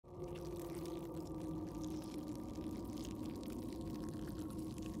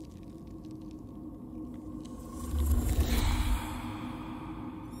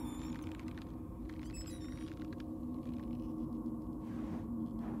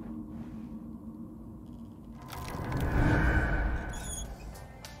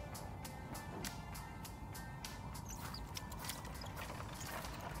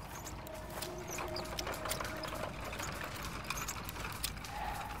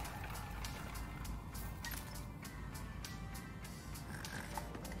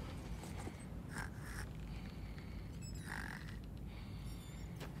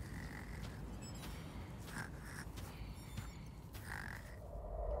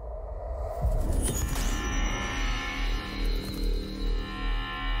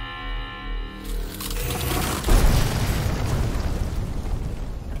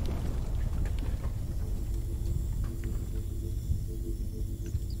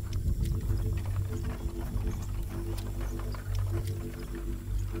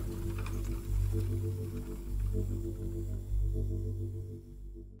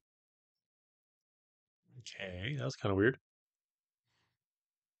Okay, that was kind of weird.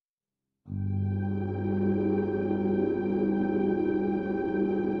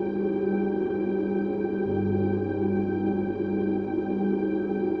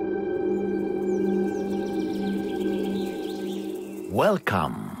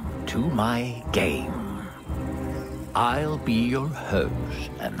 Welcome to my game. I'll be your host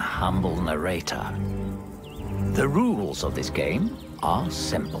and humble narrator. The rules of this game are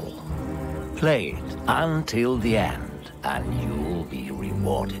simple. Play it until the end, and you'll be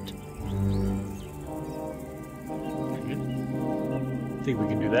rewarded. I think we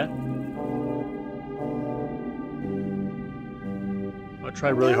can do that. I'll try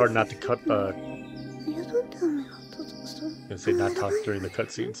really hard not to cut. You don't tell me how to do stuff. I'm gonna say not talk during the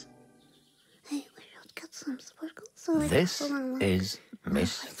cutscenes. Hey, we should get some sparkles. So we This can pull on is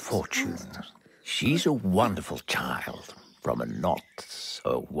Misfortune. She's a wonderful child from a not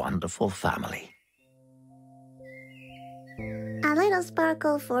so wonderful family. a little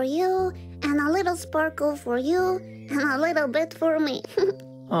sparkle for you, and a little sparkle for you, and a little bit for me.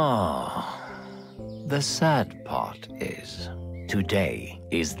 Oh, the sad part is, today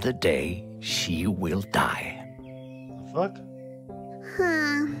is the day she will die. The fuck?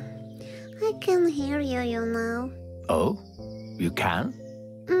 Huh. I can hear you, you know. Oh, you can?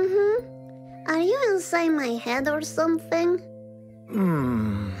 Mm-hmm. Are you inside my head or something?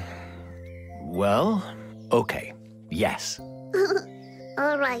 Well, okay, yes.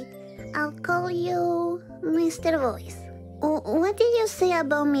 All right. I'll call you Mr. Voice. What did you say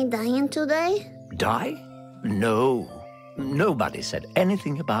about me dying today? Die? No. Nobody said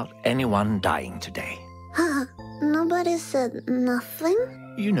anything about anyone dying today. Huh? Nobody said nothing?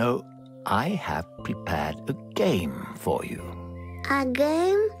 You know, I have prepared a game for you. A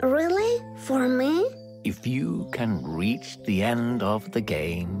game? Really? For me? If you can reach the end of the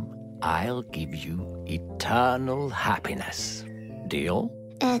game, I'll give you eternal happiness. Deal?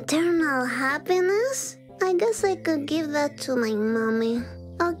 Eternal happiness? I guess I could give that to my mommy.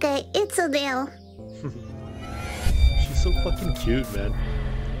 Okay, it's a deal. She's so fucking cute, man.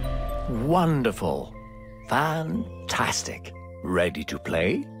 Wonderful. Fantastic. Ready to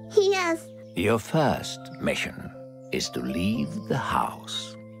play? Yes. Your first mission is to leave the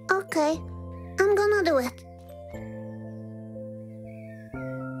house. Okay, I'm gonna do it.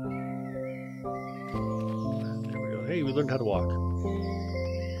 There we go. Hey, we learned how to walk.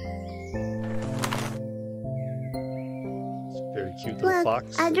 It's a very cute little Look,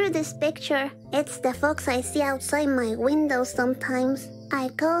 fox. I drew this picture. It's the fox I see outside my window sometimes. I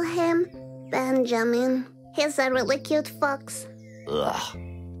call him Benjamin. He's a really cute fox. Ugh,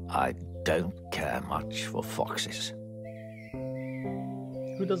 I don't care much for foxes.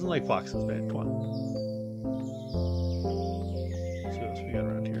 Who doesn't like foxes, man? Come on. Let's see what else we got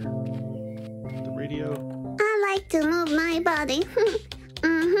around here. The radio. I like to move my body.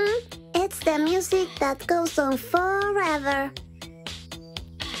 It's the music that goes on forever.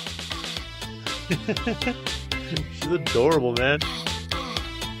 She's adorable, man. Alright,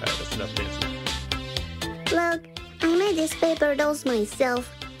 that's enough dancing. Look, I made these paper dolls myself.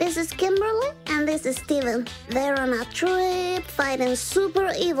 This is Kimberly and this is Steven. They're on a trip fighting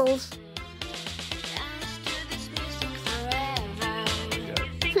super evils.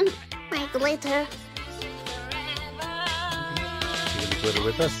 My glitter. You gonna glitter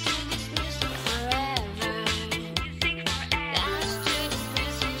with us?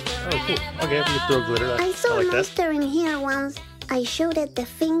 Oh, cool. Okay, we can throw glitter. I saw like a that. monster in here once. I showed it the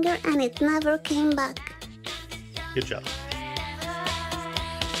finger and it never came back. Good job.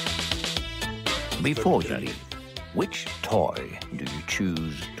 Before you leave, which toy do you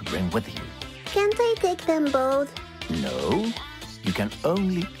choose to bring with you? Can't I take them both? No, you can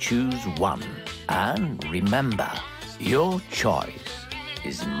only choose one. And remember, your choice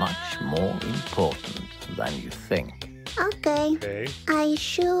is much more important than you think. Okay. Okay. I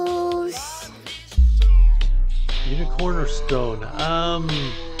choose... Unicorn or stone?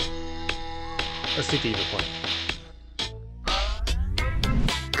 Let's take the unicorn.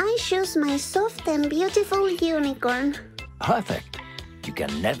 I choose my soft and beautiful unicorn. Perfect. You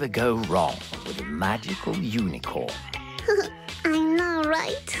can never go wrong with a magical unicorn. I know,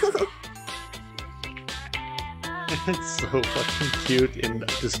 right? It's so fucking cute and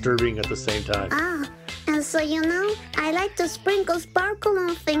disturbing at the same time. Ah, and so you know, I like to sprinkle sparkle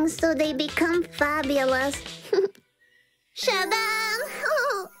on things so they become fabulous. Shadam!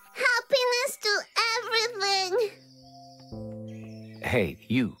 Happiness to everything! Hey,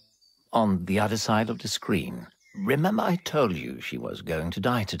 you, on the other side of the screen. Remember I told you she was going to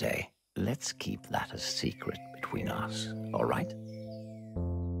die today? Let's keep that a secret between us, all right?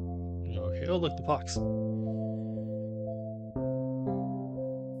 Okay, oh look, the fox.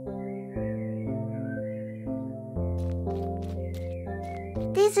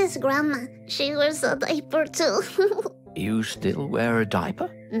 This is Grandma. She wears a diaper too. You still wear a diaper?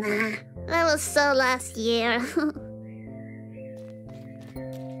 Nah, that was so last year.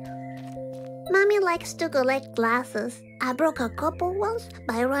 Mommy likes to collect glasses. I broke a couple once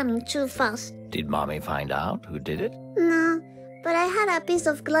by running too fast. Did Mommy find out who did it? No, but I had a piece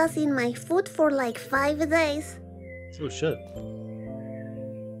of glass in my foot for like 5 days. Oh shit.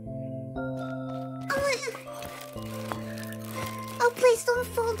 Oh, please don't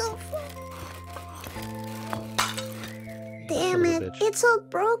fall, don't fall. Damn it, it's all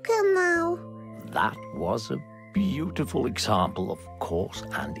broken now. That was a beautiful example of cause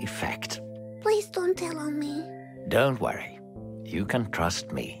and effect. Please don't tell on me. Don't worry. You can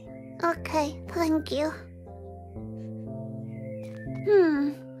trust me. Okay, thank you.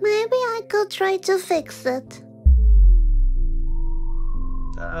 Maybe I could try to fix it.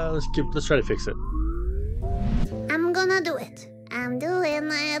 Let's try to fix it. I'm gonna do it. I'm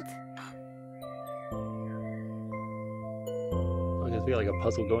doing it. I guess we got like a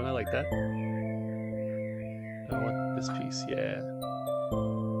puzzle going. I like that. I want this piece, yeah.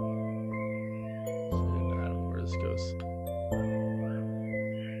 And I don't know where this goes.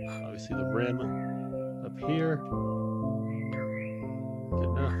 Obviously the rim up here. Good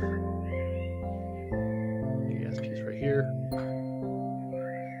enough. Gas piece right here.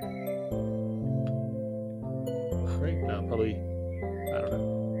 Right? No, probably, I don't know.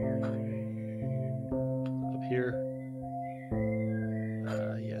 Up here.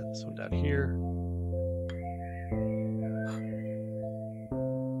 Yeah, this one down here.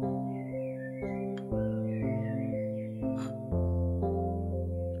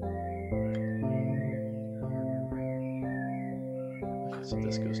 Okay, so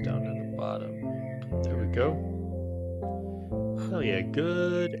this goes down to the bottom. There we go. Hell yeah,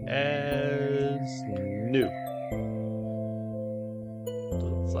 good as new.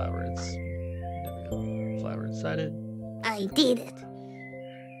 Little flower there we go. Flower inside it. I did it.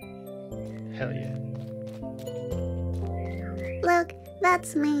 Hell yeah. Look,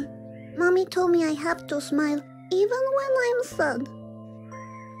 that's me. Mommy told me I have to smile even when I'm sad.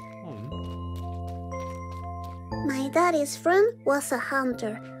 My daddy's friend was a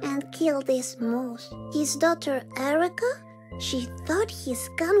hunter and killed this moose. His daughter Erica, she thought his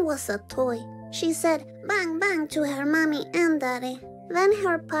gun was a toy. She said bang bang to her mommy and daddy. Then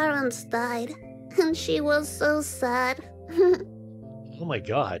her parents died, and she was so sad. Oh my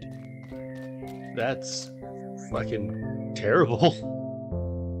god. That's fucking terrible.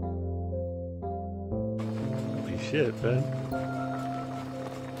 Holy shit, man.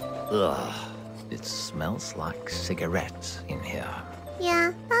 Ugh. It smells like cigarettes in here.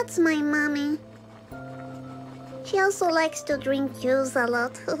 Yeah, that's my mommy. She also likes to drink juice a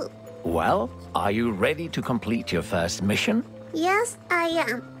lot. Well, are you ready to complete your first mission? Yes, I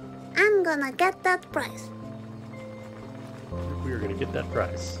am. I'm gonna get that prize. We are gonna get that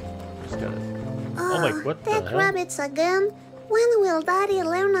prize. Just gotta... Oh my, what the dead hell? rabbits again? When will Daddy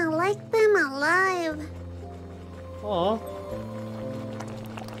learn I like them alive? Aw.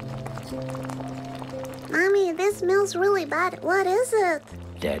 Mommy, this smells really bad. What is it?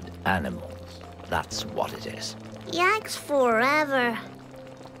 Dead animals. That's what it is. Yikes forever.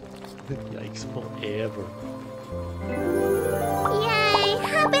 Yikes forever. Yay!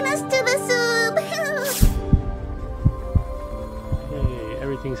 Happiness to the soup! Hey,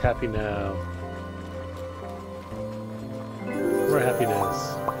 everything's happy now. More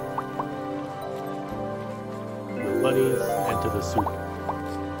happiness. The bunnies and to the soup.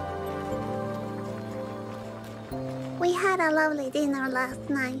 We had a lovely dinner last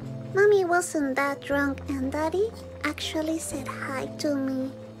night. Mommy wasn't that drunk and Daddy actually said hi to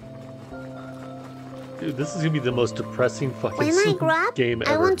me. Dude, this is gonna be the most depressing fucking When I grow up, game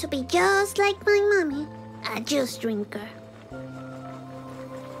ever. I want to be just like my mommy, a juice drinker.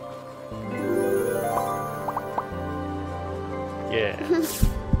 Yeah.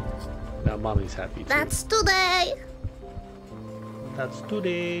 Now mommy's happy too. That's today. That's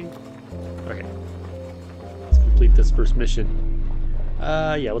today. Okay. Let's complete this first mission.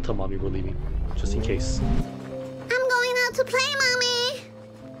 Yeah, we'll tell mommy we're leaving. Just in case. I'm going out to play, Mommy.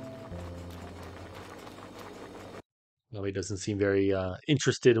 Mommy doesn't seem very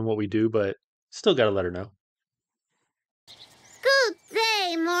interested in what we do, but still gotta let her know. Good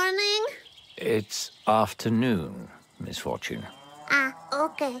day, morning. It's afternoon, Misfortune. Ah,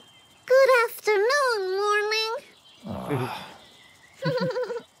 okay. Good afternoon, morning. Ah,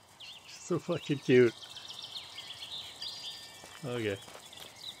 So fucking cute. Okay.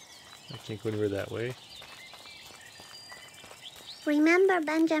 I can't go anywhere that way. Remember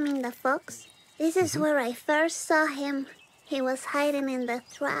Benjamin the Fox? This is where I first saw him. He was hiding in the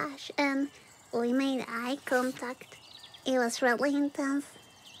trash and we made eye contact. It was really intense.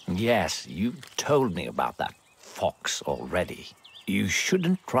 Yes, you told me about that fox already. You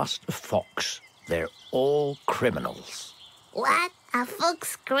shouldn't trust a fox. They're all criminals. What? A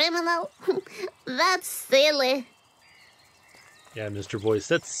fox criminal? That's silly. Yeah, Mr. Voice,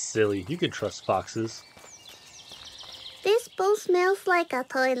 that's silly. You can trust foxes. This bowl smells like a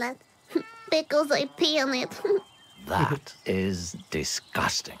toilet because I pee on it. That is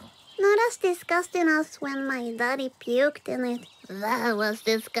disgusting. Not as disgusting as when my daddy puked in it. That was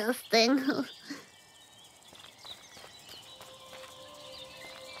disgusting.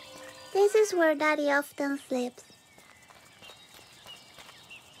 This is where Daddy often sleeps.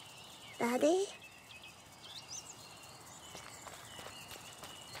 Daddy?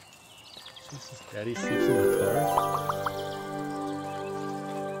 Jesus, Daddy sleeps in the car?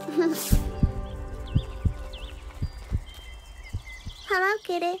 Hello,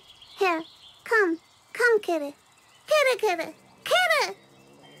 kitty. Here, come. Come, kitty. Kitty, kitty. Kitty!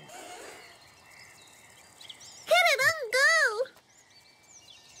 Kitty, don't go!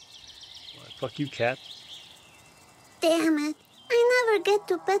 Fuck you, cat. Damn it. I never get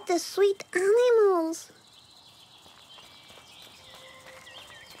to pet the sweet animals.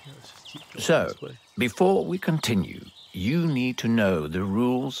 Yeah, let's just keep going So, this way. before we continue, you need to know the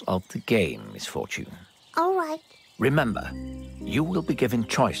rules of the game, Misfortune. All right. Remember, you will be given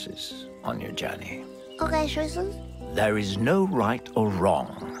choices on your journey. Okay, choices? There is no right or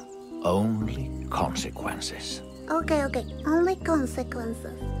wrong, only consequences. Okay. Only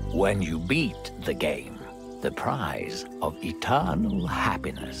consequences. When you beat the game, the prize of eternal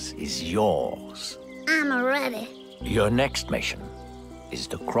happiness is yours. I'm ready. Your next mission is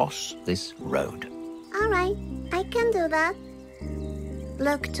to cross this road. All right, I can do that.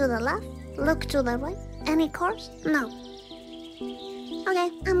 Look to the left, look to the right. Any cars? No. Okay,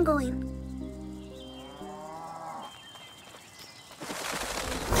 I'm going.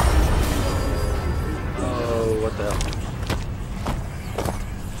 Oh, what the hell?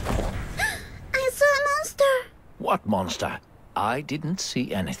 I saw a monster. What monster? I didn't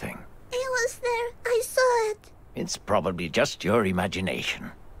see anything. It was there. I saw it. It's probably just your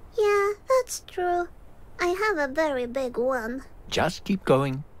imagination. Yeah, that's true. I have a very big one. Just keep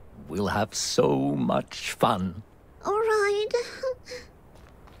going. We'll have so much fun. All right.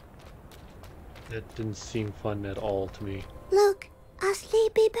 That didn't seem fun at all to me. Look, a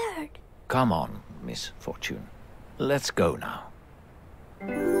sleepy bird. Come on, Miss Fortune. Let's go now.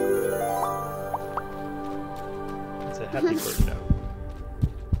 It's a happy bird now.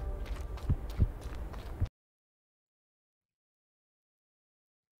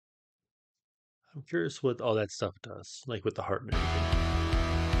 I'm curious what all that stuff does, like with the heart and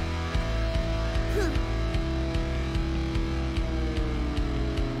everything.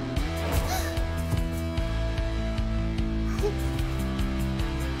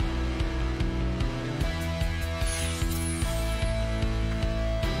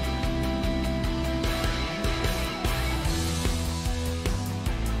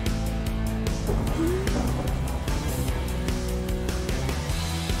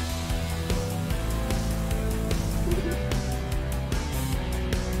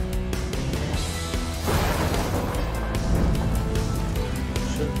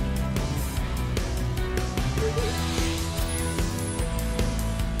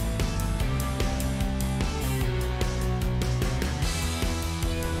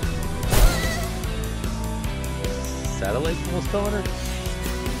 Satellite almost fell on her?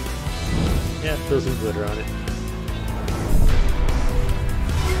 Yeah, throw some glitter on it.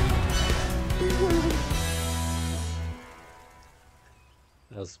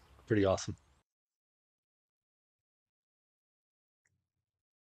 That was pretty awesome.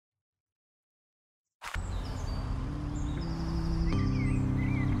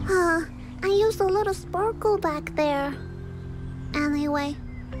 I used a little sparkle back there. Anyway,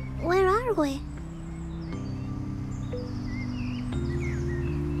 where are we?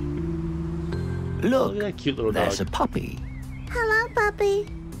 Look, Look at that cute little dog. there's a puppy. Hello, puppy.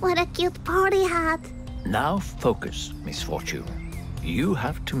 What a cute party hat. Now focus, Miss Fortune. You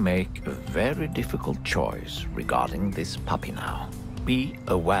have to make a very difficult choice regarding this puppy now. Be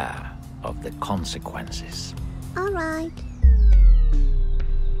aware of the consequences. All right.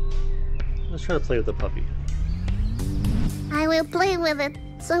 Let's try to play with the puppy. I will play with it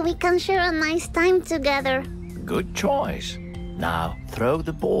so we can share a nice time together. Good choice. Now throw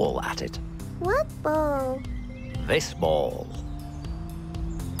the ball at it. What ball? This ball.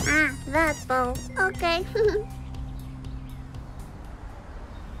 Ah, that ball. Okay.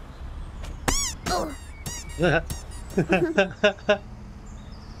 Oh,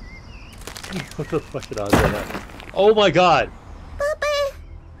 What the fucking odds are that? Oh my god! Puppy!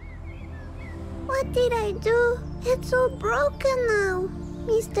 What did I do? It's all broken now.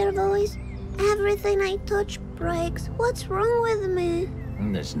 Mr. Voice, everything I touch breaks. What's wrong with me?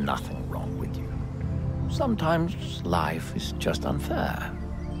 There's nothing wrong with you. Sometimes life is just unfair.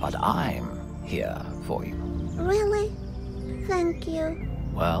 But I'm here for you. Really? Thank you.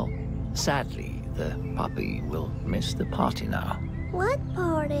 Well, sadly, the puppy will miss the party now. What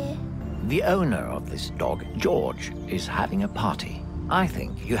party? The owner of this dog, George, is having a party. I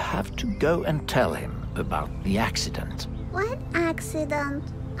think you have to go and tell him about the accident. What accident?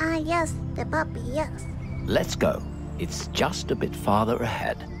 Ah, yes, the puppy, yes. Let's go. It's just a bit farther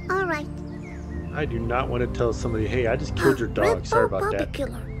ahead. All right. I do not want to tell somebody, hey, I just killed your dog. Red Sorry Ball about Puppy that.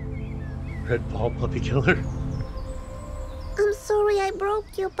 Killer. Red Ball Puppy Killer. I'm sorry I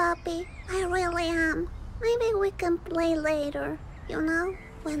broke you, puppy. I really am. Maybe we can play later. You know,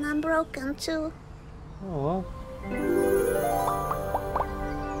 when I'm broken too. Oh.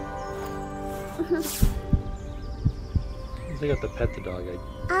 I got to pet the dog,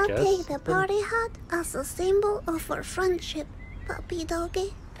 I'll guess. take the party hat as a symbol of our friendship, puppy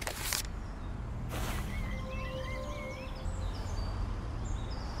doggy.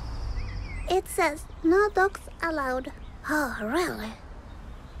 It says no dogs allowed. Oh, really?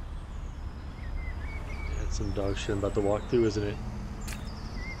 That's some dog shit I'm about to walk through, isn't it?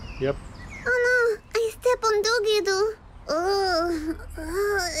 Yep. Oh no, I step on doggy doo. Oh.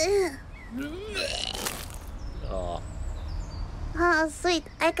 Oh, sweet,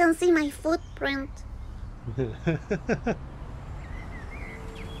 I can see my footprint.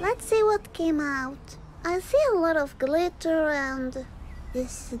 Let's see what came out. I see a lot of glitter and...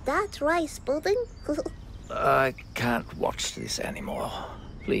 Is that rice pudding? I can't watch this anymore.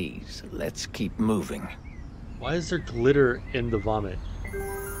 Please, let's keep moving. Why is there glitter in the vomit?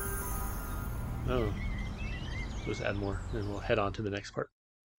 Oh. Just add more, and we'll head on to the next part.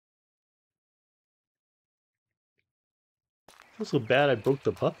 I feel so bad I broke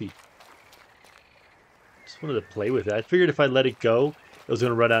the puppy. Just wanted to play with it. I figured if I let it go, it was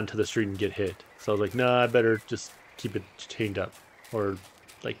going to run out into the street and get hit. So I was like, nah, I better just keep it chained up. Or,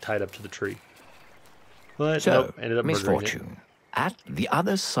 like, tied up to the tree. But, So, nope, ended up murdering it. Misfortune, at the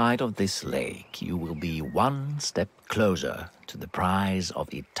other side of this lake, you will be one step closer to the prize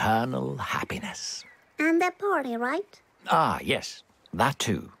of eternal happiness. And the party, right? Ah, yes, that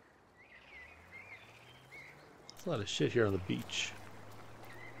too. There's a lot of shit here on the beach.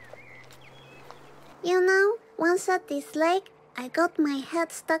 You know, once at this lake, I got my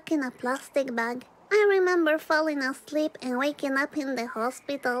head stuck in a plastic bag. I remember falling asleep and waking up in the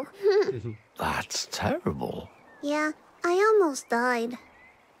hospital. That's terrible. Yeah, I almost died.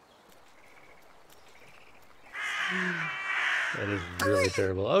 That is really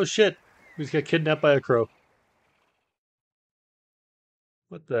terrible. Oh shit! We just got kidnapped by a crow.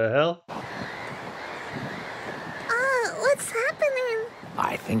 What the hell? What's happening?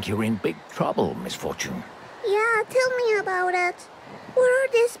 I think you're in big trouble, Misfortune. Yeah, tell me about it. Where are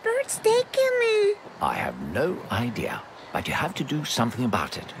these birds taking me? I have no idea, but you have to do something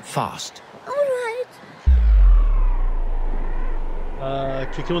about it, fast. Alright.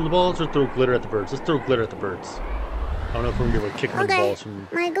 Kick him in the balls or throw glitter at the birds? Let's throw glitter at the birds. I don't know if we're gonna be able to kick him in the Okay, balls from...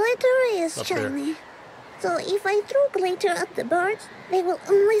 my glitter is up there. shiny. So if I throw glitter at the birds, they will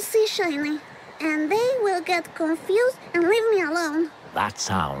only see shiny. And they will get confused and leave me alone. That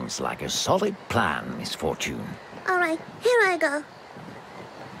sounds like a solid plan, Misfortune. Alright, here I go.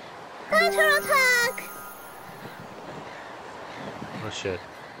 Glitter attack! Oh shit.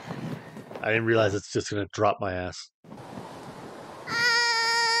 I didn't realize it's just gonna drop my ass.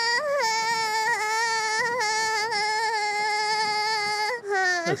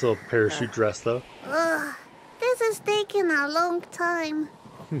 Nice little parachute dress though. Ugh, this is taking a long time.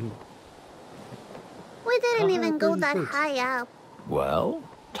 We didn't even go that high up. Well,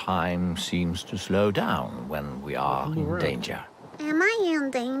 time seems to slow down when we are in danger. Am I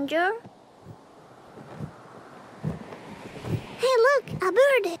in danger? Hey, look, a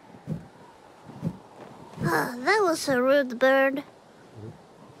bird! Oh, that was a rude bird.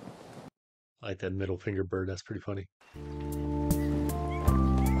 I like that middle finger bird, that's pretty funny.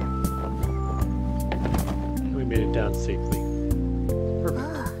 We made it down safely. Perfect.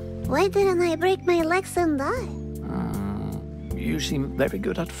 Oh, why didn't I break my legs and die? You seem very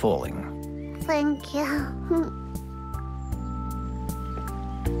good at falling. Thank you.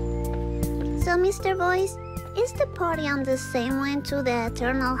 So, Mr. Voice, is the party on the same way to the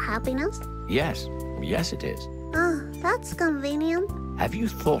eternal happiness? Yes, yes it is. Oh, that's convenient. Have you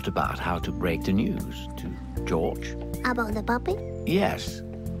thought about how to break the news to George? About the puppy? Yes.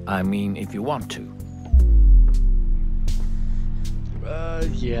 I mean, if you want to.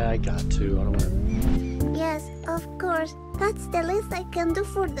 Yeah, I got to. I don't want Yes, of course. That's the least I can do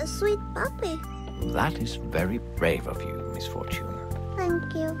for the sweet puppy. That is very brave of you, Misfortune. Thank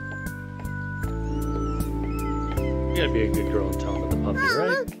you. You gotta be a good girl and tell him about the puppy, Oh, right?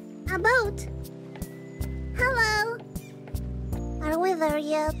 look! A boat! Hello! Are we there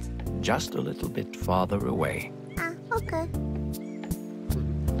yet? Just a little bit farther away. Ah, okay.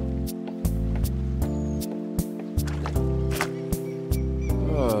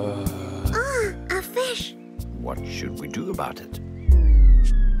 Ah, a fish! What should we do about it?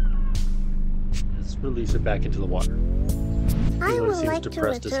 Let's release it back into the water. I Even though it would seems like to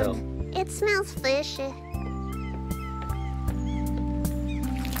depressed as hell. return. It smells fishy.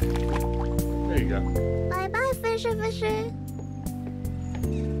 There you go. Bye-bye, fishy fishy.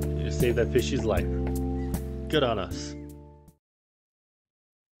 You just saved that fishy's life. Good on us.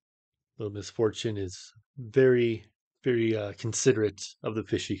 Little Misfortune is very, very considerate of the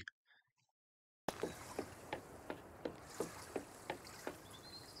fishy.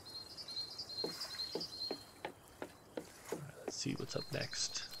 Let's see what's up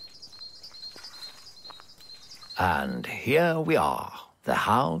next. And here we are, the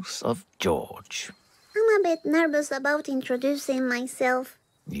house of George. I'm a bit nervous about introducing myself.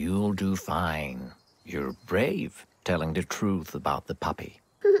 You'll do fine. You're brave, telling the truth about the puppy.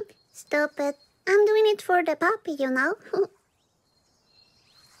 Stop it. I'm doing it for the puppy, you know. I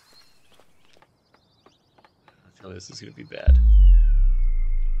feel this is going to be bad.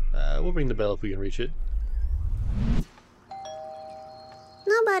 We'll ring the bell if we can reach it.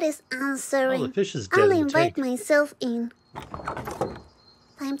 Nobody's Oh, answering. the fish is dead I'll in the invite tank. myself in.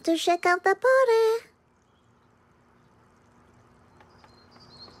 Time to check out the party.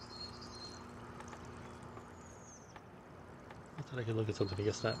 I thought I could look at something. I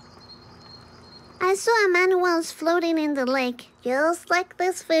guess not. I saw a man once floating in the lake, just like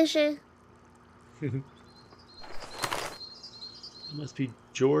this fishy. It must be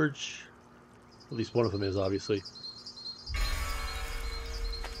George. At least one of them is, obviously.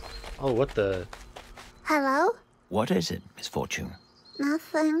 Oh, what the... Hello? What is it, Misfortune?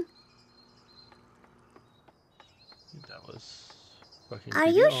 Nothing. That was fucking Are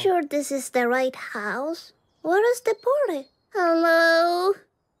creepy. you Oh, sure this is the right house? Where is the party? Hello?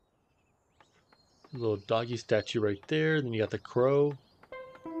 little doggy statue right there. Then you got the crow.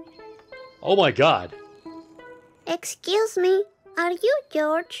 Oh my god! Excuse me, are you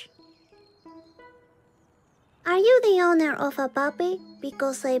George? Are you the owner of a puppy?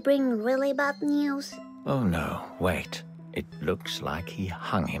 Because I bring really bad news. Oh no, wait. It looks like he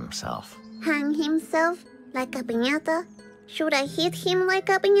hung himself. Hang himself like a piñata? Should I hit him like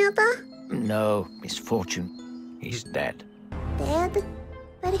a piñata? No, Misfortune. He's dead. Dead?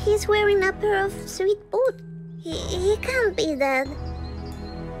 But he's wearing a pair of sweet boots. He can't be dead.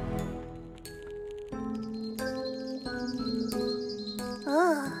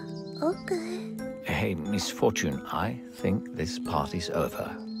 Oh, okay. Hey, Misfortune, I think this party's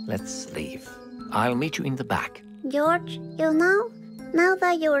over. Let's leave. I'll meet you in the back. George, you know, now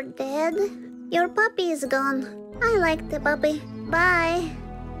that you're dead, your puppy is gone. I like the puppy. Bye.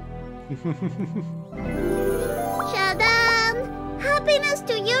 Shadan! Happiness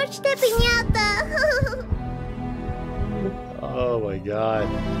to George the Piñata! Oh my god.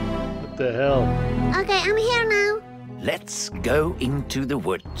 What the hell? Okay, I'm here now. Let's go into the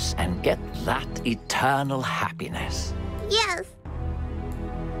woods and get that eternal happiness. Yes.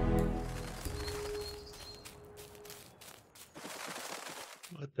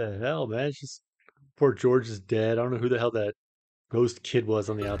 What the hell, man? It's just... Poor George is dead. I don't know who the hell that ghost kid was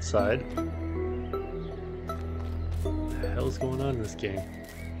on the outside. What the hell's going on in this game?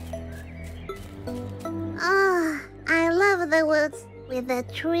 Ah, I love the woods with the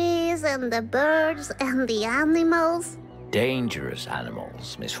trees and the birds and the animals. Dangerous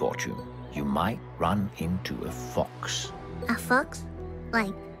animals, Misfortune. You might run into a fox. A fox?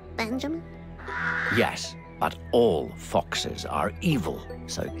 Like Benjamin? Yes, but all foxes are evil,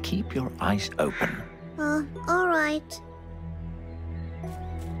 so keep your eyes open. Oh, all right.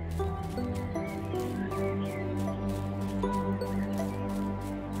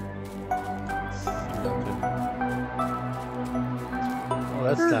 Oh,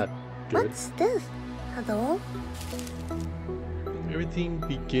 that's not good. What's this? A doll? Everything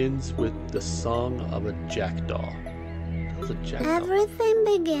begins with the song of a jackdaw. That's a jackdaw. Everything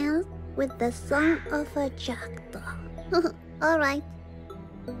begins with the song of a jackdaw. All right.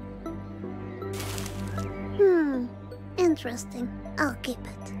 Interesting. I'll keep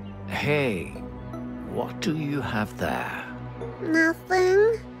it. Hey, What do you have there?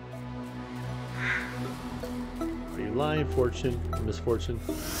 Nothing. Are you lying, Fortune or Misfortune?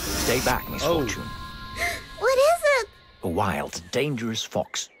 Stay back, Misfortune. What is it? A wild, dangerous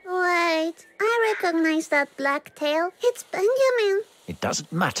fox. Wait, I recognize that black tail. It's Benjamin. It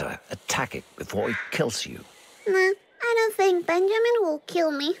doesn't matter. Attack it before it kills you. Nah, I don't think Benjamin will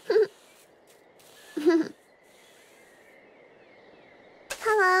kill me.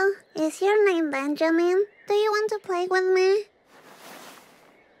 Hello, is your name Benjamin? Do you want to play with me?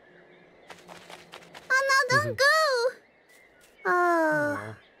 Oh no, don't go!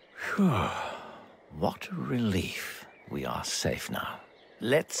 Oh. What a relief. We are safe now.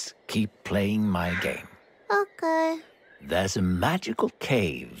 Let's keep playing my game. Okay. There's a magical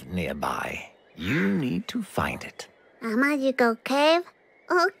cave nearby. You need to find it. A magical cave?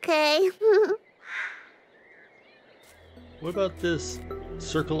 Okay. What about this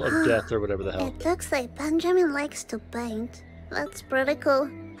circle of death or whatever the hell? It looks like Benjamin likes to paint. That's pretty cool.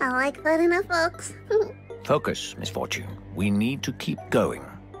 I like that in a fox. Focus, Misfortune. We need to keep going.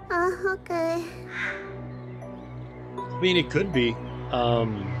 Oh, okay. I mean, it could be. I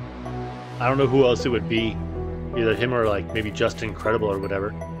don't know who else it would be. Either him or like maybe Justin Incredible or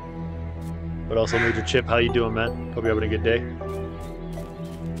whatever. But also Major Chip, how you doing, man? Hope you're having a good day.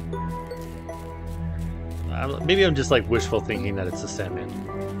 Maybe I'm just like wishful thinking that it's the Sandman.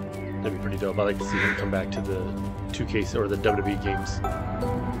 That'd be pretty dope. I'd like to see him come back to the 2K or the WWE games.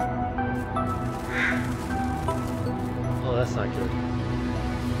 Oh, that's not good.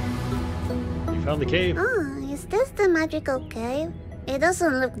 You found the cave. Oh, is this the magical cave? It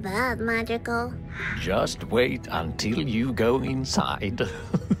doesn't look that magical. Just wait until you go inside.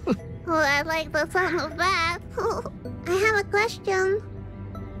 Oh, I like the sound of that. I have a question.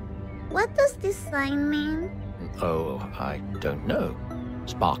 What does this sign mean? Oh, I don't know.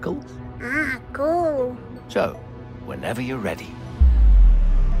 Sparkles? Ah, cool. So, whenever you're ready.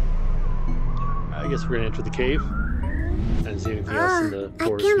 I guess we're gonna enter the cave and see anything else in the I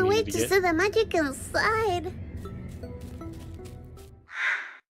forest can't we wait need to to get. see the magic inside.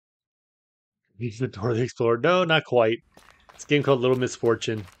 Reach the door of the explorer. No, not quite. It's a game called Little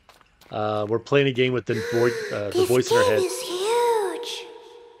Misfortune. We're playing a game with the voice in our head. This cave is huge.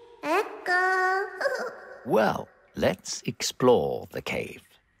 Echo. Well, let's explore the cave.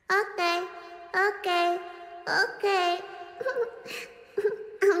 Okay.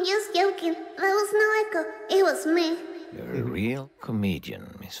 I'm just joking. There was no echo. It was me. You're a real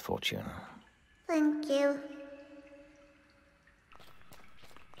comedian, Misfortune. Thank you.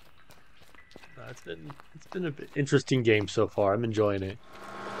 It's been an interesting game so far. I'm enjoying it.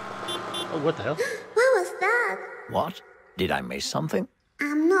 Oh, what the hell? What was that? What? Did I miss something?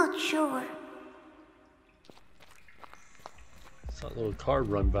 I'm not sure. Saw a little car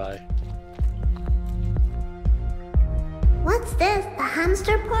run by. What's this? The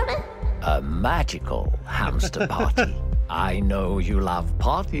hamster party? A magical hamster party. I know you love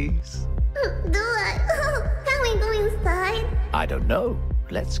parties. Do I? Can we go inside? I don't know.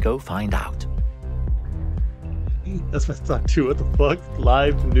 Let's go find out. That's what I thought too. What the fuck?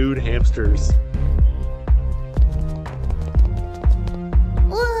 Live nude hamsters.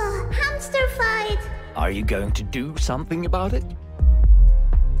 Whoa, hamster fight! Are you going to do something about it?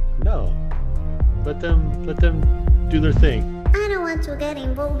 No. Let them do their thing. I don't want to get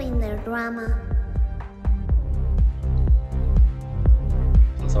involved in their drama.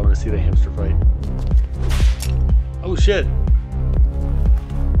 So I want to see the hamster fight. Oh shit!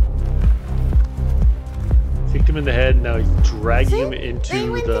 Kicked him in the head, now he's dragging him They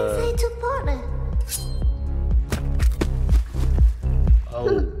into went the... inside to party. Oh.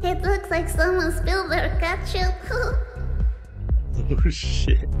 It looks like someone spilled their ketchup. Oh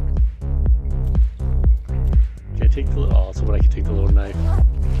shit. Can I take the little... Oh, someone I can take the little knife.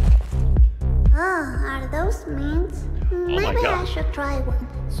 Oh, are those mints? Maybe I God. should try one,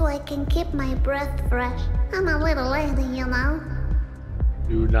 so I can keep my breath fresh. I'm a little lady, you know.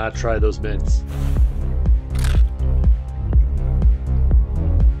 Do not try those mints.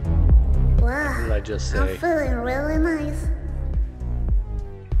 Wow, What did I just I'm say? feeling really nice.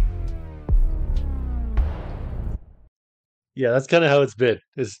 Yeah, that's kind of how it's been.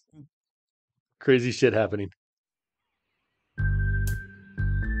 It's crazy shit happening.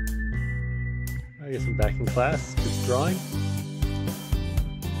 I guess I'm back in class. Just drawing.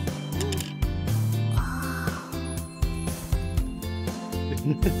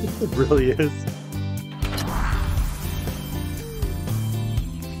 It really is.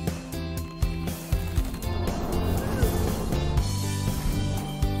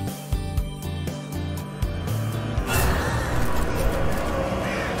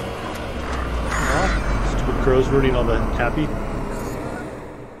 crows ruining all the happy.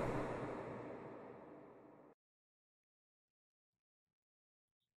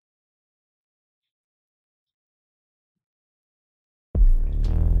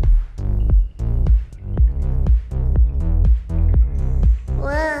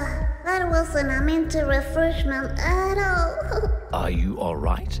 Wow, that wasn't a mint refreshment at all. Are you all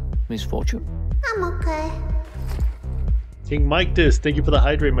right, Misfortune? I'm okay. King Mike Dis, thank you for the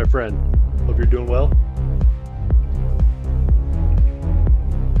hydrate, my friend. Hope you're doing well.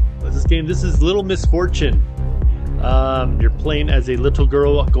 What's this game? This is Little Misfortune. You're playing as a little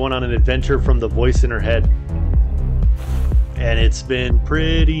girl going on an adventure from the voice in her head. And it's been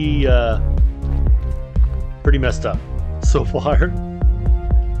pretty messed up so far.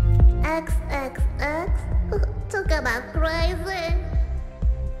 XXX. Talk about crazy.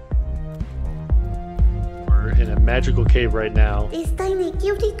 We're in a magical cave right now. These tiny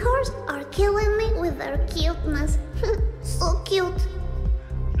cutie cars are killing me with their cuteness. So cute.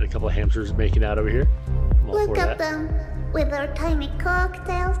 Got a couple of hamsters making out over here. I'm all Look for at that. them. With their tiny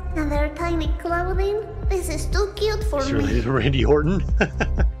cocktails and their tiny clothing. This is too cute for She me. related to Randy Orton?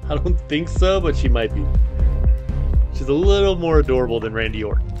 I don't think so, but she might be. She's a little more adorable than Randy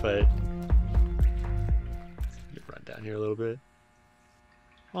Orton, but... Run down here a little bit.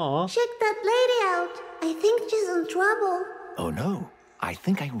 Aw. Check that lady out. I think she's in trouble. Oh no, I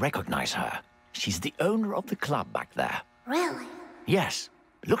think I recognize her. She's the owner of the club back there. Really? Yes,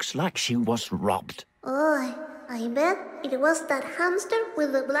 looks like she was robbed. Oh, I bet it was that hamster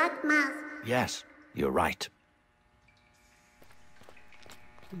with the black mask. Yes, you're right.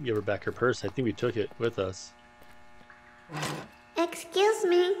 Give her back her purse. I think we took it with us. Excuse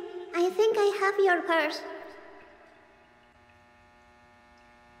me. I think I have your purse.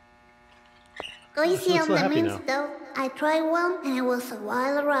 Go easy looks on so the happy mints, though. I tried one and it was a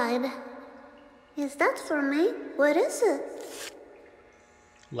wild ride. Is that for me? What is it?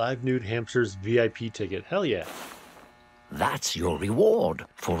 Live Nude Hamsters VIP ticket. Hell yeah. That's your reward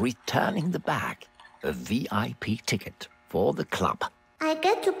for returning the bag. A VIP ticket for the club. I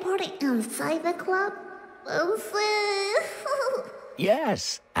get to party inside the club?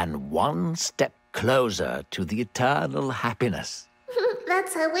 Yes, and one step closer to the eternal happiness.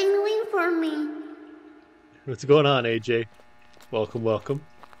 That's a win-win for me. What's going on, AJ? Welcome, welcome.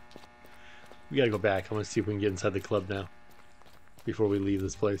 We gotta go back. I want to see if we can get inside the club now. Before we leave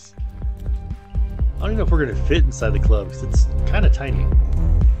this place. I don't even know if we're gonna fit inside the club, because it's kind of tiny.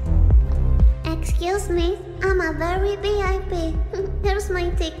 Excuse me, I'm a very VIP. Here's my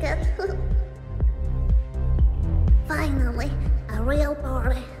ticket. Finally, a real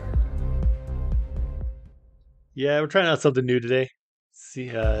party. Yeah, we're trying out something new today. See,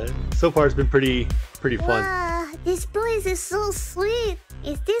 so far it's been pretty fun. Wow, this place is so sweet.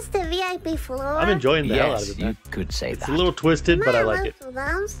 Is this the VIP floor? I'm enjoying the hell out of Yes, it, you man. could say It's that. a little twisted, but I like it. To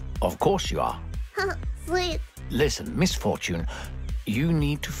dance? Of course you are. Sweet. Listen, Misfortune, you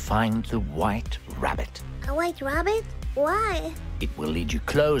need to find the white rabbit. A white rabbit? Why? It will lead you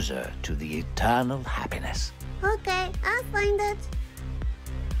closer to the eternal happiness. Okay, I'll find it.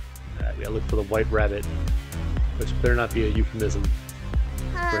 Alright, we gotta look for the white rabbit. Which better not be a euphemism.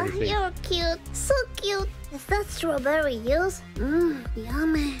 anything. You're cute. So cute. Is that strawberry juice?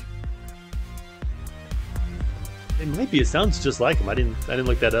 Yummy. It might be. It sounds just like him. I didn't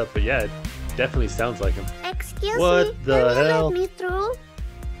look that up, but yeah, it definitely sounds like him. Excuse What me. the Can you hell? let me through?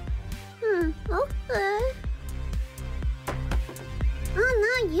 Okay.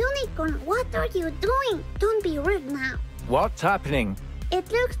 Oh no, Unicorn, what are you doing? Don't be rude now. What's happening? It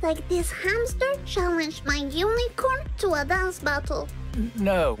looks like this hamster challenged my unicorn to a dance battle.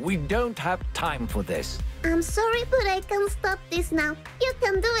 No, we don't have time for this. I'm sorry, but I can't stop this now. You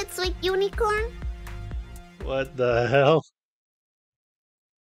can do it, sweet unicorn. What the hell?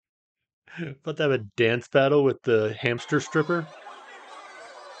 About to have a dance battle with the hamster stripper?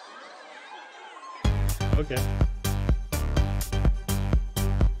 Okay.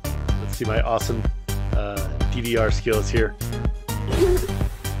 Let's see my awesome DDR skills here.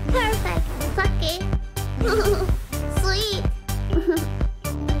 Perfect. Sucky. Sweet.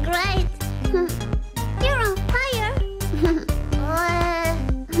 Great. You're on fire.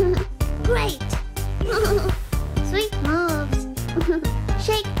 Great. Sweet moves.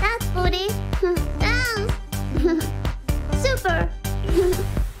 Shake that booty. Dance. Super.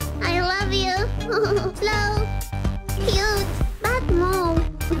 I love you. Slow. Cute. Bad move.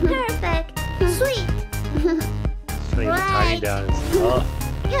 Perfect. Sweet. Trying to tiny Right. down. Oh,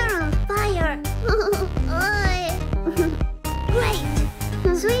 You're on fire. Oi. Great.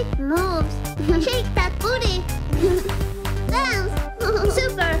 Sweet move.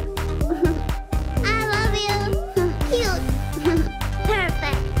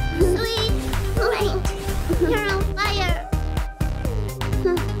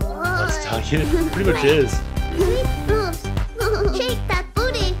 It pretty much is. Sweet moves. Shake that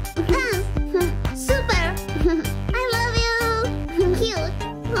booty. Dance. Super. I love you. Cute.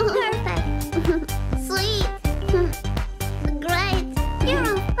 Perfect. Sweet. Great. You're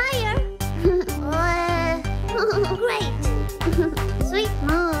on fire. Great. Sweet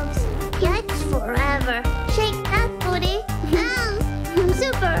moves. Yikes forever. Shake that booty. Dance.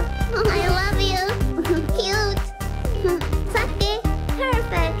 Super. I love you. Cute. Sake.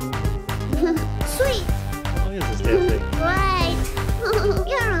 Perfect. Sweet. How long is this damn thing? Right.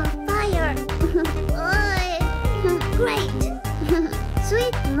 You're on fire. Great.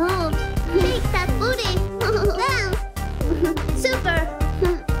 Sweet moves. Shake that booty. Dance. Super.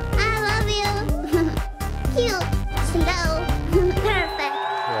 I love you. Cute. Slow. Perfect.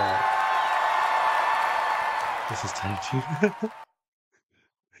 Wow. This is tiny.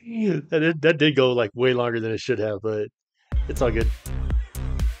 that did go like way longer than it should have, but it's all good.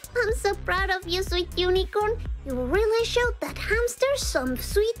 I'm so proud of you, sweet unicorn. You really showed that hamster some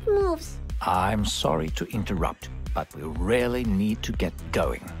sweet moves. I'm sorry to interrupt, but we really need to get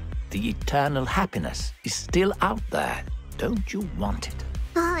going. The eternal happiness is still out there. Don't you want it?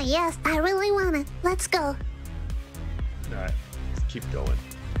 Oh, yes, I really want it. Let's go. Alright, let's keep going.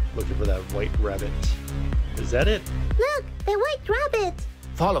 Looking for that white rabbit. Is that it? Look, the white rabbit.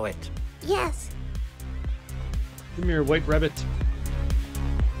 Follow it. Yes. Come here, white rabbit.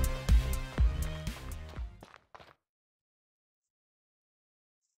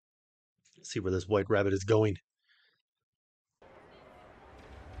 Let's see where this white rabbit is going.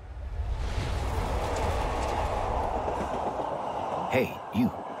 Hey, you,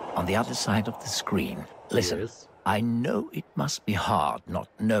 on the other side of the screen. Listen, Yes. I know it must be hard not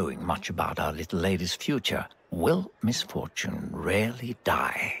knowing much about our little lady's future. Will Misfortune really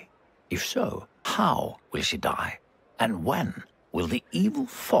die? If so, how will she die? And when will the evil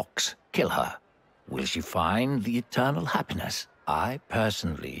fox kill her? Will she find the eternal happiness? I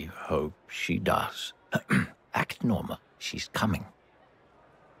personally hope she does. Act normal. She's coming.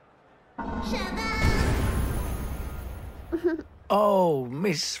 Oh,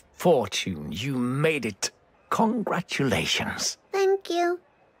 Misfortune, you made it. Congratulations. Thank you.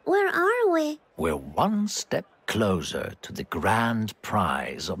 Where are we? We're one step closer to the grand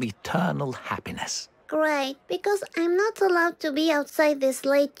prize of eternal happiness. Great, because I'm not allowed to be outside this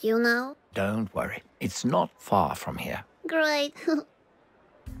late, you know. Don't worry, it's not far from here. Great. What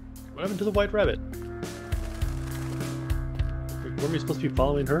happened to the white rabbit? Weren't we supposed to be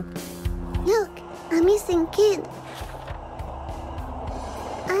following her? Look, a missing kid.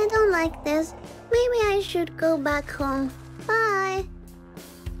 I don't like this. Maybe I should go back home. Bye.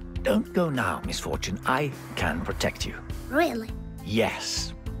 Don't go now, Misfortune. I can protect you. Really?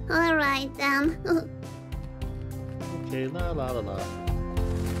 Yes. All right, then. Okay, la la la la.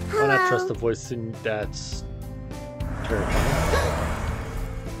 Why not trust the voice in that's terrifying?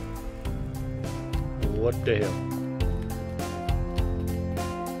 What the hell?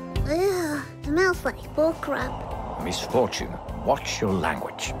 Ugh, smells like bullcrap. Misfortune, watch your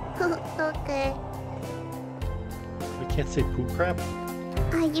language. Okay. We can't say poo crap?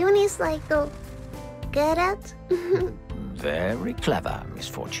 A unicycle. Get it? Very clever,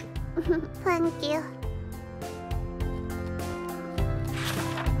 Misfortune. Thank you.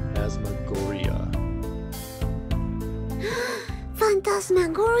 Phantasmagoria.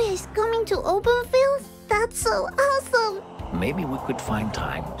 Phantasmagoria is coming to Openfield? That's so awesome! Maybe we could find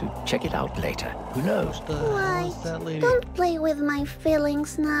time to check it out later. Who knows? The hell Why? is that lady? Don't play with my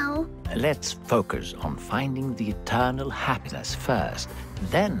feelings now. Let's focus on finding the eternal happiness first.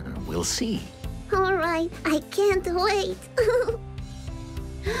 Then we'll see. Alright, I can't wait.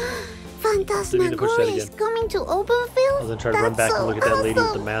 Didn't mean to push that Phantasmagoria is again. coming to I Openfield? was gonna try to run back and look at that lady with the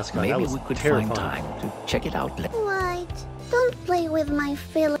awesome. mask on. That Maybe was we could terrifying. find time to check it out later. Right. Don't play with my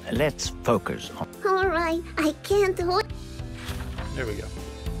feelings. Let's focus on... Alright, I can't wait. There we go.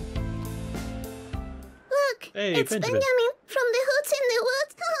 Look, Hey, it's Benjamin. Benjamin from the Hoots in the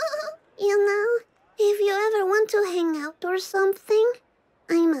Woods. You know, if you ever want to hang out or something,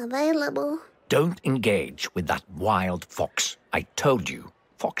 I'm available. Don't engage with that wild fox. I told you,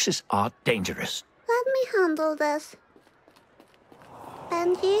 foxes are dangerous. Let me handle this.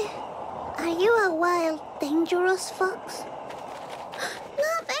 Benji, are you a wild, dangerous fox?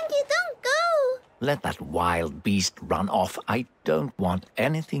 No, Benji, don't go! Let that wild beast run off. I don't want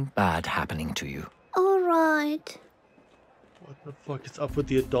anything bad happening to you. Alright. What the fuck is up with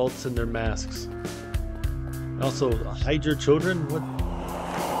the adults and their masks? Also, hide your children? What?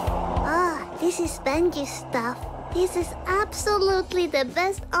 Ah, this is Benji's stuff. This is absolutely the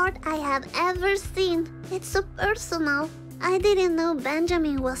best art I have ever seen. It's so personal. I didn't know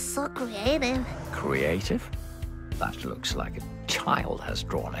Benjamin was so creative. Creative? That looks like a child has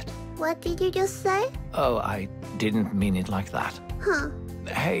drawn it. What did you just say? Oh, I didn't mean it like that. Huh.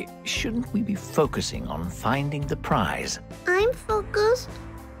 Hey, shouldn't we be focusing on finding the prize? I'm focused.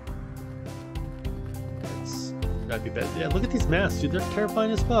 That'd be bad. Yeah, look at these masks, dude. They're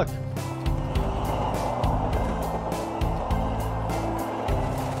terrifying as fuck.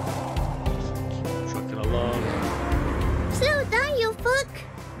 Keep trucking along. Slow down, you fuck.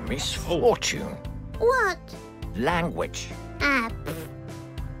 Misfortune. What? Language. Ah,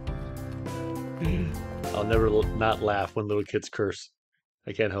 I'll never not laugh when little kids curse.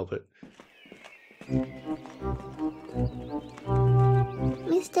 I can't help it.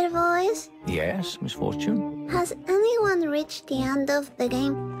 Mr. Voice, Yes, Misfortune? has anyone reached the end of the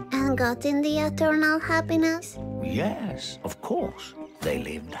game and gotten the eternal happiness? Yes, of course. They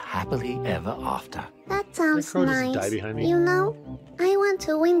lived happily ever after. That sounds crow just nice. die behind me? You know, I want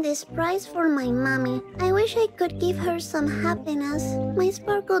to win this prize for my mommy. I wish I could give her some happiness. My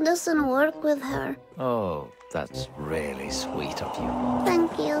sparkle doesn't work with her. Oh, that's really sweet of you.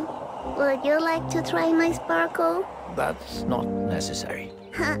 Thank you. Would you like to try my sparkle? That's not necessary.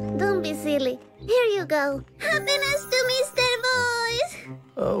 Ha, don't be silly. Here you go. Happiness to Mr. Voice!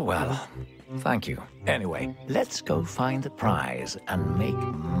 Oh, well, thank you. Anyway, let's go find the prize and make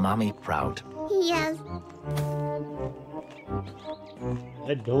Mommy proud. Yes.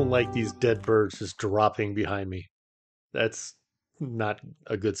 I don't like these dead birds just dropping behind me. That's not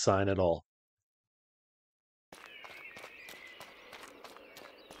a good sign at all.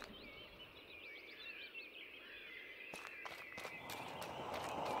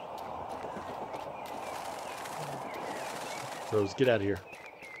 Rose, get out of here.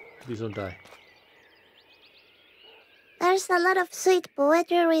 Please don't die. There's a lot of sweet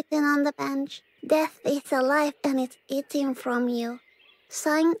poetry written on the bench. Death is alive and it's eating from you.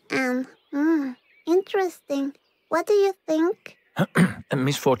 Sign Anne. Interesting. What do you think?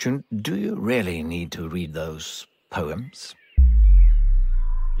 Misfortune, do you really need to read those poems?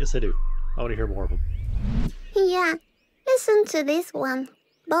 Yes, I do. I want to hear more of them. Yeah. Listen to this one.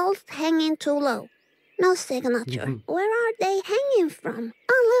 Balls hanging too low. No signature. Where are they hanging from?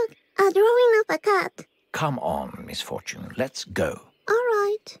 Oh, look. A drawing of a cat. Come on, Misfortune, let's go. All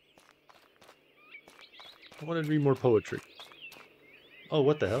right. I want to read more poetry. Oh,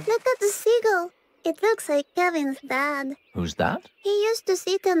 what the hell? Look at the seagull. It looks like Kevin's dad. Who's that? He used to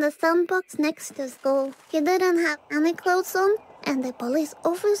sit in the sandbox next to school. He didn't have any clothes on, and the police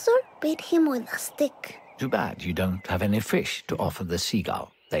officer beat him with a stick. Too bad you don't have any fish to offer the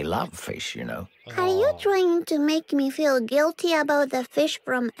seagull. They love fish, you know. Are you trying to make me feel guilty about the fish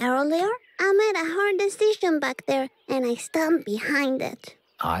from earlier? I made a hard decision back there, and I stand behind it.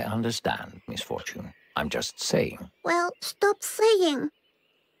 I understand, Misfortune. I'm just saying. Well, stop saying.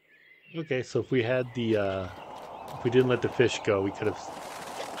 Okay, so if we had the, if we didn't let the fish go, we could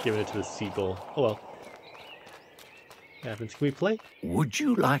have given it to the seagull. Oh well. Happens. Can we play? Would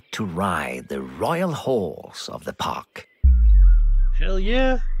you like to ride the royal horse of the park? Hell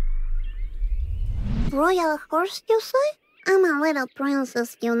yeah. Royal horse, you say? I'm a little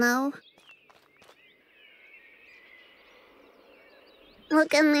princess, you know.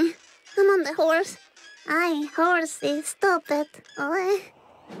 Look at me. I'm on the horse. Aye, horsey, stop it. Oh.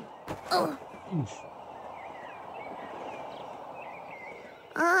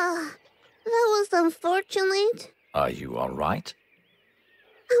 Ah, that was unfortunate. Are you all right?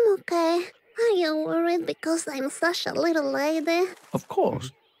 I'm okay. Are you worried because I'm such a little lady? Of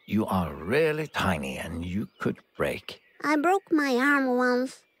course. You are really tiny and you could break. I broke my arm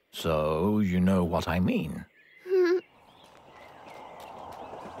once. So you know what I mean. Can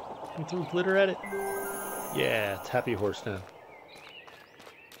we throw glitter at it? Yeah, it's happy horse now.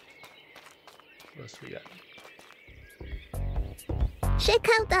 What else we got? Check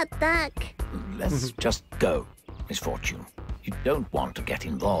out that duck. Let's just go, Misfortune. You don't want to get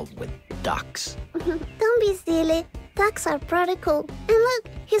involved with ducks. Don't be silly. Ducks are pretty cool. And look,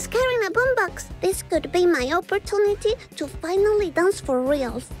 he's carrying a boombox. This could be my opportunity to finally dance for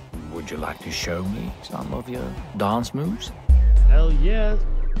reals. Would you like to show me some of your dance moves? Hell yeah.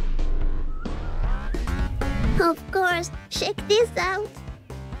 Of course. Check this out.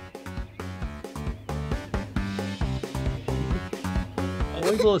 Oh,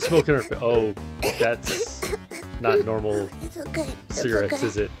 why blow smoke in her face? Oh, that's not normal It's okay. It's cigarettes, okay. Uh,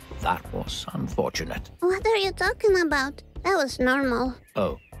 is it? That was unfortunate. What are you talking about? That was normal.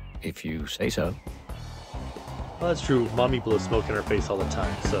 Oh, if you say so. Well, that's true. Mommy blows smoke in her face all the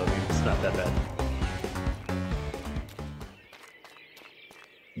time, so I mean, it's not that bad.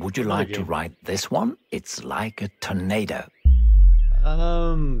 Would you like to ride this one? It's like a tornado.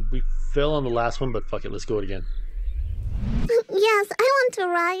 We fell on the last one, but fuck it, let's go it again. Yes, I want to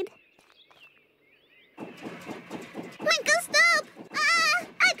ride. Make us stop! Ah,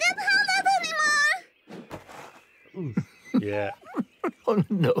 I can't hold it anymore! Yeah. Oh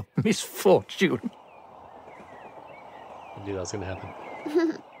no, misfortune. I knew that was gonna happen.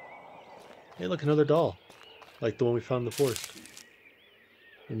 Hey, look, another doll. Like the one we found in the forest.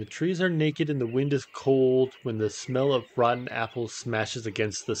 When the trees are naked and the wind is cold, when the smell of rotten apples smashes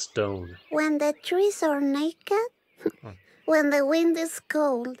against the stone. When the trees are naked, when the wind is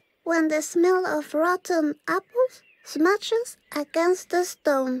cold, when the smell of rotten apples smashes against the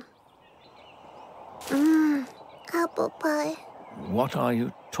stone. Apple pie. What are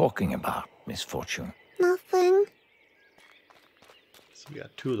you talking about, Misfortune? Nothing. So we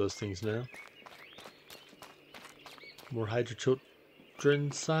got 2 of those things now. More hide your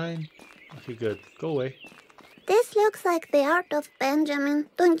children sign. Okay, good. Go away. This looks like the art of Benjamin,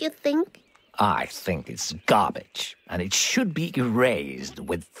 don't you think? I think it's garbage, and it should be erased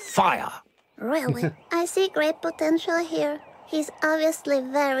with fire. Really? I see great potential here. He's obviously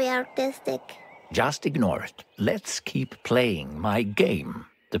very artistic. Just ignore it. Let's keep playing my game.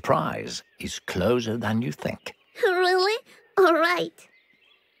 The prize is closer than you think. Really? All right.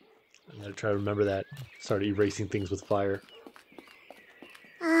 I'm gonna try to remember that. Start erasing things with fire.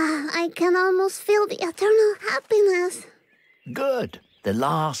 I can almost feel the eternal happiness. Good. The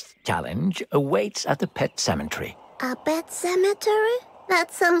last challenge awaits at the pet cemetery. A pet cemetery?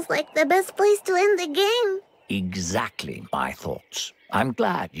 That sounds like the best place to end the game. Exactly my thoughts. I'm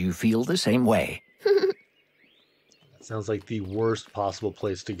glad you feel the same way. That sounds like the worst possible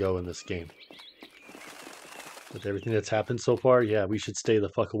place to go in this game. With everything that's happened so far, yeah, we should stay the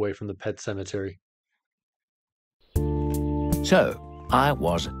fuck away from the pet cemetery. So, I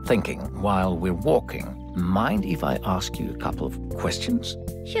was thinking while we're walking, mind if I ask you a couple of questions?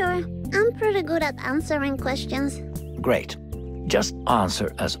 Sure, I'm pretty good at answering questions. Great. Just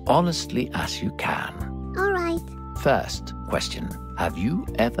answer as honestly as you can. All right. First question. Have you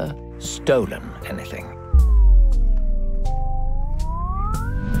ever stolen anything?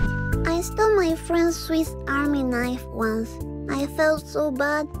 I stole my friend's Swiss Army knife once. I felt so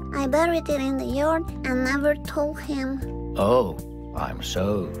bad, I buried it in the yard and never told him. Oh, I'm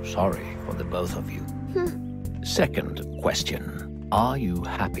so sorry for the both of you. Second question. Are you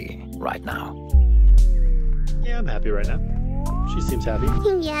happy right now? Yeah, I'm happy right now. She seems happy.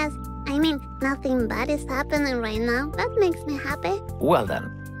 Yes, I mean, nothing bad is happening right now. That makes me happy. Well then,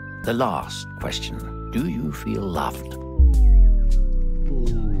 the last question. Do you feel loved? Ooh.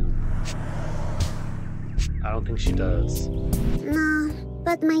 I don't think she does. No,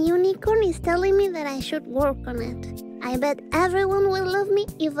 but my unicorn is telling me that I should work on it. I bet everyone will love me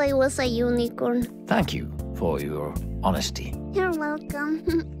if I was a unicorn. Thank you for your honesty. You're welcome.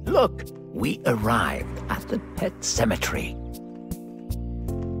 Look, we arrived at the pet cemetery.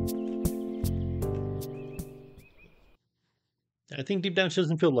 I think deep down she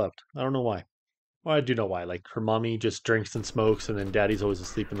doesn't feel loved. I don't know why. Well, I do know why. Like, her mommy just drinks and smokes, and then daddy's always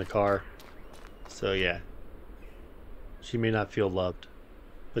asleep in the car. So, yeah. She may not feel loved.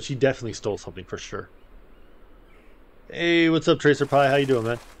 But she definitely stole something for sure. Hey, what's up, Tracer Pie? How you doing,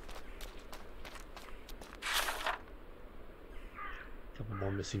 man? Couple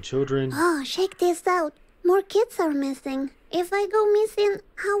more missing children. Oh, check this out. More kids are missing. If I go missing,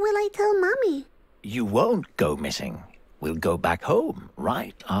 how will I tell Mommy? You won't go missing. We'll go back home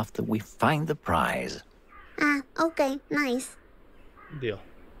right after we find the prize. Ah, okay, nice. Deal.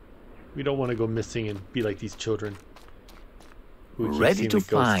 We don't want to go missing and be like these children. who keep Ready seeing to the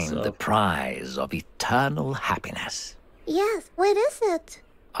ghosts find the of. prize of eternal happiness. Yes, where is it?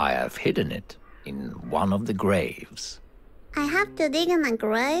 I have hidden it in one of the graves. I have to dig in a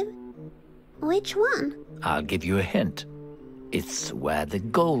grave? Which one? I'll give you a hint. It's where the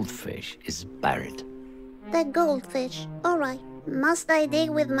goldfish is buried. The goldfish. Alright. Must I dig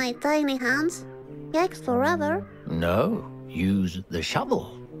with my tiny hands? Yikes forever. No, use the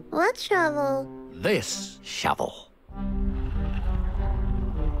shovel. What shovel? This shovel.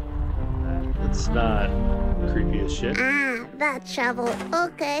 It's not creepy as shit. Ah, that shovel.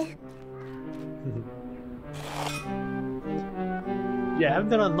 Okay. Yeah, I haven't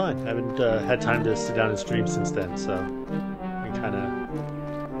been online. I haven't had time to sit down and stream since then, so we kind of.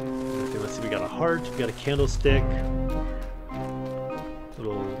 Okay, let's see. We got a heart. We got a candlestick.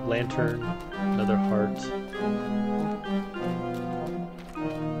 Little lantern. Another heart. There's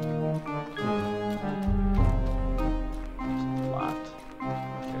a lot.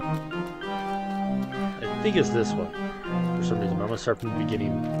 Okay. I think it's this one. for some reason. I'm gonna start from the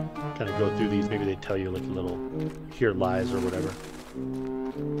beginning, kind of go through these. Maybe they tell you like a little here lies or whatever.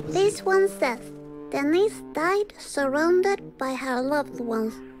 This one says, Denise died surrounded by her loved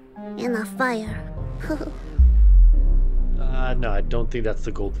ones in a fire. No, I don't think that's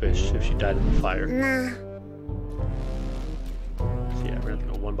the goldfish if she died in the fire. Nah. So yeah, we're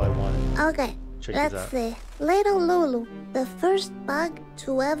gonna go one by one. Okay, Check let's these out. see. Little Lulu, the first bug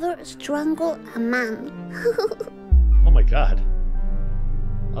to ever strangle a man. Oh my god.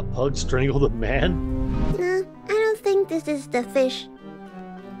 A pug strangled a man? Nah, I don't think this is the fish.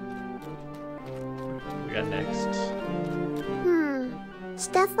 We got next.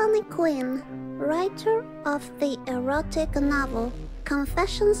 Stephanie Quinn, writer of the erotic novel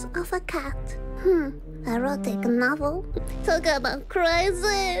Confessions of a Cat. Erotic novel? Talk about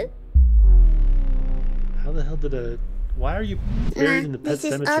crazy! How the hell did a... Why are you buried in the pet this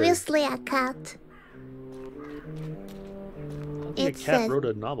is cemetery? obviously a cat. I think It a cat says, wrote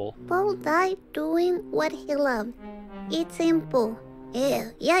a novel. Paul died doing what he loved. Eating poo.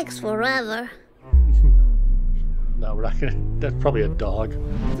 Ew, yikes forever. No, we're not gonna... That's probably a dog.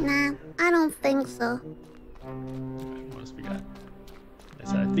 Nah, I don't think so. What else we got?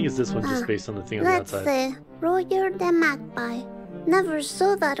 I think it's this one just based on the thing on the Let's outside. see. Roger the Magpie. Never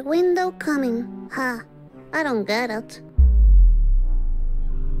saw that window coming. Huh. I don't get it.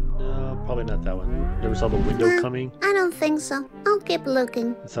 No, probably not that one. Never saw the window coming. I don't think so. I'll keep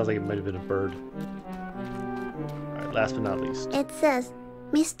looking. It sounds like it might have been a bird. Alright, last but not least. It says,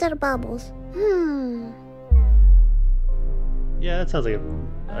 Mr. Bubbles. Yeah, that sounds like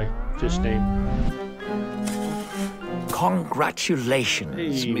a fish name. Congratulations,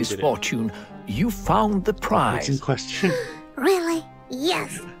 Hey, you Miss did it. Fortune. You found the What's in prize. question? Really?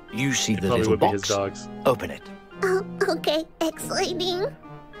 Yes. You see It the probably little would be his box? dogs. Open it. Oh, okay. Exciting.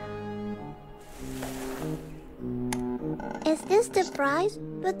 Is this the prize?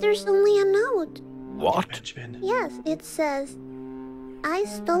 But there's only a note. What? Benjamin. Yes, it says, I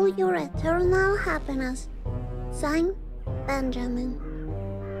stole your eternal happiness. Signed, Benjamin.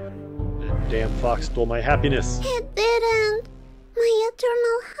 That damn fox stole my happiness. It didn't. My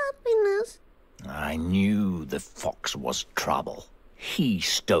eternal happiness. I knew the fox was trouble. He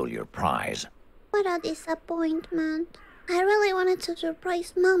stole your prize. What a disappointment. I really wanted to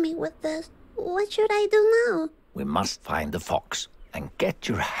surprise Mommy with this. What should I do now? We must find the fox and get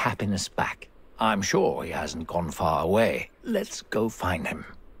your happiness back. I'm sure he hasn't gone far away. Let's go find him.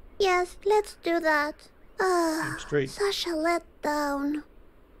 Yes, let's do that. Straight. Such a letdown.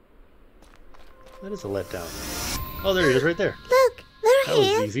 That is a letdown. Oh, there he is right there. Look, there That he was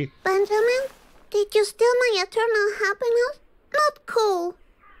is. easy. Benjamin, did you steal my eternal happiness? Not cool.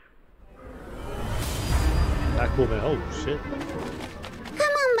 Not cool, man. Oh, shit.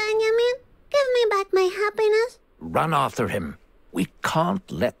 Come on, Benjamin. Give me back my happiness. Run after him. We can't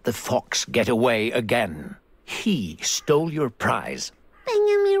let the fox get away again. He stole your prize.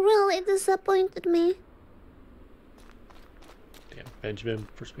 Benjamin really disappointed me. Damn, Benjamin.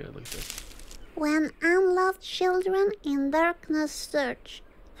 First we gotta look at this. When unloved children in darkness search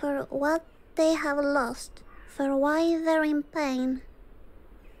for what they have lost, for why they're in pain.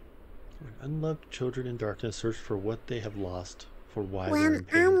 When unloved children in darkness search for what they have lost, for why they're When in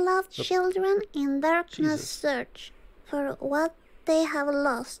pain. unloved Oops. children in darkness Jesus. search for what they have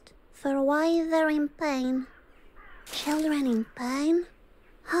lost, for why they're in pain. Children in pain?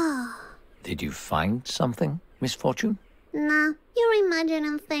 Ah, Did you find something, Miss Fortune? nah, you're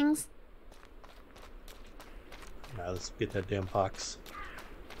imagining things. Now let's get that damn pox.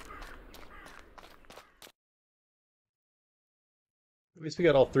 At least we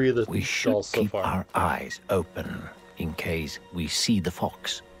got all three of the We should dolls so keep far. our eyes open in case we see the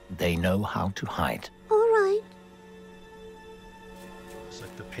fox. They know how to hide. All right. It's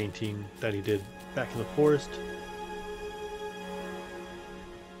like the painting that he did back in the forest.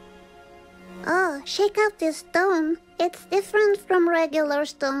 Oh, shake out this stone. It's different from regular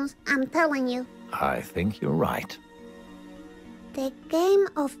stones, I'm telling you. I think you're right. The game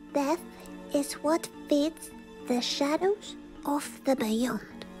of death is what feeds the shadows of the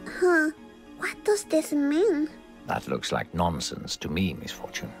beyond. Huh, what does this mean? That looks like nonsense to me, Miss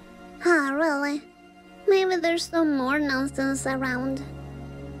Fortune. Huh, really? Maybe there's some more nonsense around.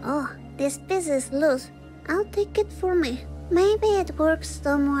 Oh, this piece is loose. I'll take it for me. Maybe it works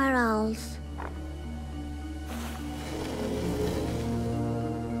somewhere else.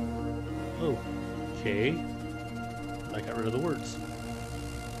 Okay. I got rid of the words.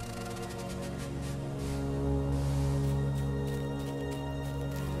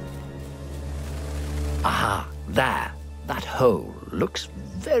 Aha, there. That hole looks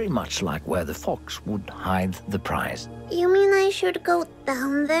very much like where the fox would hide the prize. You mean I should go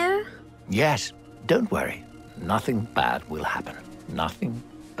down there? Yes, don't worry. Nothing bad will happen. Nothing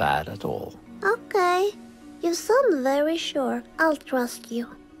bad at all. Okay. You sound very sure. I'll trust you.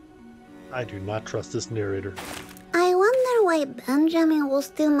 I do not trust this narrator. I wonder why Benjamin will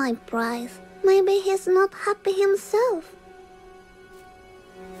steal my prize. Maybe he's not happy himself.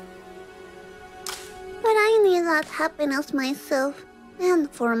 But I need that happiness myself.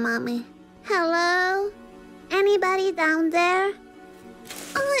 And for Mommy. Hello? Anybody down there?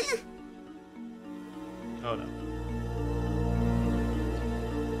 Oh no.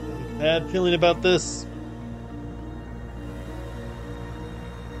 Bad feeling about this.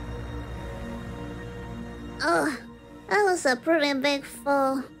 Oh, that was a pretty big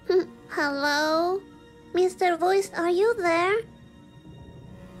fall. Hello? Mr. Voice, are you there?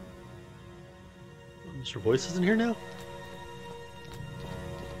 Mr. Voice isn't here now?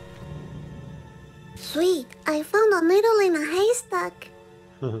 Sweet, I found a needle in a haystack.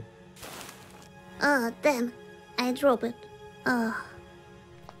 Oh, damn. I dropped it. Oh.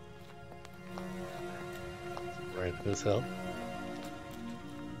 Right as hell.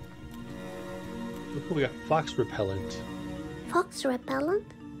 Look what we got. Fox repellent. Fox repellent?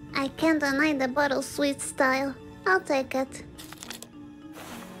 I can't deny the bottle sweet style. I'll take it.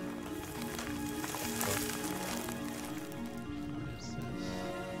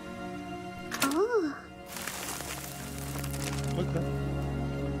 Oh. Okay.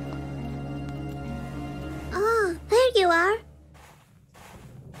 Oh, there you are.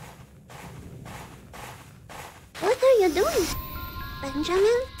 What are you doing,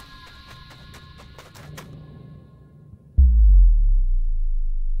 Benjamin?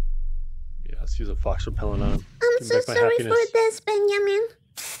 Yeah, let's use a fox repellent on him. I'm so sorry for this, Benjamin.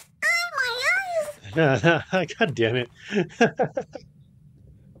 Ah, my eyes! God damn it.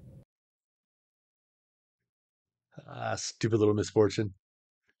 Stupid Little Misfortune.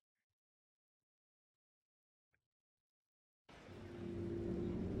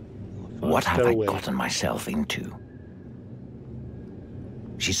 What have I gotten myself into?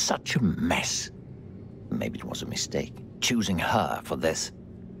 She's such a mess. Maybe it was a mistake, choosing her for this.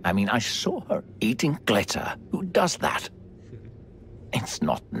 I mean, I saw her eating glitter. Who does that? It's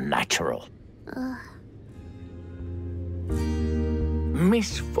not natural.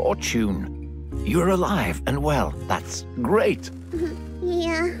 Misfortune. You're alive and well. That's great.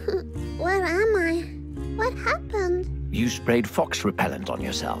 Yeah. Where am I? What happened? You sprayed fox repellent on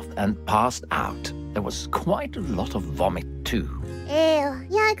yourself and passed out. There was quite a lot of vomit, too. Ew,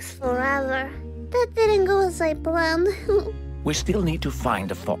 yikes forever. That didn't go as I planned. We still need to find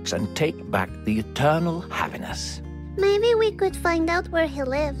the fox and take back the eternal happiness. Maybe we could find out where he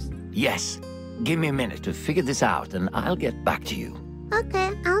lives. Yes. Give me a minute to figure this out and I'll get back to you.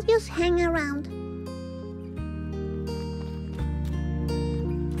 Okay, I'll just hang around.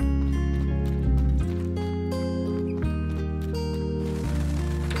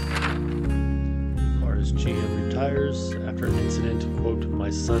 Cars GM retires after an incident. Quote, my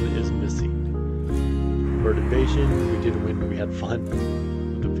son is missing. Bird invasion. We did win, but we had fun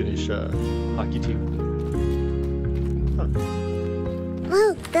with the Finnish hockey team. Huh.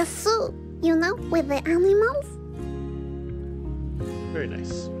 Look, the zoo. You know, with the animals? Very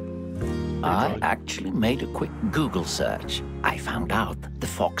nice. I actually made a quick Google search. I found out the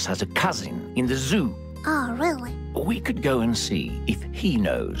fox has a cousin in the zoo. Oh, really? We could go and see if he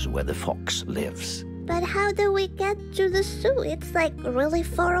knows where the fox lives. But how do we get to the zoo? It's like really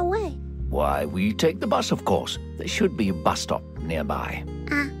far away. Why, we take the bus, of course. There should be a bus stop nearby.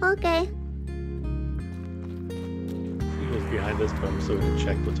 Ah, okay. He goes behind us, but I'm still going to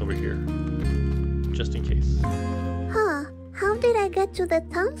check what's over here. Just in case. Huh. How did I get to the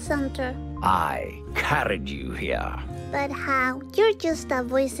town center? I carried you here. But how? You're just a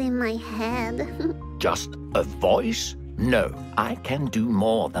voice in my head. Just a voice? No, I can do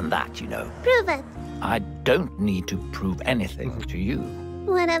more than that, you know. Prove it. I don't need to prove anything to you.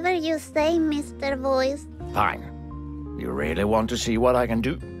 Whatever you say, Mr. Voice. Fine. You really want to see what I can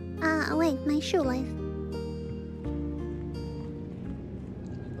do? Wait, my shoelace.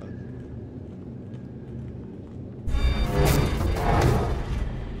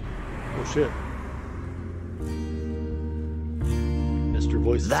 Oh shit. Mr.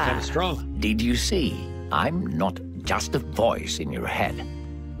 Voice is kind of strong. Did you see? I'm not just a voice in your head.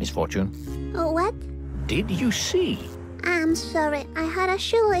 Misfortune. Oh, what? Did you see? I'm sorry, I had a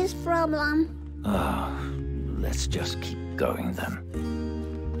shoelace problem. Let's just keep going then.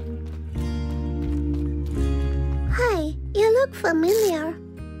 Hi, you look familiar.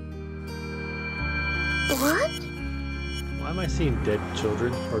 What? What? Why am I seeing dead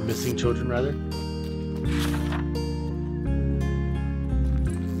children? Or missing children, rather?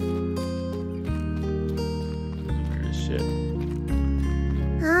 Weird as shit.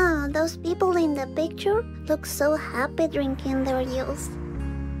 Ah, those people in the picture look so happy drinking their youth.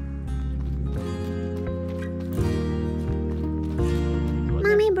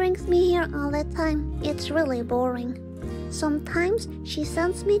 Mommy brings me here all the time. It's really boring. Sometimes she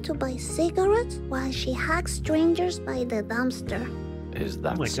sends me to buy cigarettes while she hugs strangers by the dumpster. Is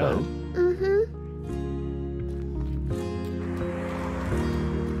that Oh my so? God. Mm-hmm.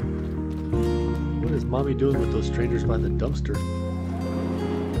 What is mommy doing with those strangers by the dumpster?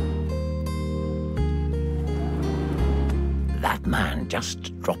 That man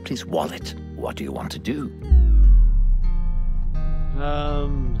just dropped his wallet. What do you want to do?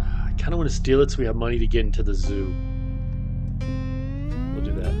 I kind of want to steal it so we have money to get into the zoo. We'll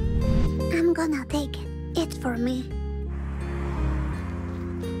do that. I'm gonna take it. It's for me.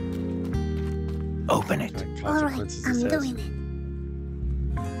 Open it. Alright, Consequences, I'm it says. doing it.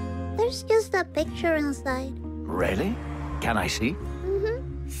 There's just a picture inside. Really? Can I see?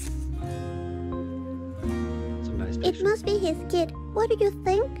 Mm-hmm. It's a nice It picture. must be his kid. What do you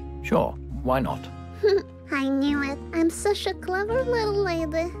think? Sure. Why not? I knew it. I'm such a clever little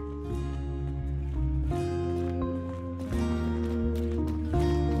lady.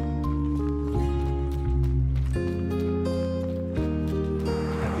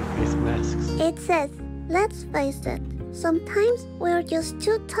 Happy face masks. It says, let's face it. Sometimes we're just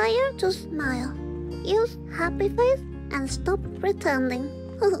too tired to smile. Use happy face and stop pretending.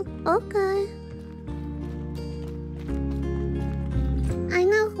 Okay. I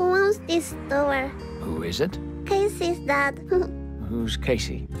know who owns this store. Who is it? Casey's dad. Who's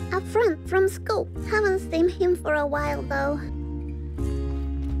Casey? A friend from school. Haven't seen him for a while though.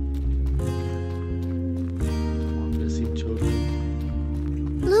 More missing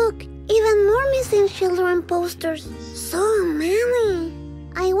children. Look, even more missing children posters. So many.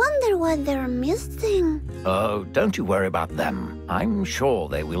 I wonder what they're missing. Oh, don't you worry about them. I'm sure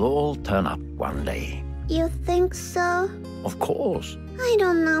they will all turn up one day. You think so? Of course. I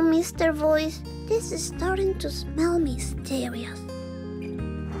don't know, Mr. Voice. This is starting to smell mysterious. I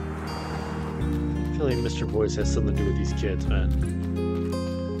feel like Mr. Voice has something to do with these kids, man.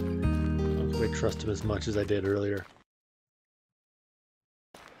 I don't think I trust him as much as I did earlier.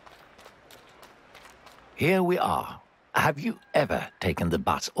 Here we are. Have you ever taken the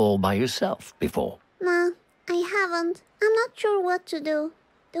bus all by yourself before? No, I haven't. I'm not sure what to do.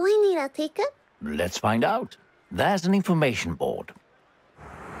 Do I need a ticket? Let's find out. There's an information board.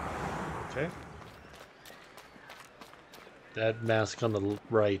 Okay. That mask on the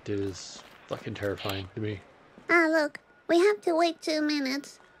right is fucking terrifying to me. Ah, look. We have to wait 2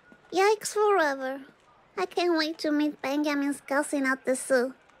 minutes. Yikes forever. I can't wait to meet Benjamin's cousin at the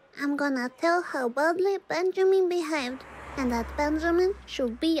zoo. I'm gonna tell how badly Benjamin behaved, and that Benjamin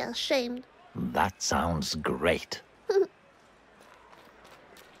should be ashamed. That sounds great. Let's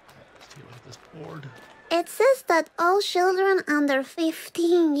take a look at this board. It says that all children under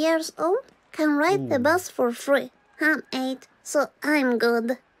 15 years old can ride the bus for free. I'm 8, so I'm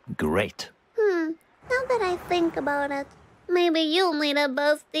good. Great. Now that I think about it, maybe you'll need a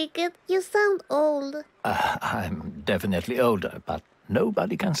bus ticket. You sound old. I'm definitely older, but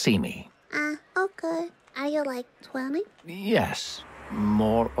nobody can see me. Ah, okay. Are you like 20? Yes,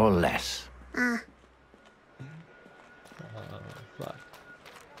 more or less. Ah, Fuck.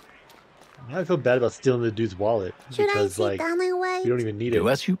 Now I feel bad about stealing the dude's wallet should I because, sit like, down and wait? we don't even need it. Do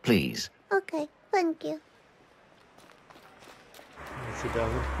as you please. Okay, thank you. Let's sit down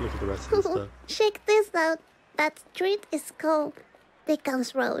and look at the rest of the stuff. Check this out. That street is called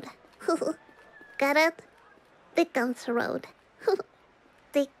Dickens Road. Got it? Dickens Road.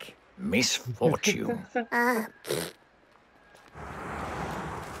 Dick. Misfortune. Ah.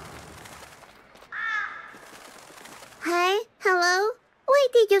 Hey, hello? Why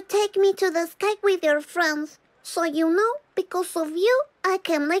did you take me to the sky with your friends? So you know, because of you, I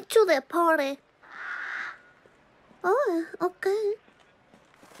came late to the party. Oh, okay.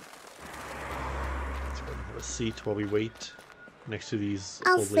 Let's go and have a seat while we wait next to these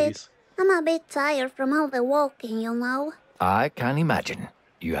I'll old sit. ladies. I'm a bit tired from all the walking, you know. I can imagine.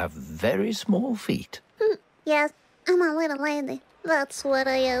 You have very small feet. Yes, I'm a little lady. That's what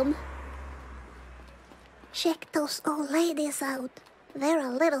I am. Check those old ladies out. They're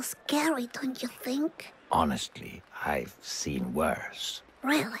a little scary, don't you think? Honestly, I've seen worse.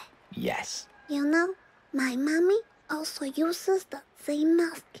 Really? Yes. You know, my mommy also uses that same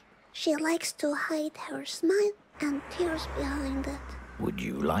mask. She likes to hide her smile and tears behind it. Would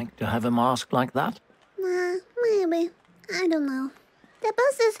you like to have a mask like that? Nah, maybe. I don't know. The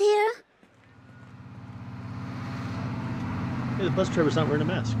bus is here. Hey, the bus driver's not wearing a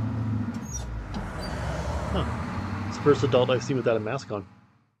mask. Huh. It's the first adult I've seen without a mask on.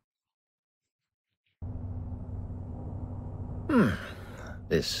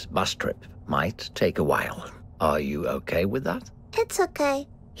 This bus trip might take a while. Are you okay with that? It's okay.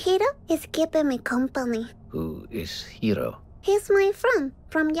 Hiro is keeping me company. Who is Hiro? He's my friend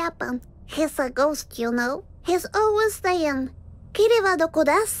from Japan. He's a ghost, you know. He's always saying, "Kiri wa doko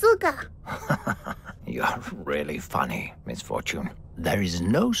desu ka?" You're really funny, Misfortune. There is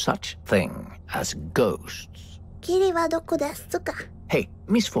no such thing as ghosts. Kiri wa doko desu ka? Hey,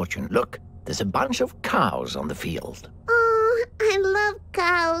 Misfortune, look. There's a bunch of cows on the field. Oh, I love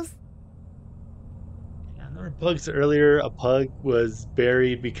cows. I remember pugs earlier. A pug was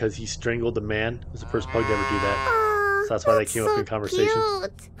buried because he strangled a man. It was the first pug to ever do that. Oh, So that's why they came up in conversation.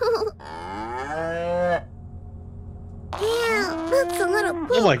 Cute. Yeah, that's a little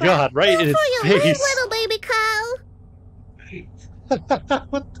poop. Oh my god, right in Good his for you, face. little baby cow.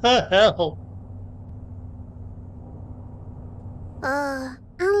 What the hell?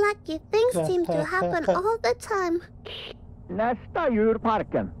 Unlucky things seem to happen all the time.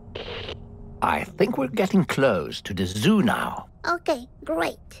 I think we're getting close to the zoo now. Okay,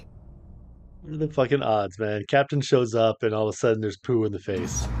 great. What are the fucking odds, man? Captain shows up and all of a sudden there's poo in the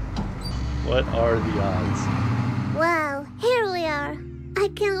face. What are the odds? Wow, here we are. I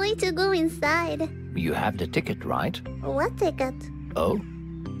can't wait to go inside. You have the ticket, right? What ticket? Oh?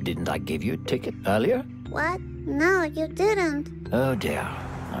 Didn't I give you a ticket earlier? What? No, you didn't. Oh dear.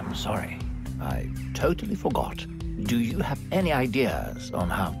 I'm sorry. I totally forgot. Do you have any ideas on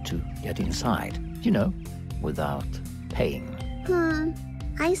how to get inside? You know, without paying.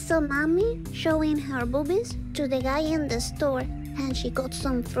 I saw Mommy showing her boobies to the guy in the store, and she got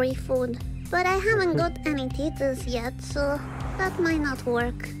some free food. But I haven't got any titties yet, so that might not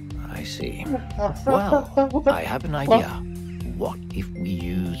work. I see. Well, I have an idea. What if we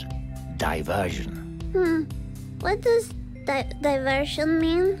use diversion? What does diversion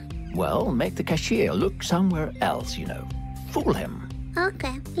mean? Well, make the cashier look somewhere else, you know. Fool him.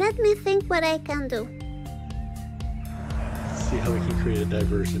 Okay, let me think what I can do. Let's see how we can create a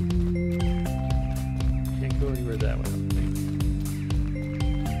diversion. Can't go anywhere that way, I don't think.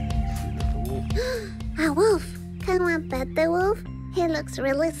 See, there's a wolf. A wolf! Can I pet the wolf? He looks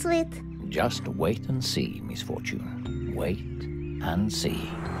really sweet. Just wait and see, Misfortune. Wait and see.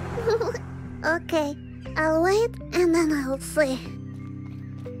 Okay, I'll wait and then I'll see.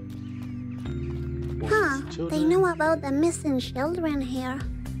 Huh, they know about the missing children here.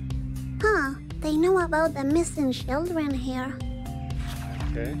 They know about the missing children here.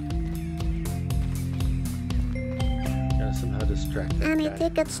 Okay. Gotta somehow distract that Any guy.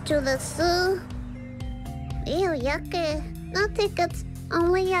 tickets to the zoo? Ew, yucky. No tickets,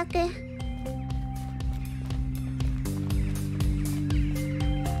 only yucky.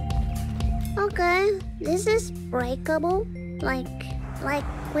 Okay, this is breakable. Like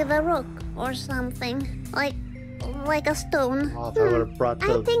with a rock or something. Like a stone. Oh, if I would have brought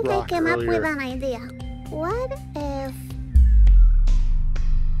the I think I rock came up earlier. with an idea. What if...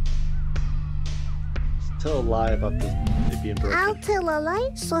 Tell a lie about it being broken. I'll tell a lie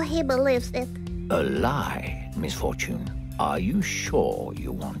so he believes it. A lie, Misfortune. Are you sure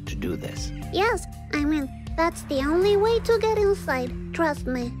you want to do this? Yes, I mean, that's the only way to get inside. Trust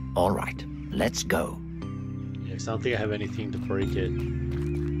me. All right, let's go. Yes, I don't think I have anything to break it.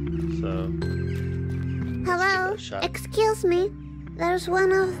 So... Hello? Let's give it a shot. Excuse me. There's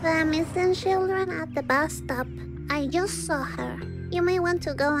one of the missing children at the bus stop. I just saw her. You may want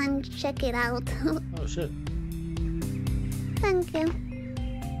to go and check it out. Oh shit. Thank you.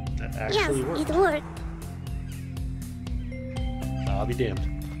 That Yes, actually worked. it worked. I'll be damned.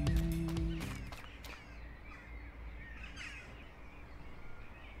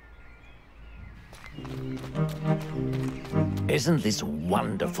 Isn't this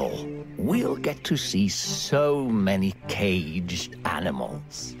wonderful? We'll get to see so many caged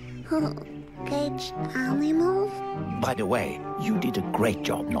animals. Caged animals? By the way, you did a great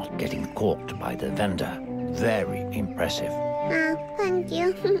job not getting caught by the vendor. Very impressive. Thank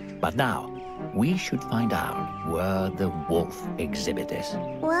you. But now, we should find out where the wolf exhibit is.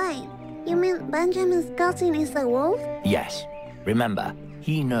 Why? You mean Benjamin's cousin is a wolf? Yes, remember,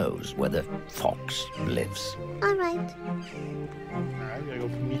 he knows where the fox lives. All right. Alright, gotta go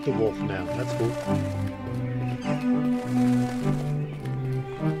meet the wolf now. That's cool.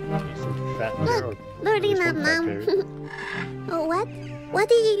 Some fat there, or Look, Birdie at least Nam one fat Nam. berry. Oh, what? What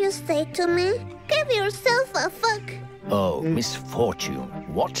did you just say to me? Give yourself a fuck. Oh, Misfortune,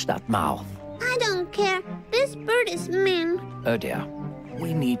 watch that mouth. I don't care. This bird is mean. Oh dear.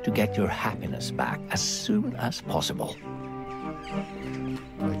 We need to get your happiness back as soon as possible.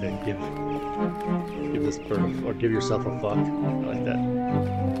 I like that. Give this bird or give yourself a fuck. I like that.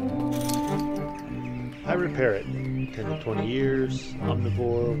 Pirate parrot, 10 to 20 years,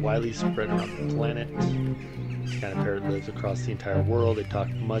 omnivore, widely spread around the planet. This kind of parrot lives across the entire world. They talk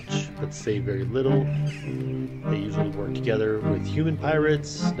much, but say very little. They usually work together with human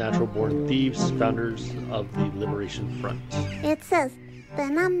pirates, natural-born thieves, founders of the Liberation Front. It says, the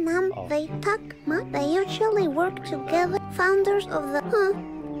Nam Nam, they talk much. They usually work together. Founders of the,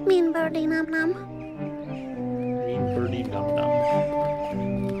 mean birdie Nam Nam. Mean birdie Num Num.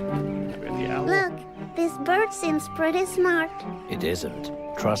 The owl. Look, this bird seems pretty smart. It isn't.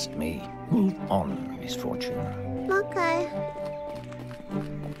 Trust me. Move on, Misfortune. Okay.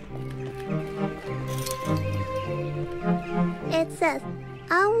 It says,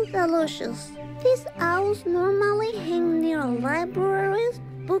 Owl Delicious. These owls normally hang near libraries,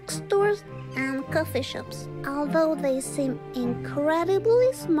 bookstores, and coffee shops. Although they seem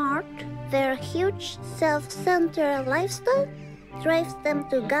incredibly smart, their huge self-centered lifestyle drives them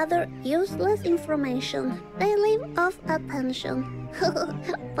to gather useless information. They live off attention.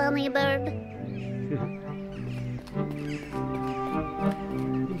 Funny bird.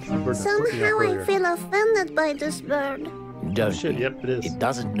 Somehow I feel offended by this bird. Don't Shit, be. yep, it is. It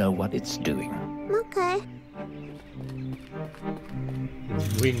doesn't know what it's doing. Okay.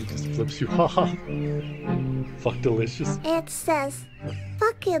 Its wing just flips you off. Fuck delicious. It says,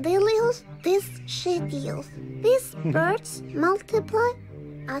 Fuckadillios, this shittios. These birds multiply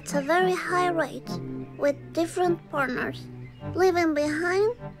at a very high rate with different partners, leaving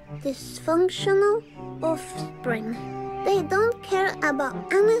behind dysfunctional offspring. They don't care about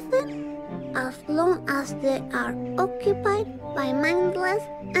anything as long as they are occupied by mindless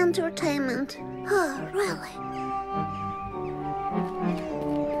entertainment. Oh, really?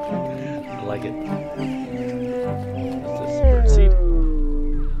 I like it. Is this birdseed?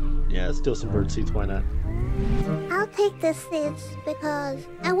 Yeah, let's do some bird seeds, why not? I'll take the seeds because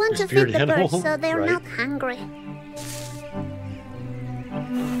I want Your to feed spirit the animal, birds so they're right? not hungry.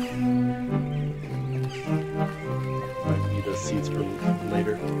 Might need those seeds for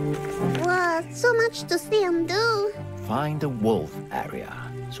later. Wow, so much to see and do. Find a wolf area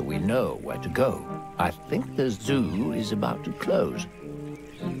so we know where to go. I think the zoo is about to close.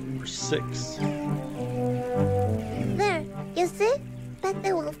 Number 6. There, you see? Pet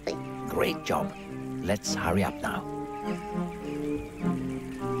the wolfie. Great job. Let's hurry up now.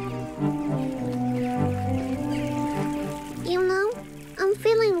 You know, I'm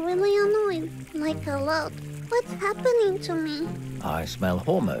feeling really annoyed, like a lot. What's happening to me? I smell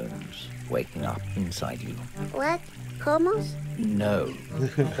hormones waking up inside you. What? Homos? No,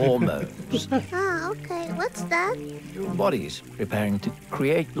 hormones. Ah, okay. What's that? Your body's preparing to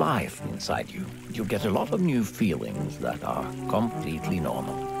create life inside you. You get a lot of new feelings that are completely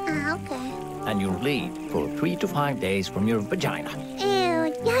normal. Ah, okay. And you'll bleed for 3 to 5 days from your vagina.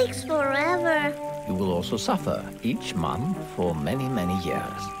 Ew, yikes forever. You will also suffer each month for many, many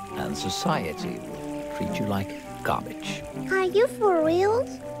years. And society will treat you like garbage. Are you for real?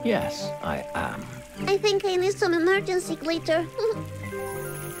 Yes, I am. I think I need some emergency glitter.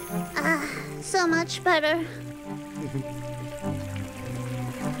 Ah, so much better.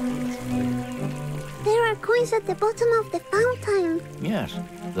 There are coins at the bottom of the fountain. Yes,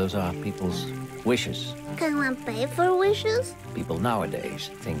 those are people's wishes. Can one pay for wishes? People nowadays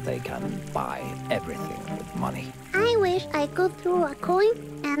think they can buy everything with money. I wish I could throw a coin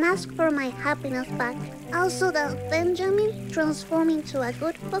and ask for my happiness back. Also that Benjamin transform into a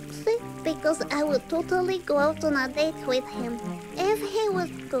good foxy, because I would totally go out on a date with him. If he was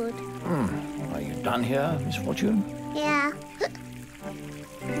good. Are you done here, Misfortune? Yeah.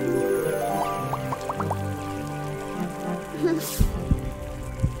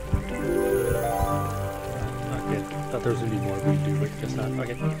 Okay, thought there was gonna be more we do, but guess not.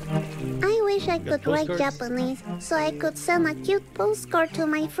 Okay. I wish I could write postcards? Japanese so I could send a cute postcard to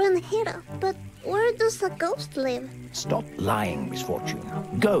my friend Hiro. But where does a ghost live? Stop lying, Misfortune.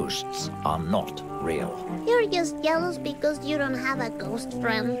 Ghosts are not real. You're just jealous because you don't have a ghost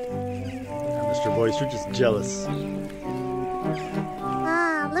friend. Mr. Voice, you're just jealous.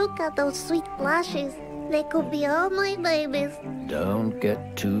 Ah, look at those sweet blushes. They could be all my babies. Don't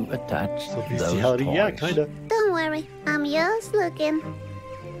get too attached So to those bestiality, toys. yeah, kinda. Don't worry, I'm just looking.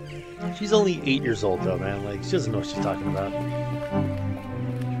 She's only 8 years old though, man. Like, she doesn't know what she's talking about.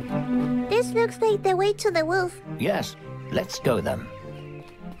 This looks like the way to the wolf. Yes, let's go then.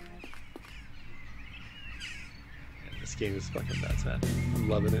 This game is fucking nuts, man. I'm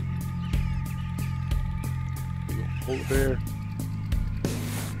loving it. Polar bear.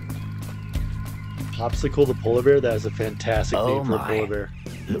 Popsicle the polar bear? That is a fantastic name for a polar bear.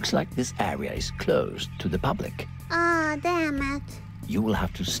 Looks like this area is closed to the public. Ah, damn it. You will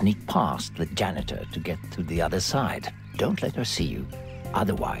have to sneak past the janitor to get to the other side. Don't let her see you.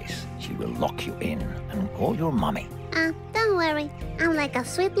 Otherwise, she will lock you in and call your mommy. Don't worry. I'm like a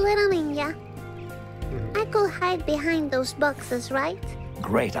sweet little ninja. I could hide behind those boxes, right?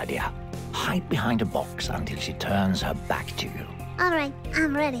 Great idea. Hide behind a box until she turns her back to you. Alright,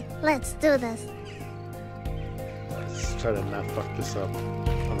 I'm ready. Let's do this. Let's try to not fuck this up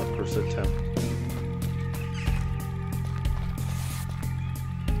on the first attempt.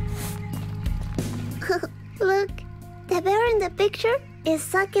 Look, the bear in the picture is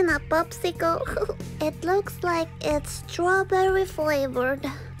sucking a popsicle. It looks like it's strawberry flavored.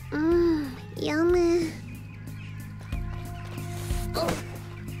 Yummy.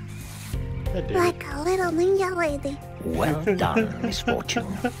 Like a little ninja lady. Well done, Misfortune.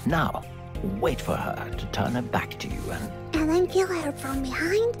 Now, wait for her to turn her back to you and then kill her from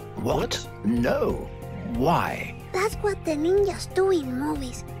behind? What? No. Why? That's what the ninjas do in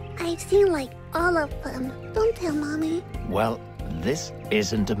movies. I've seen like all of them. Don't tell mommy. Well, this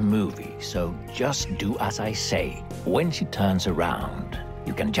isn't a movie, so just do as I say. When she turns around,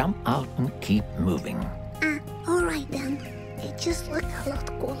 you can jump out and keep moving. Alright then. It just looked a lot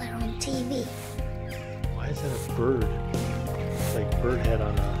cooler on TV. Why is that a bird? It's like bird head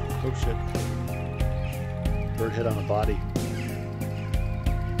on a... Oh shit. Bird head on a body.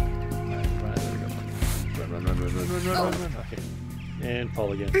 Run. Okay. And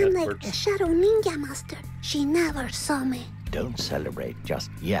fall again. I'm That like works. the Shadow Ninja Master. She never saw me. Don't celebrate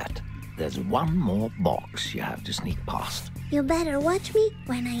just yet. There's one more box you have to sneak past. You better watch me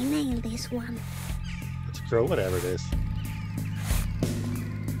when I nail this one. It's a crow, whatever it is.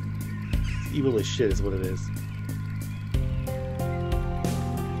 It's evil as shit is what it is.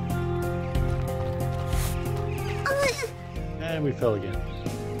 And we fell again.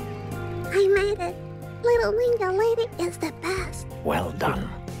 I made it. Little Ninja Lady is the best. Well done.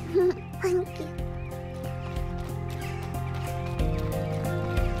 Thank you.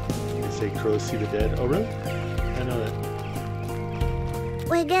 They say crows see the dead. Oh, really? I know that.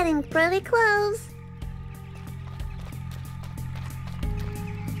 We're getting pretty close.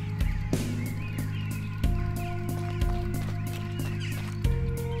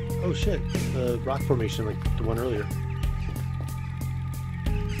 Oh, shit. The rock formation, like the one earlier.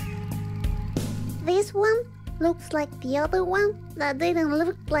 This one looks like the other one that didn't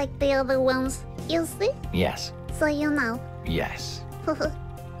look like the other ones. You see? Yes. So you know. Yes. Oh,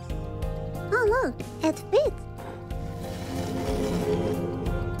 look. It fits.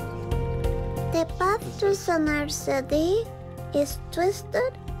 The path to Sonar City is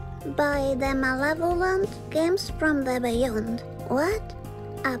twisted by the malevolent games from the beyond. What?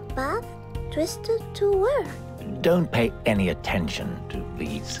 A path twisted to where? Don't pay any attention to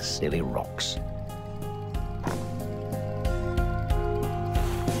these silly rocks.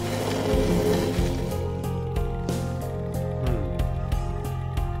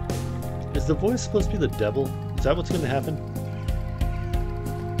 Is the voice supposed to be the devil? Is that what's going to happen?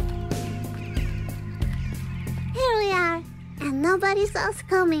 Here we are, and nobody saw us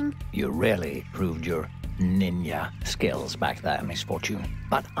coming. You really proved your ninja skills back there, Misfortune.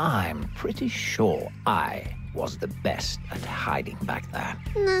 But I'm pretty sure I was the best at hiding back there.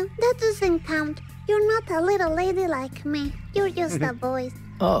 No, that doesn't count. You're not a little lady like me. You're just a voice.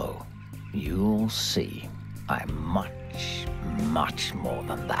 Oh, you'll see. I'm much, much more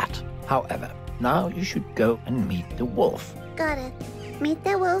than that. However, now you should go and meet the wolf. Got it. Meet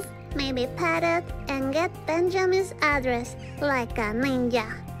the wolf, maybe pet it, and get Benjamin's address like a ninja.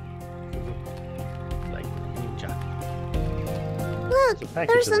 Like ninja. Look, There's a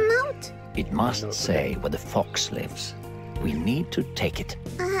package there's in a there. note. It must say where the fox lives. We need to take it.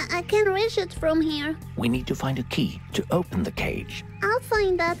 I can reach it from here. We need to find a key to open the cage. I'll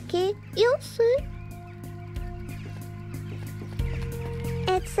find that key. You'll see.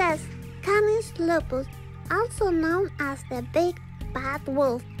 It says Canis lupus, also known as the big bad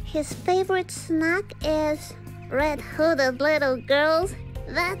wolf. His favorite snack is red-hooded little girls.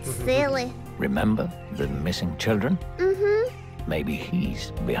 That's silly. Remember the missing children? Mm-hmm. Maybe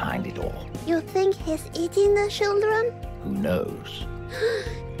he's behind it all. You think he's eating the children? Who knows?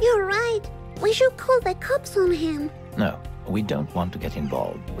 You're right. We should call the cops on him. No, we don't want to get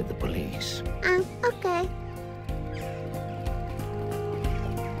involved with the police. Okay.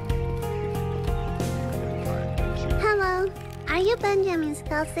 Hello. Are you Benjamin's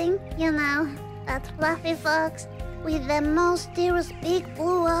cousin? You know, that fluffy fox with the most mysterious big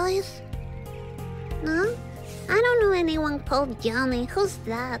blue eyes? No? I don't know anyone called Johnny. Who's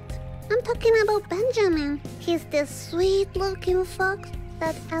that? I'm talking about Benjamin. He's the sweet-looking fox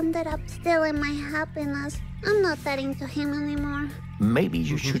that ended up stealing my happiness. I'm not that into him anymore. Maybe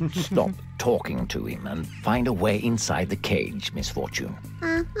you should stop talking to him and find a way inside the cage, Misfortune.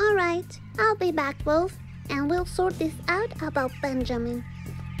 All right. I'll be back, Wolf, and we'll sort this out about Benjamin.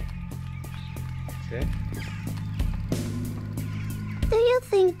 Okay. Do you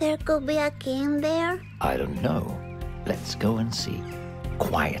think there could be a key in there? I don't know. Let's go and see.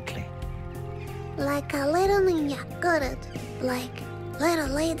 Quietly. Like a little ninja, got it. Like Little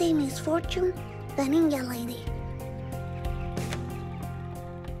Lady Misfortune, the ninja lady.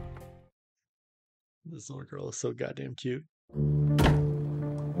 This little girl is so goddamn cute.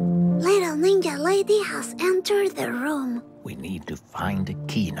 Little ninja lady has entered the room. We need to find a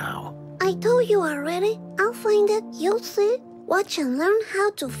key now. I told you already. I'll find it, you'll see. Watch and learn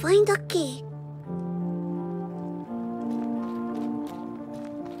how to find a key.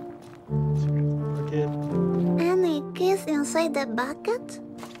 Any keys inside the bucket?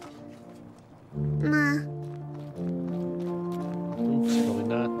 Nah. Oops, probably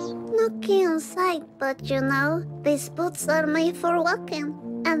not. No key inside, but you know, these boots are made for walking.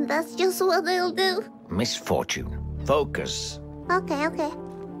 And that's just what they'll do. Misfortune. Focus. Okay.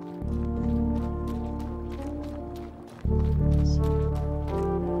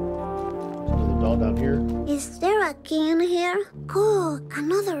 Another doll down here. Is there a key in here? Cool,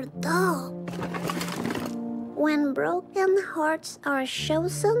 another doll. When broken hearts are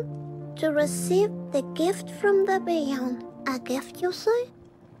chosen to receive the gift from the beyond. A gift, you say?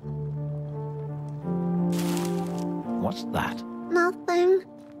 What's that? Nothing.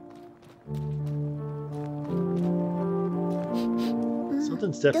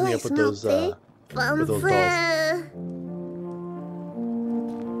 Something's definitely up with those dolls.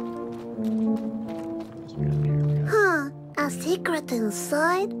 Huh, a secret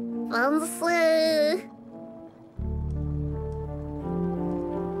inside? Fancy.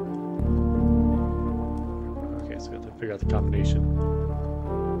 Okay, so we have to figure out the combination.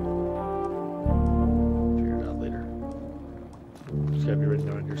 Figure it out later. It's gotta be written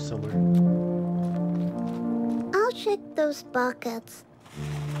down here somewhere. I'll check those buckets.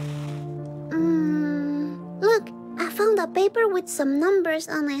 Look, I found a paper with some numbers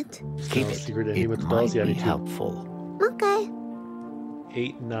on it. Keep it. Secret It ending with the might dolls. Yeah, be me too. helpful. Okay.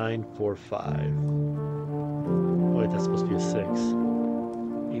 8945. Oh, wait, that's supposed to be a 6.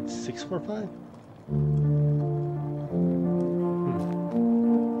 8645?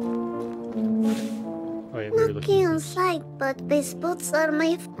 Oh, yeah, maybe No looking key at this. inside, but these boots are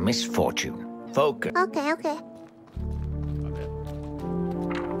made. Misfortune. Focus. Okay. Okay.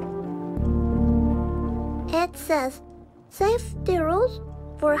 It says, safety rules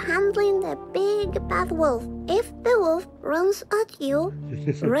for handling the big bad wolf. If the wolf runs at you,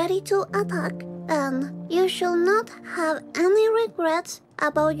 ready to attack, then you shall not have any regrets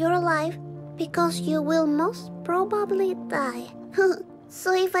about your life because you will most probably die.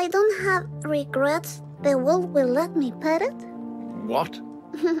 So if I don't have regrets, the wolf will let me pet it? What?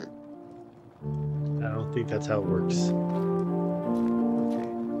 I don't think that's how it works.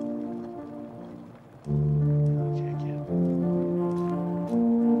 Okay, I can't.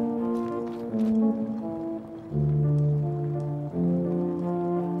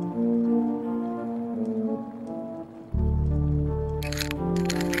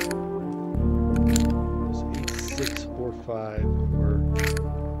 It's 8645 or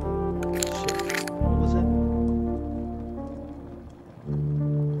shit. What was it?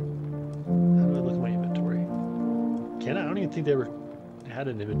 How do I look at my inventory? Can I? I don't even think they ever had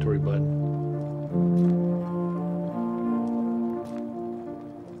an inventory button.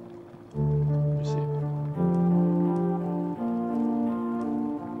 Let me see.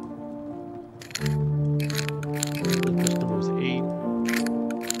 The first number was 8.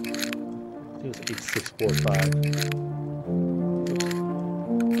 I think it was 8645.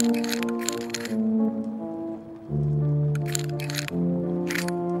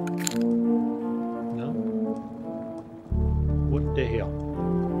 No? What the hell?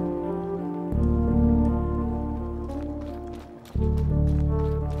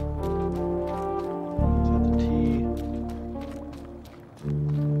 Is that the T?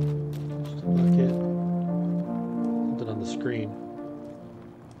 Just a bucket. Something on the screen.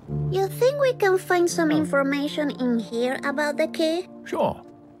 You think we can find some information in here about the key? Sure.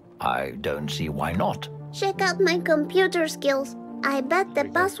 I don't see why not. Check out my computer skills. I bet the There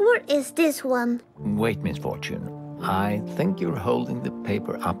you go. password is this one. Wait, Misfortune. I think you're holding the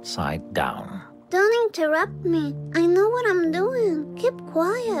paper upside down. Don't interrupt me. I know what I'm doing. Keep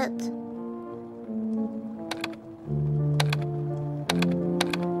quiet.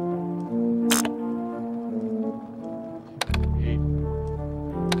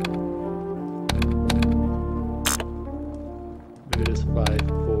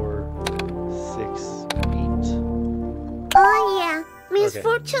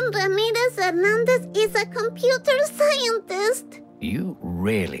 Misfortune Ramirez Hernandez is a computer scientist. You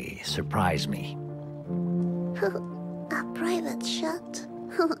really surprise me. A private shot.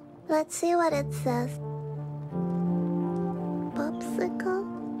 Let's see what it says. Popsicle?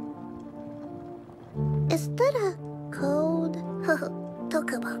 Is that a code?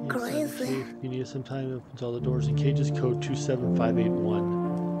 Talk about crazy. You need some time to open all the doors and cages. Code 27581.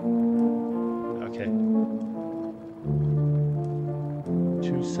 Okay.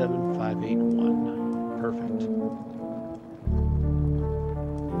 27581. Perfect.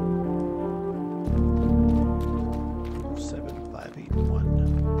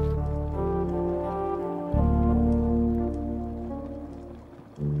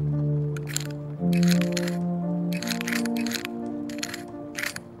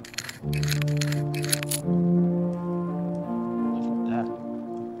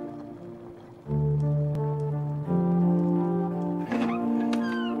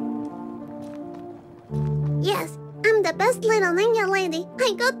 Yes, I'm the best little ninja lady.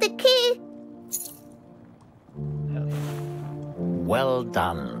 I got the key. Well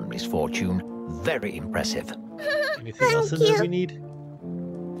done, Misfortune. Very impressive. Anything else in there we need? I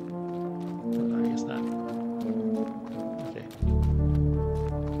guess not. Okay.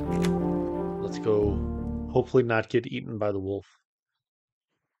 Let's go. Hopefully not get eaten by the wolf.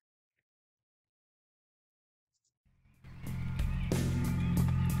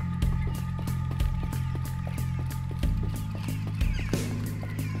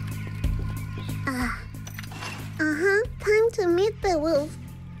 Time to meet the wolf.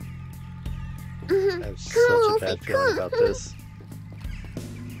 I have such a bad feeling about this.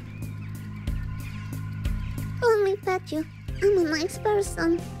 Let me pet you. I'm a nice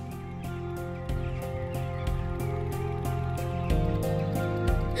person.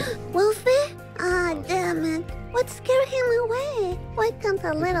 Wolfie? Ah, damn it. What scared him away? Why can't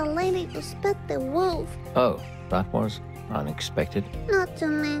a little lady just pet the wolf? Oh, that was unexpected. Not to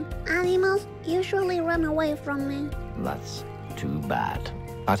me. Animals usually run away from me. That's too bad.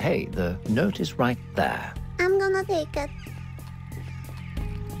 But hey, the note is right there. I'm gonna take it.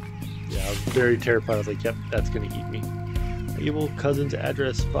 Yeah, I was very terrified. I was like, yep, that's gonna eat me. Evil cousin's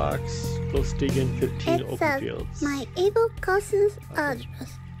address box. Go Stigen 15 It open says, fields. my evil cousin's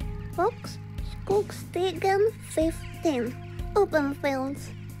address. Box, Skogstigen 15. Open fields.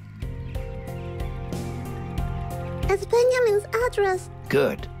 It's Benjamin's address.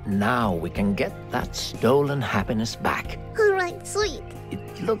 Good. Now we can get that stolen happiness back. Alright, sweet.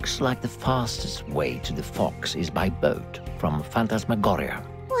 It looks like the fastest way to the Fox is by boat from Phantasmagoria.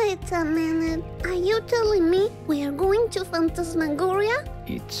 Wait a minute. Are you telling me we are going to Phantasmagoria?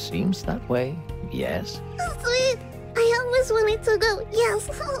 It seems that way, yes. Oh, sweet. I always wanted to go. Yes.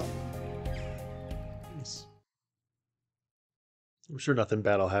 I'm sure nothing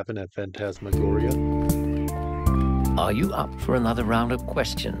bad will happen at Phantasmagoria. Are you up for another round of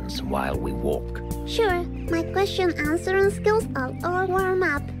questions while we walk? Sure. My question answering skills are all warm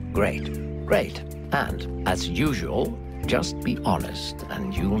up. Great, great. And, as usual, just be honest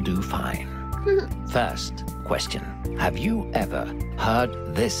and you'll do fine. First question. Have you ever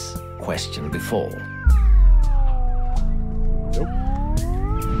heard this question before? Nope.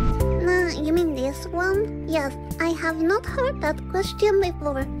 Nah, you mean this one? Yes, I have not heard that question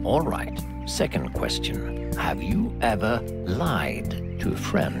before. All right. Second question. Have you ever lied to a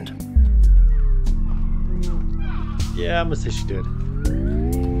friend? Yeah, I'm gonna say she did.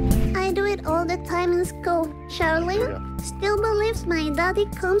 I do it all the time in school. Charlene still believes my daddy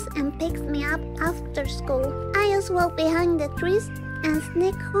comes and picks me up after school. I just walk behind the trees and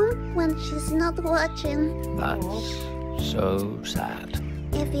sneak home when she's not watching. That's so sad.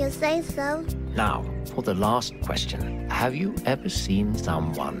 If you say so. Now, for the last question. Have you ever seen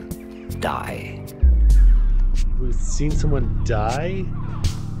someone die? We've seen someone die?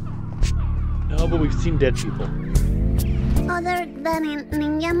 No, but we've seen dead people. Other than in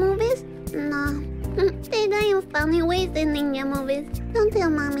ninja movies? No. They die in funny ways in ninja movies. Don't tell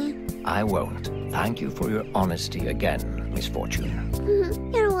mommy. I won't. Thank you for your honesty again, Misfortune.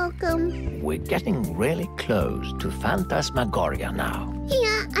 You're welcome. We're getting really close to Phantasmagoria now.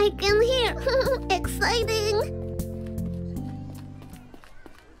 Yeah, I can hear. Exciting.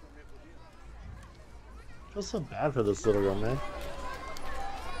 I feel so bad for this little girl, man.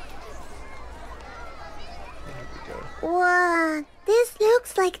 There we go. What? This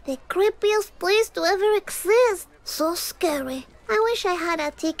looks like the creepiest place to ever exist. So scary. I wish I had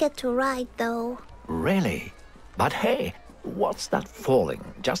a ticket to ride, though. Really? But hey, what's that falling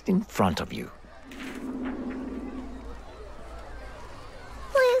just in front of you?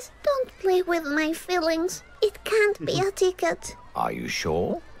 Please, don't play with my feelings. It can't be a ticket. Are you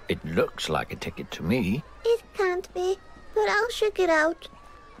sure? It looks like a ticket to me. It can't be, but I'll check it out.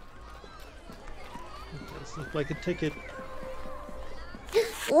 This looks like a ticket.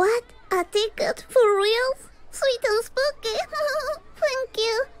 What? A ticket? For real? Sweet and spooky. Thank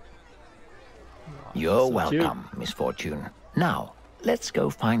you. You're so welcome, Misfortune. Now, let's go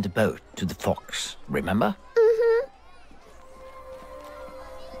find a boat to the Fox, remember?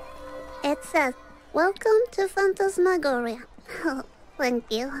 It says, "Welcome to Phantasmagoria." Thank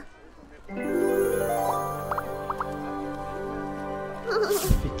you.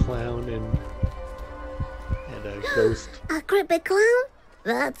 Creepy clown and a ghost. A creepy clown?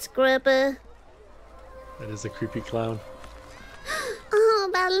 That's creepy. That is a creepy clown. Oh,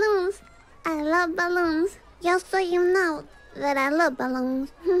 balloons. I love balloons. Just so you know that I love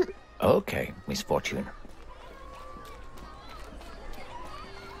balloons. Okay, Misfortune.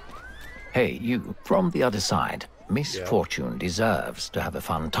 Hey, you, from the other side. Misfortune deserves to have a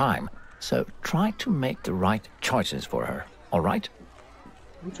fun time, so try to make the right choices for her, all right?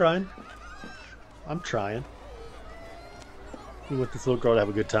 I'm trying. I'm trying. We want this little girl to have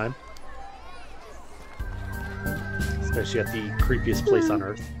a good time. Especially at the creepiest place on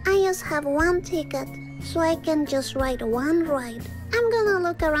earth. I just have one ticket, so I can just ride one ride. I'm gonna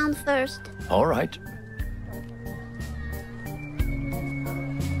look around first. All right.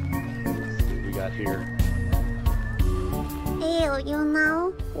 Let's see what we got here. Ew, you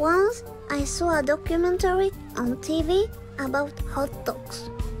know, once I saw a documentary on TV about hot dogs.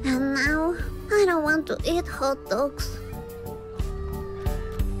 And now I don't want to eat hot dogs.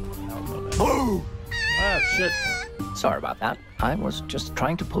 Oh! Ah, shit. Sorry about that. I was just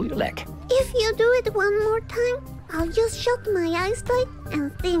trying to pull your leg. If you do it one more time, I'll just shut my eyes tight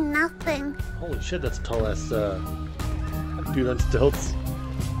and see nothing. Holy shit, that's a tall ass dude on stilts.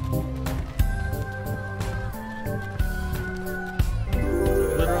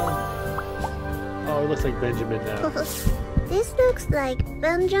 Literal. Oh, it looks like Benjamin now. This looks like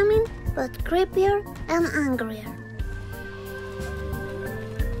Benjamin, but creepier and angrier.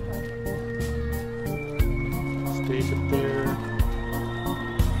 Stage up there.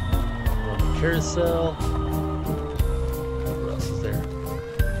 On the carousel. What else is there?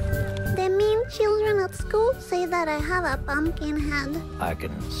 The mean children at school say that I have a pumpkin head. I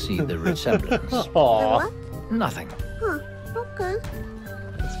can see the resemblance. The Aww. what? Nothing. Huh, okay.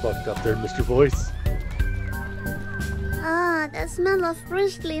 That's fucked up there, Mr. Voice. Ah, the smell of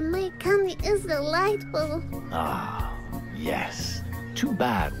freshly made candy is delightful. Ah, yes. Too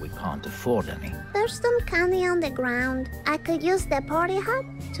bad we can't afford any. There's some candy on the ground. I could use the party hat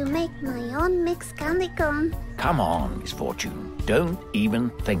to make my own mixed candy corn. Come on, Misfortune. Don't even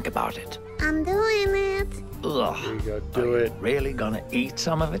think about it. I'm doing it. Ugh. There you go, do Are it. you really gonna eat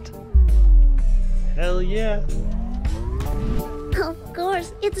some of it? Hell yeah. Of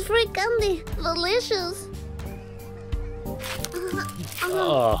course, it's free candy. Delicious.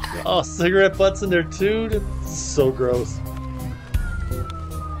 Oh, cigarette butts in there too? That's so gross.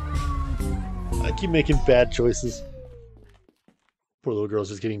 I keep making bad choices. Poor little girl's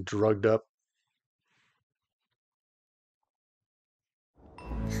just getting drugged up.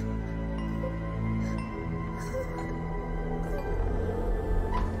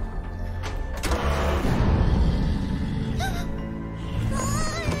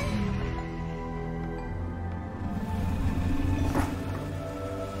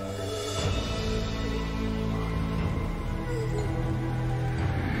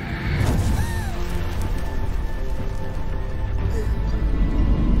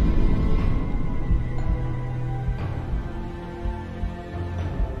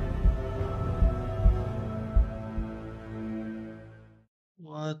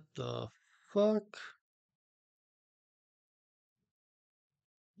 What the fuck?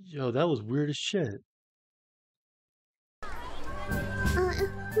 Yo, that was weird as shit.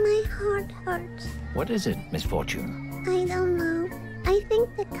 My heart hurts. What is it, Misfortune? I don't know. I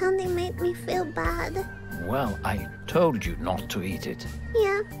think the candy made me feel bad. Well, I told you not to eat it.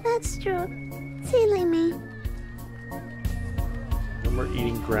 Yeah, that's true. Silly me. No more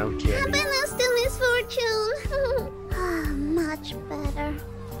eating ground candy. Happiness to misfortune. Much better.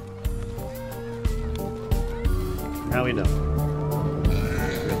 Now we know. We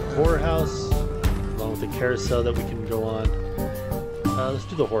have the horror house, along with the carousel that we can go on. Let's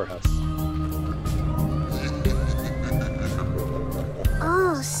do the horror house.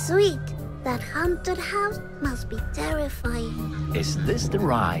 Oh, sweet. That haunted house must be terrifying. Is this the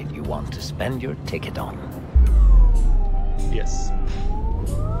ride you want to spend your ticket on? Yes.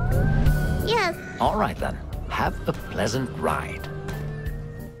 Yes. All right then. Have a pleasant ride.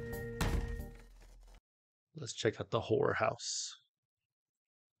 Let's check out the horror house.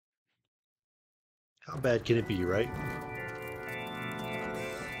 How bad can it be, right?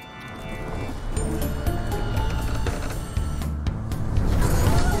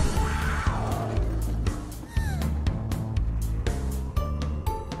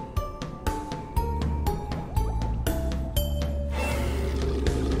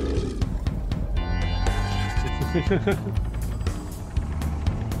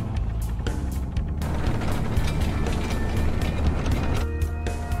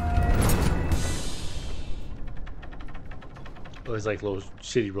 Always like little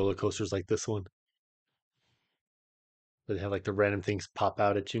shitty roller coasters like this one. Where they have like the random things pop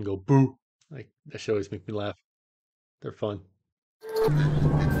out at you and go boo. Like that should always make me laugh. They're fun.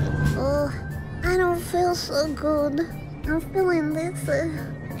 Oh, I don't feel so good. I'm feeling this.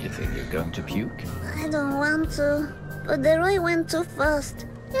 You think you're going to puke? I don't want to, but the ride went too fast.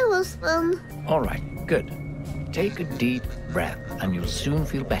 It was fun. All right, good. Take a deep breath and you'll soon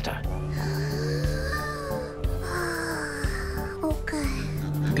feel better. Okay.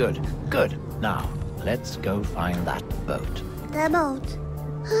 Good, good. Now, let's go find that boat. The boat.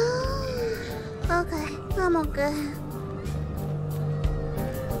 Okay, I'm okay.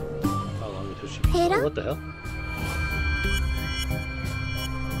 How long until she? Peter? Oh, what the hell?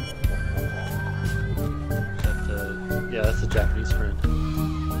 Yeah, that's a Japanese friend.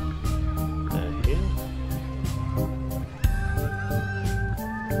 Yeah.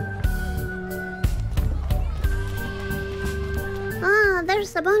 Ah,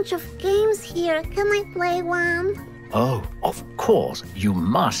 there's a bunch of games here. Can I play one? Oh, of course. You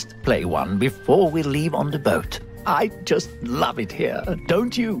must play one before we leave on the boat. I just love it here,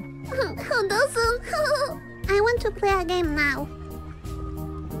 don't you? Who doesn't? I want to play a game now.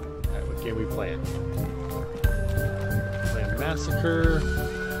 Alright, what game we playing? Playing Massacre.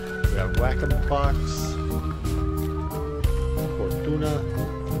 We got Whack-'em Box. Fortuna.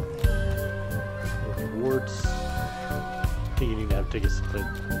 Rewards. I think you need to have tickets to play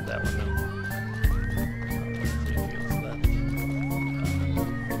that one now.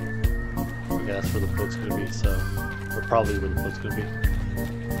 Okay, that's where the boat's gonna be, so or probably where the boat's gonna be.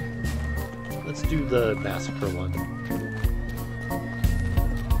 Let's do the Massacre one.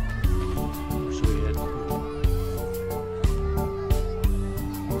 Where should we head?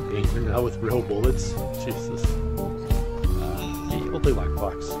 Angry now with real bullets? Jesus. Yeah, we'll play Black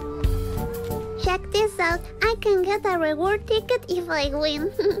Box. Check this out. I can get a reward ticket if I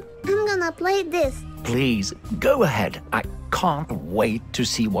win. I'm gonna play this. Please, go ahead. I can't wait to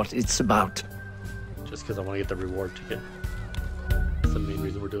see what it's about. Just because I want to get the reward ticket. That's the main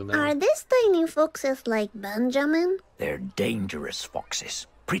reason we're doing that. Are these tiny foxes like Benjamin? They're dangerous foxes.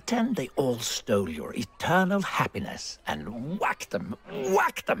 Pretend they all stole your eternal happiness and whack them.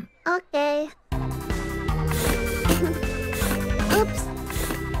 Whack them! Okay. Oops.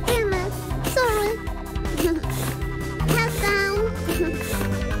 Damn it. Sorry. Head down.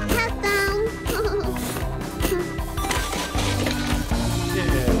 Head down.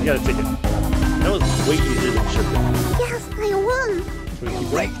 Yeah, we got a ticket. That was way easier than it should be. Yes, I won. So we keep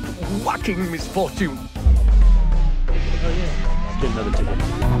Great whacking misfortune! Oh yeah. Let's get another ticket.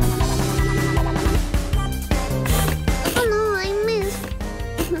 Oh no, I missed.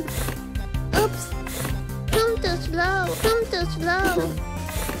 Oops. I'm too slow. I'm too slow. There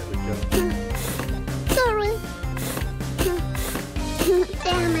we go. Sorry.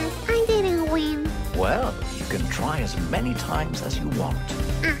 Damn it, I didn't win. Well, you can try as many times as you want.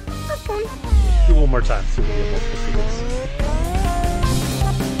 Ah, okay. Do one more time, see if we get multiple tickets.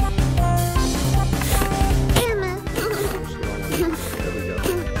 Damn it. There we go.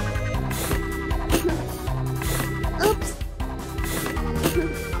 Oops.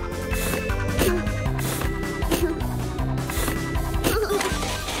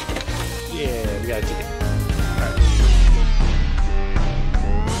 Yeah, we got a ticket. Alright.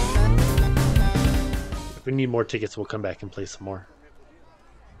 If we need more tickets, we'll come back and play some more.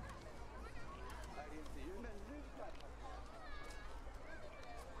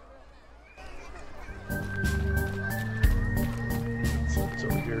 So it's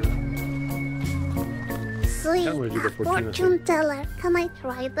over here. Sweet. I'm gonna do the A Fortuna fortune thing. teller. Can I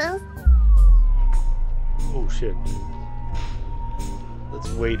try this? Oh shit. Let's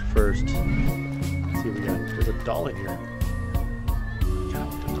wait first. Let's see what we got. There's a doll in here.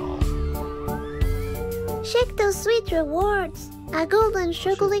 God, the doll. Check those sweet rewards. A golden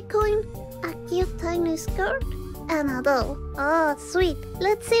chocolate coin, a cute tiny skirt, and a doll. Oh, sweet.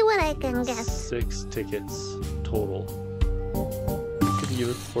 Let's see what I can get. 6 tickets total. Could you give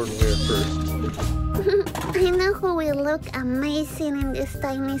it for Lair first? I know who will look amazing in this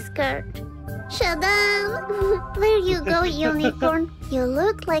tiny skirt. Shut down! There you go, unicorn. You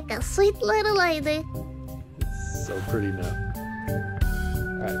look like a sweet little lady. It's so pretty now.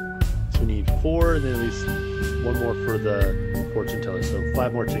 Alright, so we need 4 and then at least 1 more for the fortune teller, so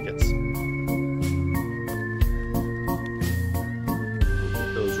 5 more tickets.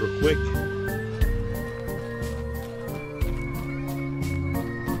 Get those real quick.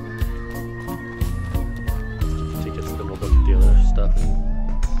 Tickets, then we'll look at the other stuff.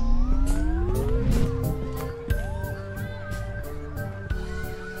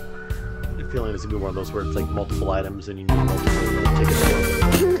 I feel like it's gonna be one of those where it's like multiple items and you need multiple tickets for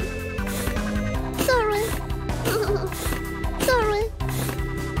them. Sorry. Sorry.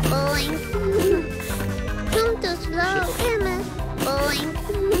 Boing. I'm too slow, damn it. Boing.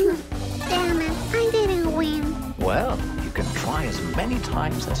 Damn it, I didn't win. Well, you can try as many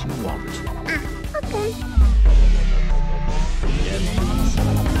times as you want. Ah, okay.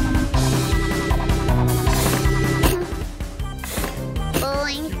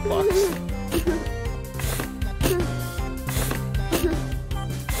 Boing. Box.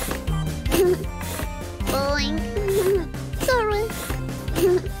 Boing. Sorry.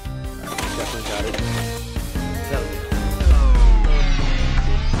 Definitely got it.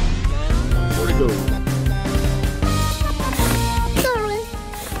 Where to go? Sorry.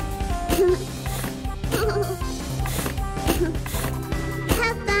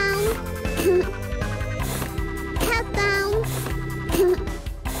 Head down. Head down.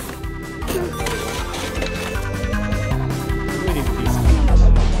 We need these.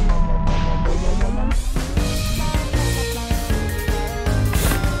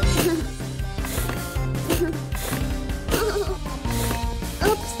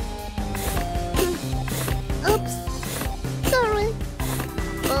 Oops. Oops. Sorry.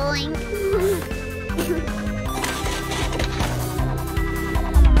 Boing.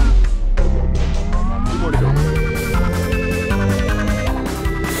 More to go.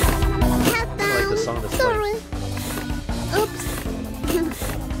 Head I like the down. song that's Sorry. Oops.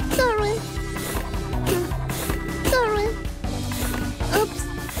 Sorry. Sorry. Oops.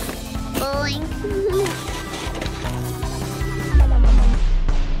 Boing.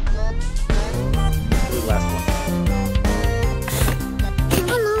 The last one.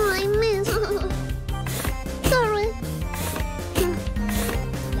 Oh no, I missed. Sorry.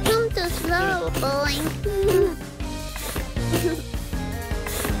 I'm too slow, boing.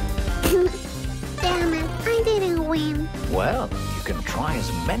 Damn it, I didn't win. Well, you can try as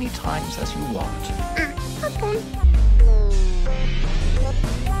many times as you want. Ah, okay.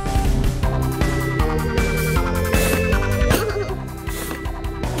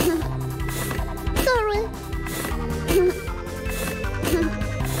 Sorry.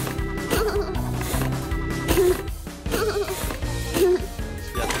 You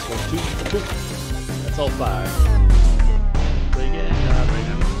got this one too. Cool. That's all 5. Play again. Right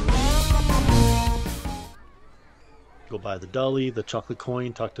now. Go buy the dolly, the chocolate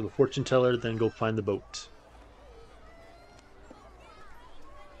coin, talk to the fortune teller, then go find the boat.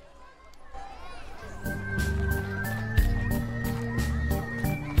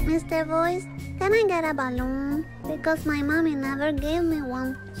 Mr. Voice, can I get a balloon? Because my mommy never gave me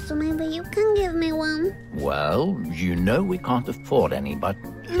one. So maybe you can give me one. Well, you know we can't afford any, but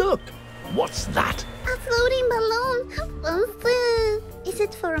look! What's that? A floating balloon. Fancy. Is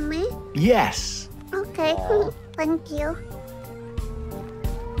it for me? Yes! Okay. Aw. Thank you.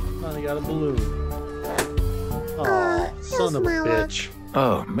 Finally got a balloon. Aw, here's son of a my luck. bitch.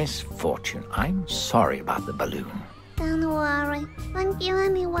 Oh, Misfortune, I'm sorry about the balloon. Don't worry. Thank you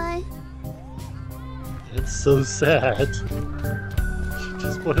anyway. It's so sad. She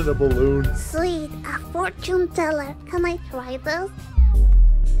just wanted a balloon. Sweet, a fortune teller. Can I try this?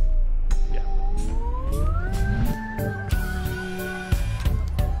 Yeah.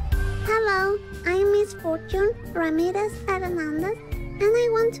 Hello, I'm Miss Fortune Ramirez Hernandez, and I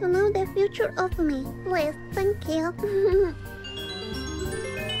want to know the future of me. Please, thank you.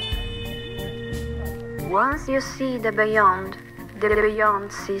 Once you see the beyond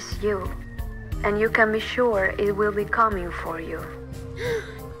sees you, and you can be sure it will be coming for you.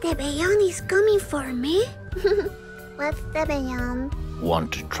 The beyond is coming for me? What's the beyond?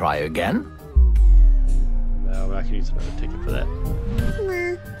 Want to try again? No, we're not gonna use another ticket for that.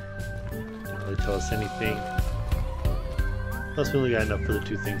 Nah. Didn't really tell us anything. Plus, we only got enough for the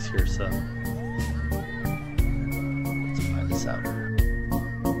 2 things here, so let's find this out.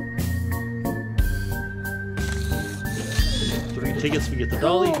 3 tickets, we get the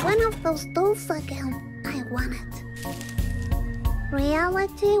dolly. Oh, one of those dolls again. I want it.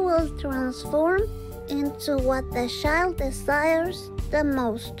 Reality will transform into what the child desires the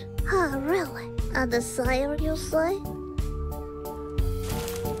most. Oh, really? A desire, you say?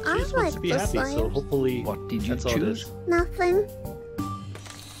 She just wants to be happy, so hopefully What did you that's all it choose? is. Nothing.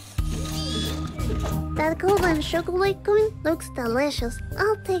 That golden chocolate coin looks delicious.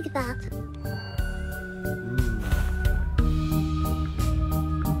 I'll take that.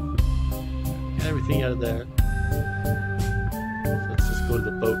 Get everything out of there. So let's just go to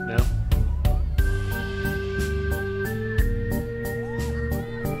the boat now.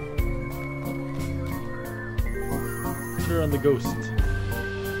 Turn on the ghost.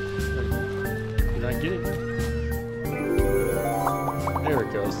 You're not getting it. There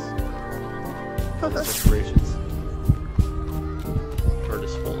it goes. Decorations. Bird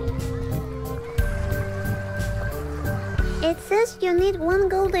is full. It says you need 1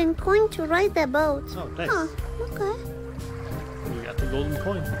 golden coin to ride the boat. Oh, thanks. Oh, okay. You got the golden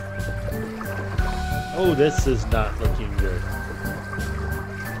coin. Oh, this is not looking good.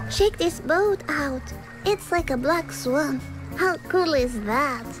 Check this boat out. It's like a black swan. How cool is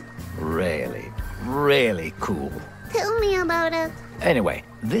that? Really, really cool. Tell me about it. Anyway,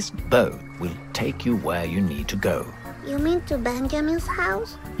 this boat will take you where you need to go. You mean to Benjamin's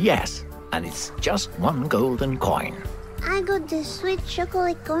house? Yes, and it's just 1 golden coin. I got this sweet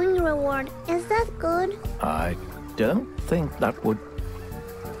chocolate coin reward. Is that good? I don't think that would...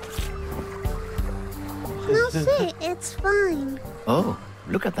 No, see, it's fine. Oh,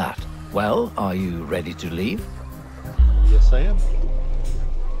 look at that. Well, are you ready to leave? Yes, I am.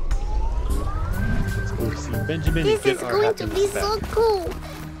 Let's go see Benjamin. This and is get our going to be happiness so back. cool.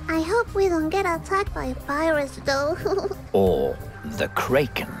 I hope we don't get attacked by pirates, though. Or the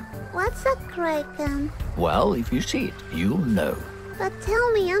Kraken? What's a kraken? Well, if you see it, you'll know. But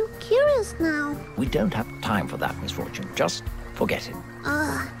tell me, I'm curious now. We don't have time for that, Misfortune. Just forget it.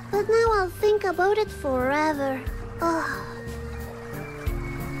 Ugh, but now I'll think about it forever. Ugh.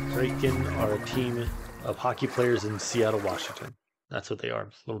 Kraken are a team of hockey players in Seattle, Washington. That's what they are.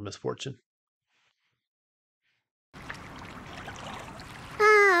 Little Misfortune.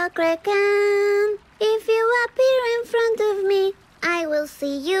 Ah, kraken, if you appear in front of me, I will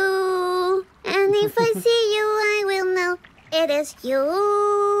see you. And if I see you, I will know it is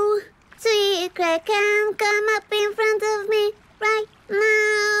you. See, kraken, come up in front of me right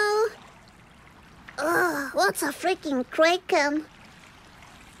now. Ugh, what's a freaking kraken?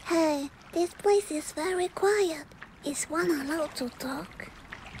 Hey, this place is very quiet. Is one allowed to talk?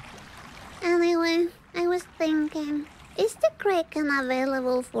 Anyway, I was thinking, is the kraken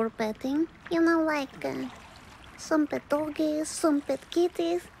available for petting? You know, like some pet doggies, some pet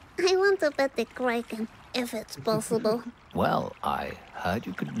kitties. I want to pet the kraken, if it's possible. Well, I heard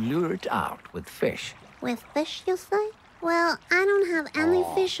you could lure it out with fish. With fish, you say? Well, I don't have any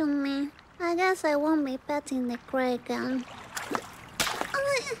fish on me. I guess I won't be petting the kraken.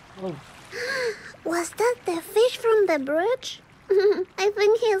 Oh, Was that the fish from the bridge? I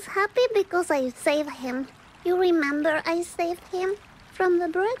think he's happy because I saved him. You remember I saved him from the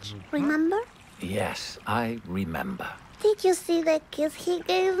bridge? Remember? Yes, I remember. Did you see the kiss he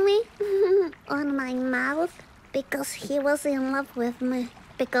gave me? On my mouth? Because he was in love with me.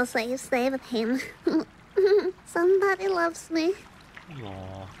 Because I saved him. Somebody loves me.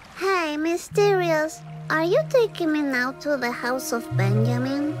 aw. Hey, Mysterious, are you taking me now to the house of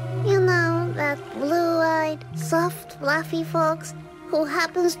Benjamin? You know, that blue-eyed, soft, fluffy fox who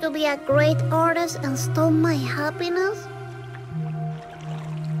happens to be a great artist and stole my happiness?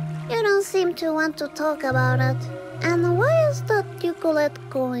 You don't seem to want to talk about it. And why is that you collect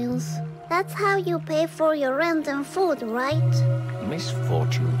coins? That's how you pay for your rent and food, right?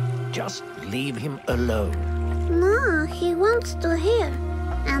 Misfortune, just leave him alone. No, he wants to hear.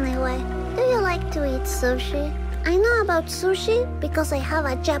 Anyway, do you like to eat sushi? I know about sushi because I have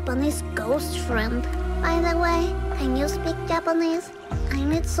a Japanese ghost friend. By the way, can you speak Japanese? I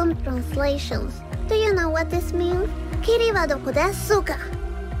need some translations. Do you know what this means? Kiri wa doko desu ka?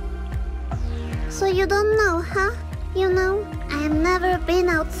 So you don't know, huh? You know, I have never been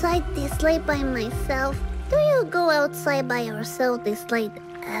outside this late by myself. Do you go outside by yourself this late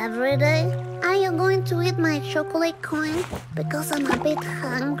every day? Are you going to eat my chocolate coin? Because I'm a bit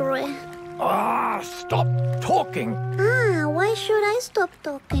hungry. Ah, stop talking. Ah, why should I stop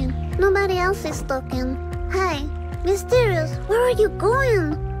talking? Nobody else is talking. Hey, Mysterious, where are you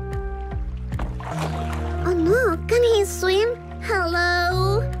going? Oh no, can he swim?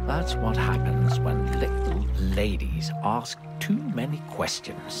 Hello? That's what happens when little ladies ask too many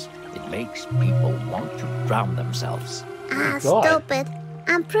questions. It makes people want to drown themselves. Ah, God. stop it.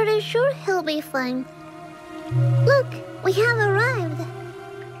 I'm pretty sure he'll be fine. Look, we have arrived.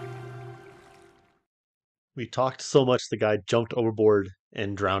 We talked so much the guy jumped overboard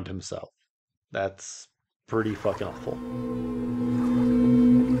and drowned himself. That's pretty fucking awful.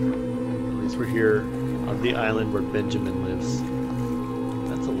 At least we're here on the island where Benjamin lives.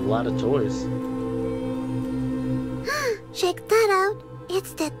 That's a lot of toys. Check that out.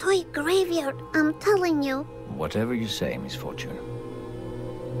 It's the toy graveyard, I'm telling you. Whatever you say, Misfortune.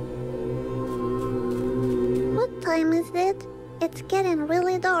 What time is it? It's getting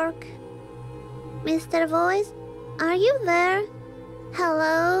really dark. Mr. Voice, are you there?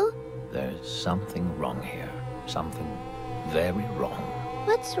 Hello? There's something wrong here. Something very wrong.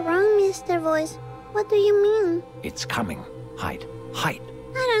 What's wrong, Mr. Voice? What do you mean? It's coming. Hide. Hide.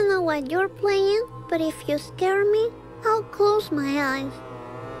 I don't know what you're playing, but if you scare me, I'll close my eyes.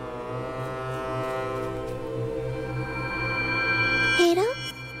 Ada?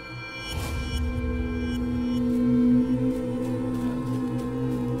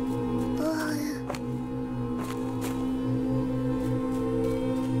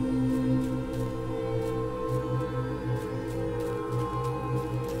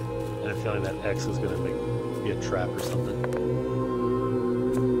 And I'm feeling that X is gonna be a trap or something.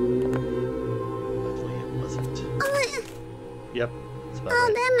 Hopefully it wasn't. Yep, it's about Oh,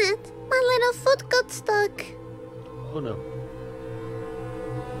 right. damn it. My little foot got stuck. Oh no.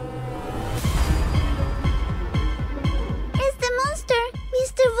 It's the monster,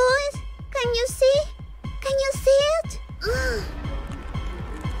 Mr. Voice. Can you see? Can you see it?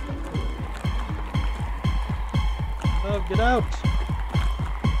 Oh, get out!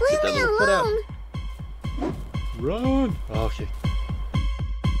 Leave that me little foot out. alone. Run! Oh, okay.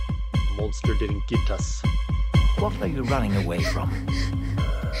 Monster didn't get us. What are you running away from?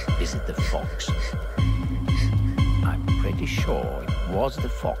 Is it the fox? I'm pretty sure it was the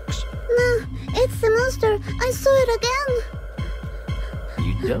fox. No, it's the monster. I saw it again.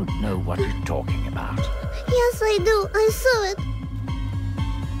 You don't know what you're talking about. Yes, I do. I saw it.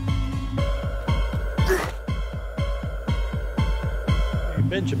 Hey,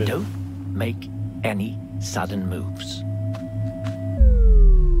 Benjamin. Don't make any sudden moves.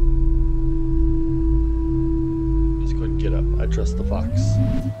 Just go ahead and get up. I trust the fox.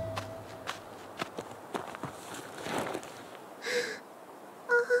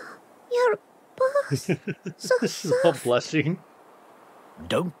 Your boss. So She's all soft. blushing.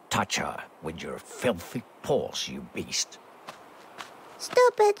 Don't touch her with your filthy paws, you beast.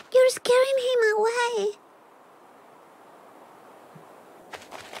 Stop it. You're scaring him away.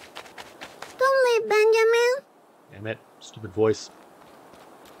 Don't leave, Benjamin. Damn it. Stupid voice.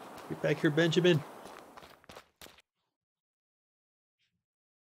 Get back here, Benjamin.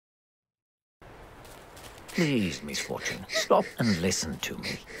 Please, Misfortune, stop and listen to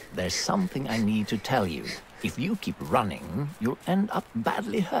me. There's something I need to tell you. If you keep running, you'll end up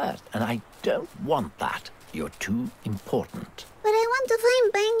badly hurt, and I don't want that. You're too important. But I want to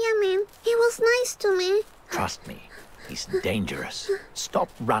find Benjamin. He was nice to me. Trust me, he's dangerous. Stop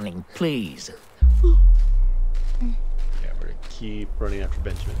running, please. Yeah, we're gonna keep running after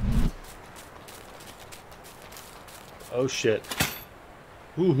Benjamin. Oh shit.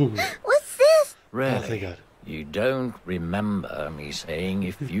 Ooh. What's this? Really? Oh, thank God. You don't remember me saying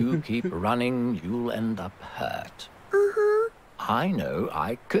if you keep running, you'll end up hurt. Uh-huh. I know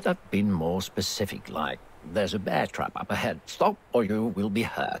I could have been more specific, like, there's a bear trap up ahead. Stop or you will be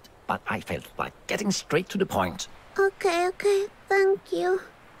hurt. But I felt like getting straight to the point. Okay, thank you.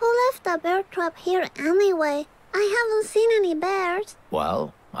 Who left a bear trap here anyway? I haven't seen any bears.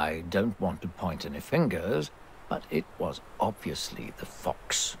 Well, I don't want to point any fingers, but it was obviously the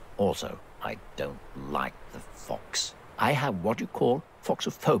fox. Also, I don't like the fox. I have what you call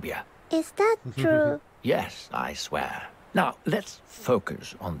foxophobia. Is that true? Yes, I swear. Now, let's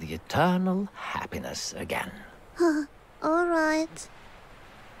focus on the eternal happiness again. All right.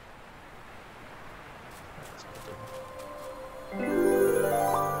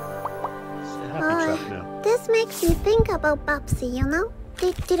 It's a happy trap now. This makes me think about Babsy, you know?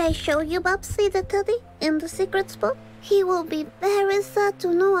 Did I show you Babsy the teddy in the secret spot? He will be very sad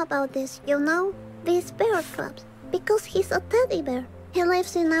to know about this, you know? These bear traps. Because he's a teddy bear. He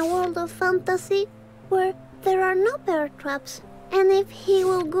lives in a world of fantasy where there are no bear traps. And if he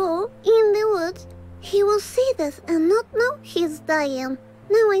will go in the woods, he will see this and not know he's dying.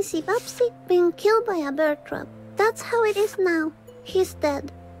 Now I see Babsy being killed by a bear trap. That's how it is now. He's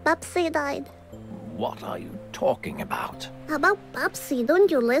dead. Babsy died. What are you talking about? About Babsy,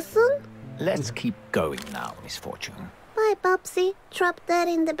 don't you listen? Let's keep going now, Misfortune. Bye, Babsy. Trapped dead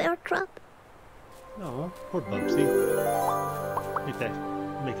in the bear trap. Oh, poor Bubsy.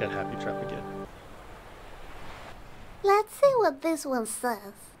 Make that happy trap again. Let's see what this one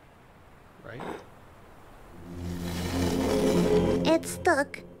says. Right? It's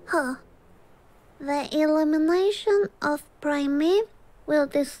stuck, huh? The illumination of Primate will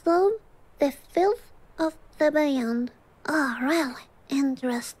dissolve the filth of the beyond. Oh, really?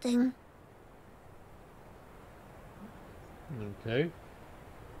 Interesting. Okay.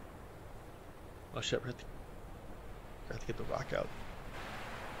 Oh shit, we have to get the rock out.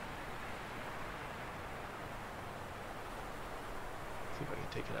 See if I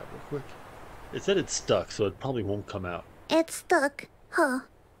can take it out real quick. It said it's stuck, so it probably won't come out. It's stuck, huh?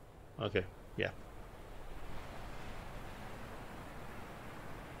 Okay, yeah.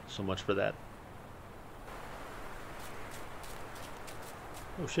 So much for that.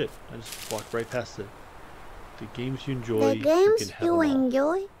 Oh shit, I just walked right past it. The games you enjoy, The games you can have you them all.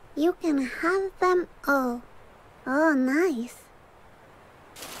 enjoy, you can have them all. Oh, nice.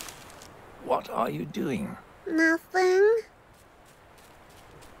 What are you doing? Nothing.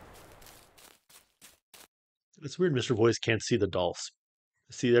 It's weird Mr. Voice can't see the dolls.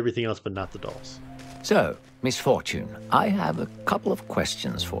 I see everything else but not the dolls. So, Misfortune, I have a couple of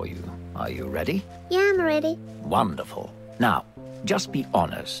questions for you. Are you ready? Yeah, I'm ready. Wonderful. Now, just be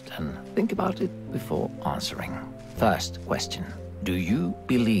honest and think about it before answering. First question. Do you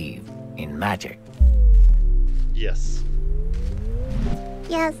believe in magic? Yes.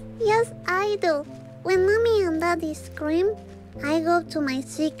 Yes, I do. When Mommy and Daddy scream, I go to my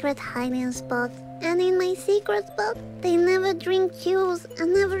secret hiding spot. And in my secret spot, they never drink juice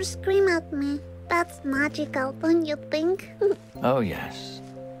and never scream at me. That's magical, don't you think? Oh, yes.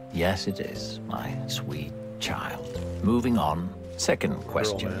 Yes, it is, my sweet child. Moving on. Second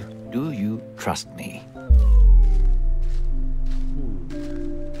question. man. Do you trust me?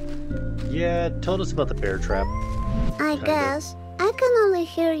 Yeah, told us about the bear trap. I guess. I can only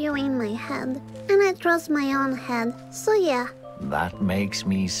hear you in my head. And I trust my own head, so yeah. That makes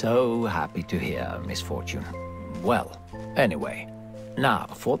me so happy to hear, Misfortune. Well, anyway, now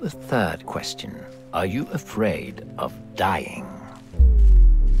for the third question. Are you afraid of dying?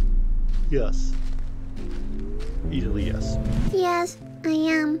 Yes. Easily yes. Yes, I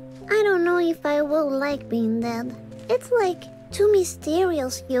am. I don't know if I will like being dead. It's like too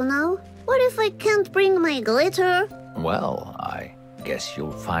mysterious, you know? What if I can't bring my glitter? Well, I guess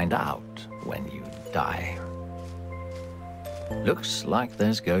you'll find out when you die. Looks like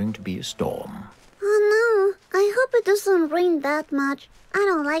there's going to be a storm. Oh no, I hope it doesn't rain that much. I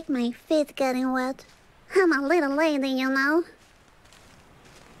don't like my feet getting wet. I'm a little lady, you know.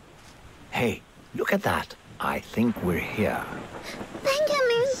 Hey, look at that. I think we're here.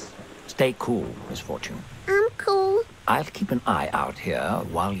 Benjamin! Stay cool, Misfortune. I'm cool. I'll keep an eye out here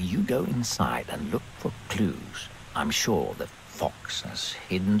while you go inside and look for clues. I'm sure the fox has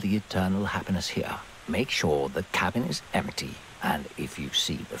hidden the eternal happiness here. Make sure the cabin is empty, and if you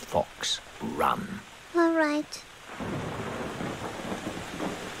see the fox, run. All right.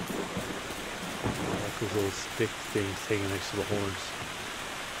 Like those little stick things hanging next to the horns.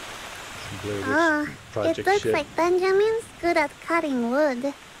 Some Blair Witch Oh, it Project looks shit. like Benjamin's good at cutting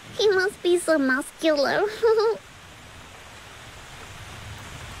wood. He must be so muscular.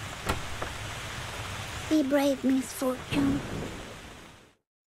 Be brave, Misfortune.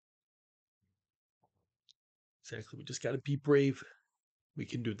 Exactly, we just gotta be brave. We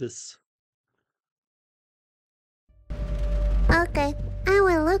can do this. Okay, I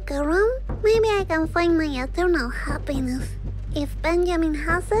will look around. Maybe I can find my eternal happiness. If Benjamin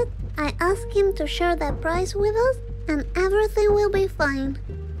has it, I ask him to share the prize with us, and everything will be fine.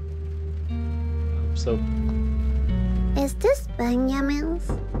 So, Is this Benjamin's?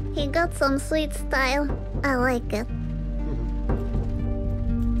 He got some sweet style. I like it.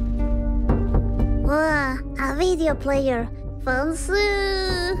 Wow, a video player. Fancy!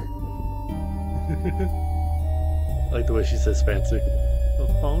 I like the way she says fancy. Oh,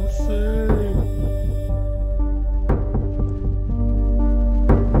 fancy.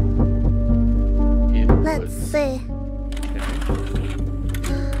 Let's see.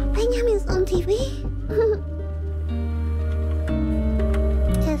 Benjamin's on TV?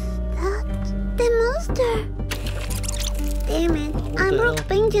 Is that the monster? Damn it, I the broke hell?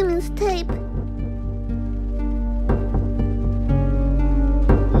 Benjamin's tape.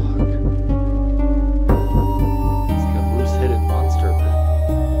 It's like a moose-headed monster, man.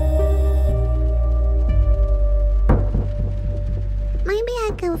 Maybe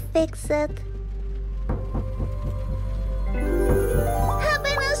I can fix it.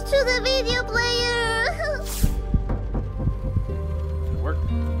 Happiness to the video player! It worked.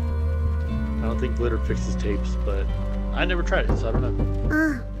 I don't think glitter fixes tapes, but I never tried it, so I don't know.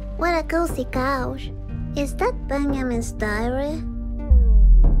 Ah, what a cozy couch. Is that Benjamin's diary?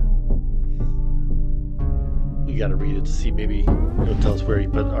 We gotta read it to see, maybe it'll tell us where he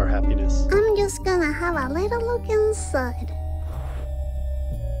put our happiness. I'm just gonna have a little look inside.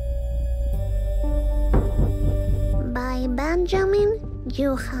 By Benjamin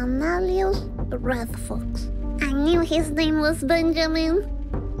Johanalius Red Fox. I knew his name was Benjamin.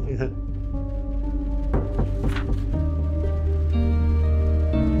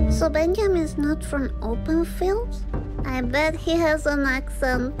 So Benjamin's not from open fields? I bet he has an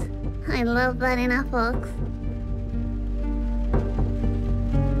accent. I love that in a fox.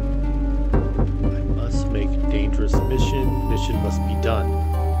 I must make dangerous mission. Mission must be done.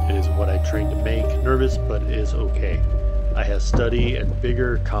 It is what I trained to make. Nervous, but it is okay. I have study and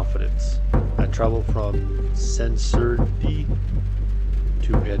vigor, confidence. I travel from Censurdi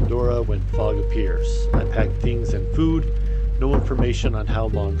to Pandora when fog appears. I pack things and food. No information on how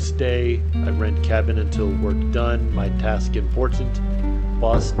long stay. I rent cabin until work done. My task important.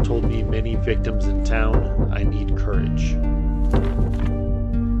 Boss told me many victims in town. I need courage.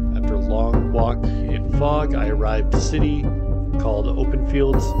 After a long walk in fog, I arrived at city called Open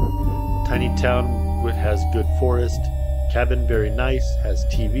Fields. Tiny town has good forest. Cabin very nice, has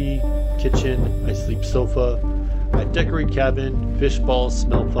TV, kitchen, I sleep sofa. I decorate cabin, fish balls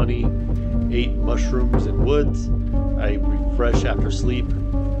smell funny. Ate mushrooms in woods. I refresh after sleep.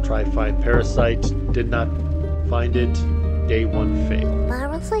 Try find parasite. Did not find it. Day 1 fail.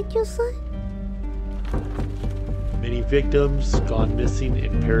 Parasite, you say? Many victims gone missing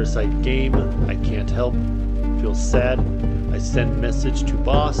in parasite game. I can't help. Feel sad. I send message to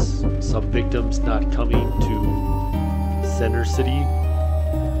boss. Some victims not coming to Center City.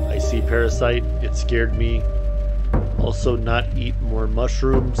 I see parasite. It scared me. Also not eat more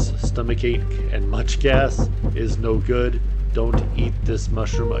mushrooms. Stomachache and much gas is no good. Don't eat this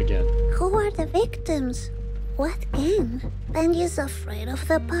mushroom again. Who are the victims? What game? Benji's afraid of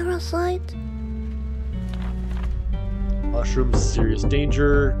the parasite? Mushrooms, serious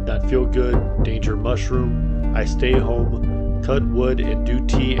danger. Not feel good. Danger mushroom. I stay home. Cut wood and do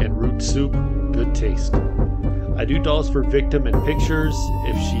tea and root soup. Good taste. I do dolls for victim and pictures.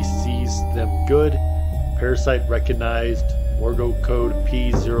 If she sees them good. Parasite recognized. Morgo code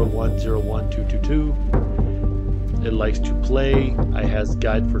P0101222. It likes to play. I has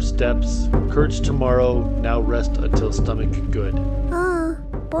guide for steps. Courage tomorrow. Now rest until stomach good. Oh,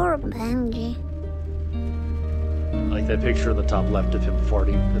 poor Benji. I like that picture in the top left of him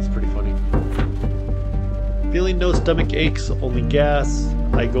farting. That's pretty funny. Feeling no stomach aches, only gas.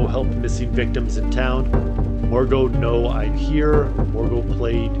 I go help missing victims in town. Morgo know I'm here. Morgo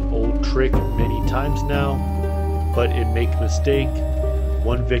played old trick many times now, but it make mistake.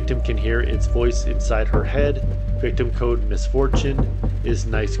 One victim can hear its voice inside her head. Victim code Misfortune is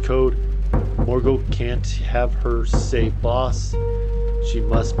nice code. Morgo can't have her say boss. She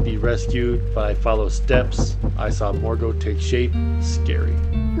must be rescued, but I follow steps. I saw Morgo take shape. Scary.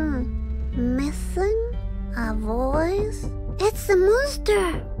 Missing? A voice? It's a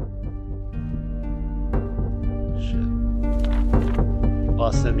monster! Shit.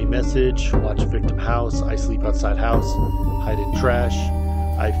 Boss sent me message. Watch victim house. I sleep outside house. Hide in trash.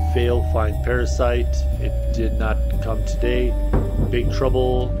 I fail find parasite. It did not come today. Big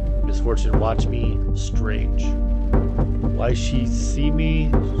trouble. Misfortune watch me. Strange. Why she see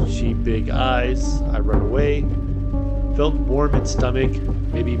me? She big eyes. I run away. Felt warm in stomach.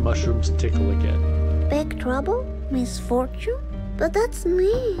 Maybe mushrooms tickle again. Big trouble? Misfortune? But that's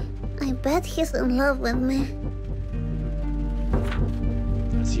me. I bet he's in love with me.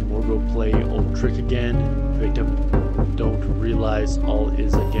 I see Morgo play old trick again. Victim don't realize all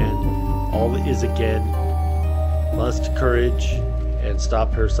is again. All is again. Must courage and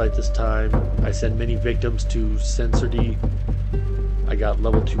stop parasite this time. I send many victims to Censordy. I got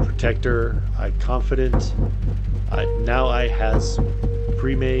level 2 protector. I confident. Now I has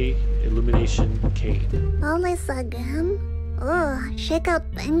Prime illumination cane. All this again? Oh, check out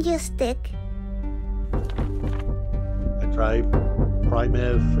Benji's stick. I try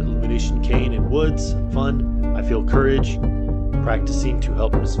Primev illumination cane in woods. Fun. I feel courage. Practicing to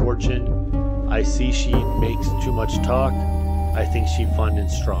help Misfortune. I see she makes too much talk. I think she fun and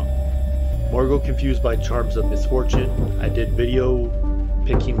strong. Morgo confused by charms of Misfortune. I did video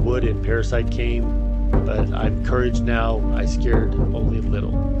picking wood and parasite came, but I'm courage now. I scared only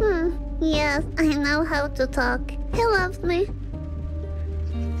little. Yes, I know how to talk. He loves me.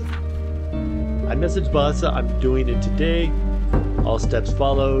 I messaged Basa I'm doing it today. All steps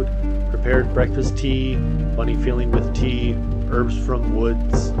followed. Prepared breakfast tea. Funny feeling with tea. Herbs from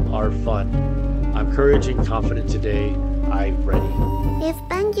woods are fun. I'm courage and confident today. I'm ready. If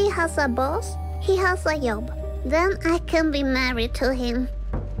Benji has a boss, he has a job. Then I can be married to him.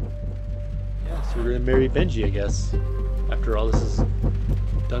 Yes. So we're gonna marry Benji, I guess. After all this is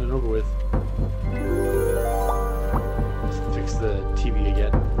done and over with. Let's fix the TV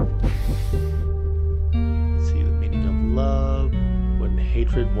again. See the meaning of love. When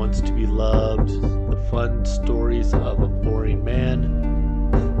hatred wants to be loved. The fun stories of a boring man.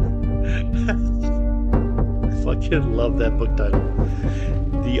 I fucking love that book title.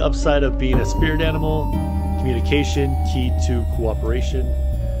 The upside of being a spirit animal. Communication, key to cooperation.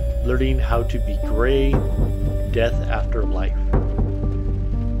 Learning how to be gray. Death after life.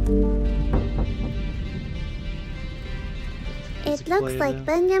 It looks like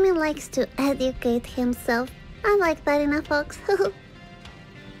Benjamin likes to educate himself. I like that in a fox.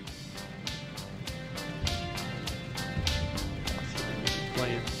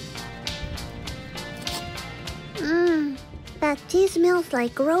 That tea smells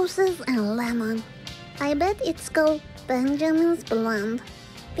like roses and lemon. I bet it's called Benjamin's Blend.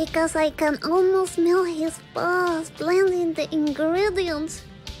 Because I can almost smell his boss blending the ingredients.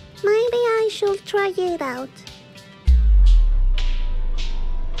 Maybe I should try it out.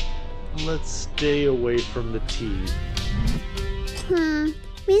 Let's stay away from the tea.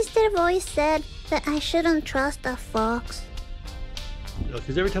 Mr. Voice said that I shouldn't trust a fox.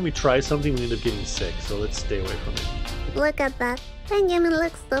 Because every time we try something, we end up getting sick, so let's stay away from it. Look at that. Benjamin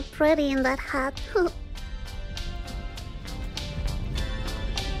looks so pretty in that hat.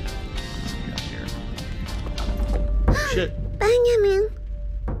 Shit. Benjamin!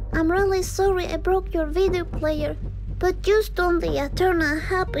 I'm really sorry I broke your video player, but you stole the eternal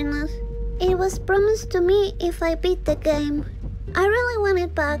happiness. It was promised to me if I beat the game. I really want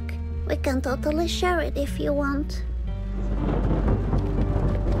it back. We can totally share it if you want.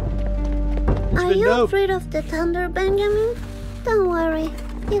 Are you afraid of the thunder, Benjamin? Don't worry.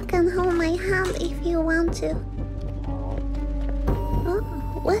 You can hold my hand if you want to.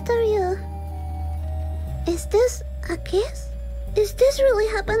 Oh, what are you? Is this a kiss? Is this really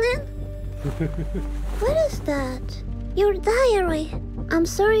happening? What is that? Your diary. I'm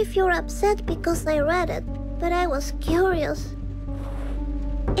sorry if you're upset because I read it, but I was curious.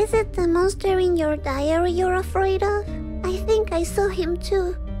 Is it the monster in your diary you're afraid of? I think I saw him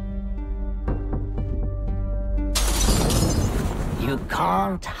too. You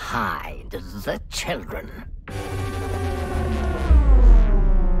can't hide the children.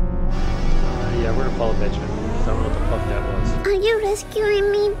 Yeah, we're gonna follow Benjamin. I don't know what the fuck that was. Are you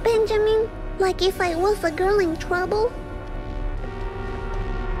rescuing me, Benjamin? Like if I was a girl in trouble?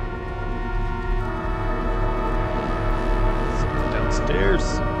 Downstairs.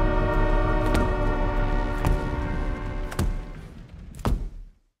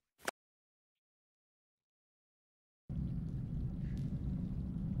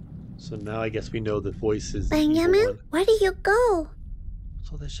 So now I guess we know the voice is Benjamin, where do you go?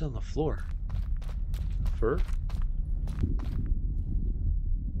 What's all that shit on the floor? Fur?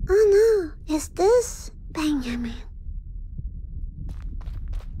 Oh no, is this Benjamin?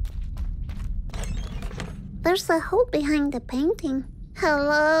 There's a hole behind the painting.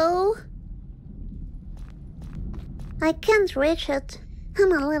 Hello? I can't reach it.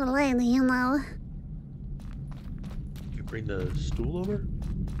 I'm a little lady, you know. You bring the stool over?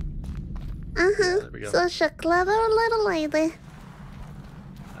 Yeah, such a clever little lady.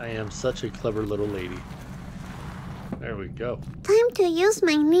 I am such a clever little lady. There we go. Time to use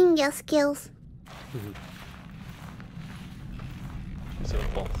my ninja skills. She's gonna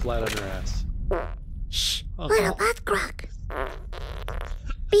fall flat on her ass. Shh, little butt crack.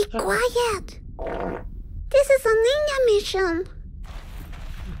 Be quiet. This is a ninja mission.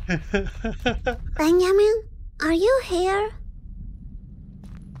 Benjamin, are you here?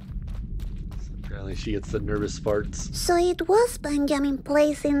 Apparently she gets the nervous farts. So it was Benjamin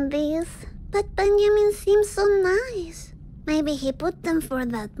placing these. But Benjamin seems so nice. Maybe he put them for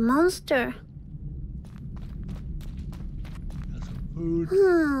that monster. That's some food.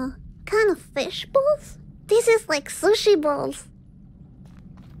 Kind of fish balls? This is like sushi balls.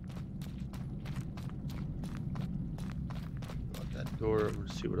 Got that door.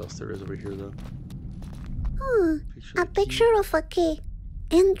 Let's see what else there is over here, though. A picture of a key.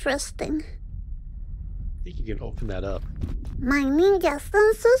 Interesting. I think you can open that up. My ninja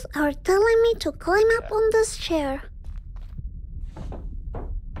senses are telling me to climb up on this chair.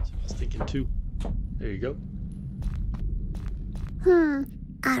 That's what I was thinking too. There you go.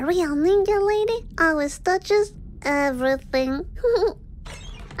 A real ninja lady always touches everything.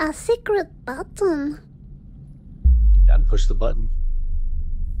 A secret button. You gotta push the button.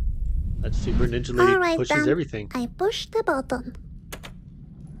 That secret ninja lady Alright, pushes then. everything. I push the button.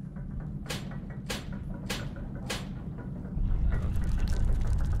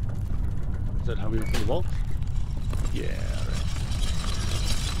 Is that how we open the vault? Yeah, alright.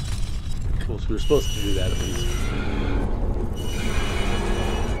 Cool, so we were supposed to do that at least.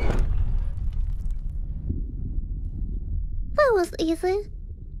 That was easy.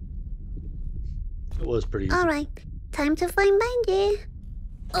 It was pretty easy. Alright, time to find Benji.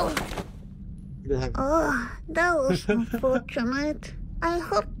 Oh, Yeah. oh, that was unfortunate. I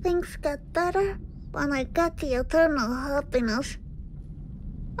hope things get better when I get the eternal happiness.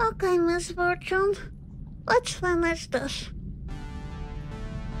 Okay, Misfortune. Let's finish this.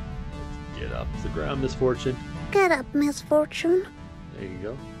 Get up the ground, Misfortune. Get up, Misfortune. There you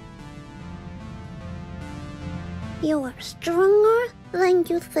go. You are stronger than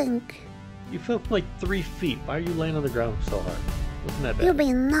you think. You fell from like 3 feet. Why are you laying on the ground so hard? Wasn't that bad? You've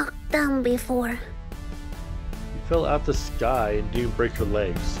been knocked down before. You fell out the sky and didn't break your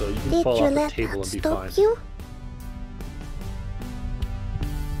legs, so you can Did fall you off the let table that and be stop fine. you?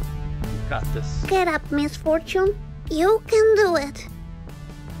 Got this. Get up, Misfortune. You can do it.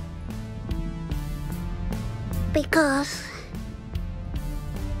 Because...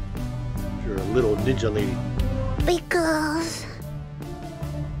 You're a little ninja lady. Because...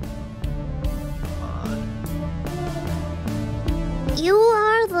 Come on. You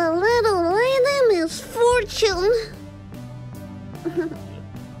are the little lady Misfortune.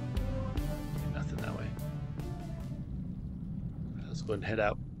 Nothing that way. Let's go ahead and head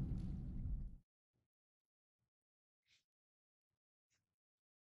out.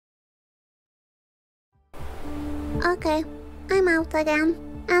 Okay, I'm out again.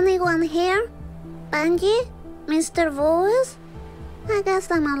 Anyone here? Benji? Mr. Voice? I guess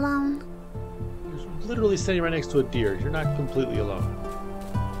I'm alone. You're literally standing right next to a deer. You're not completely alone.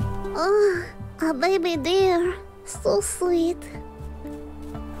 Oh, a baby deer. So sweet.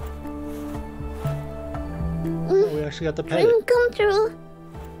 Oh, we actually got the pet. Dream come true.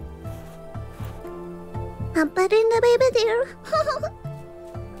 I'm petting the baby deer.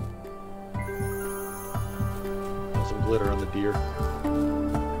 Some glitter on the deer.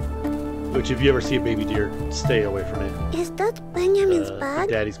 Which, if you ever see a baby deer, stay away from it. Is that Benjamin's bag?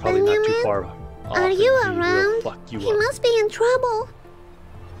 Daddy's probably not too Benjamin? far off. Are and you he will around? fuck you He up. must be in trouble.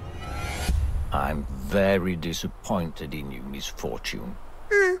 I'm very disappointed in you, Misfortune.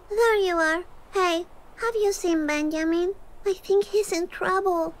 Ah, there you are. Hey, have you seen Benjamin? I think he's in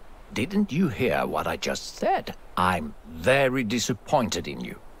trouble. Didn't you hear what I just said? I'm very disappointed in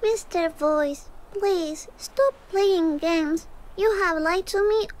you. Mr. Voice, please, stop playing games. You have lied to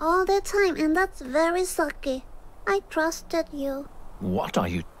me all the time, and that's very sucky. I trusted you. What are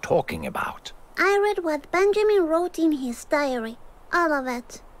you talking about? I read what Benjamin wrote in his diary. All of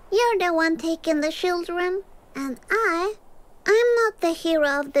it. You're the one taking the children, and I'm not the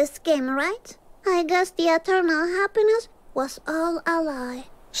hero of this game, right? I guess the eternal happiness was all a lie.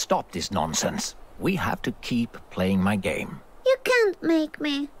 Stop this nonsense. We have to keep playing my game. You can't make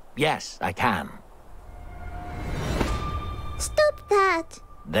me. Yes, I can. Stop that.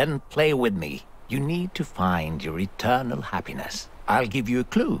 Then play with me. You need to find your eternal happiness. I'll give you a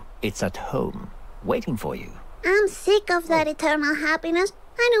clue. It's at home, waiting for you. I'm sick of that eternal happiness.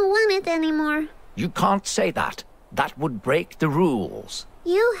 I don't want it anymore. You can't say that. That would break the rules.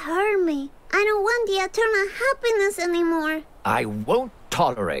 You heard me. I don't want the eternal happiness anymore. I won't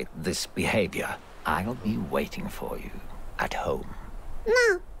tolerate this behavior. I'll be waiting for you at home.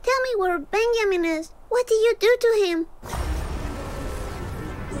 Now, tell me where Benjamin is. What did you do to him?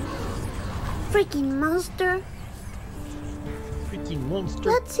 Freaking monster. Freaking monster.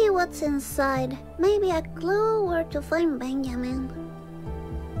 Let's see what's inside. Maybe a clue where to find Benjamin.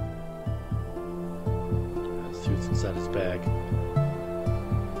 Let's see what's inside his bag.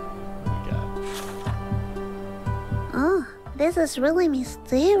 What we got? Oh, this is really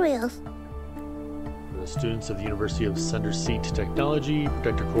mysterious. For the students of the University of Sunderseat Technology,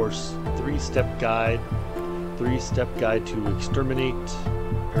 Protector Course, 3-step guide. 3-step guide to exterminate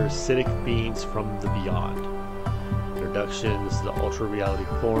parasitic beings from the beyond. Introduction, this is the ultra-reality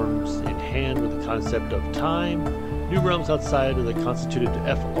forms in hand with the concept of time. New realms outside of the constituted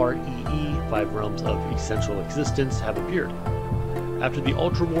FREE, 5 realms of essential existence, have appeared. After the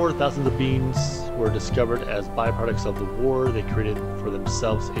Ultra War, thousands of beings were discovered as byproducts of the war. They created for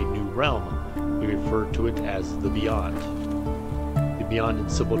themselves a new realm. We refer to it as the Beyond. The Beyond, in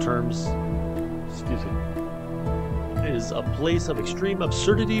simple terms, is a place of extreme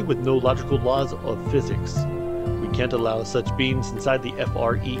absurdity with no logical laws of physics. We can't allow such beings inside the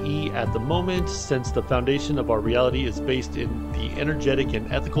FREE at the moment, since the foundation of our reality is based in the energetic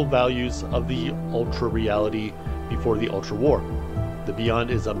and ethical values of the Ultra reality before the Ultra War. The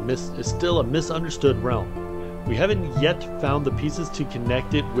Beyond is still a misunderstood realm. We haven't yet found the pieces to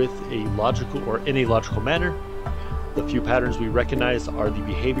connect it with a logical or in a logical manner. The few patterns we recognize are the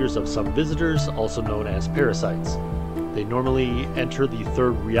behaviors of some visitors, also known as parasites. They normally enter the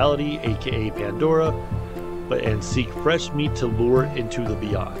third reality, aka Pandora, and seek fresh meat to lure into the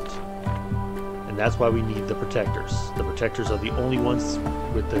beyond. And that's why we need the Protectors. The Protectors are the only ones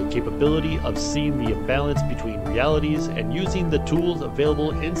with the capability of seeing the imbalance between realities and using the tools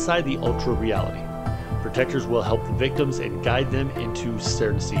available inside the Ultra Reality. Protectors will help the victims and guide them into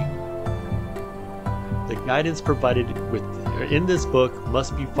certainty. The guidance provided in this book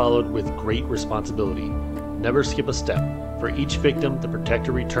must be followed with great responsibility. Never skip a step. For each victim, the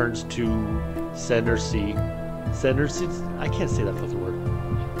Protector returns to certainty. I can't say that fucking word.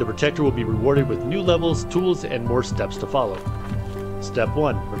 The Protector will be rewarded with new levels, tools, and more steps to follow. Step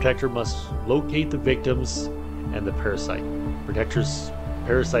 1. Protector must locate the victims and the parasite. Protector's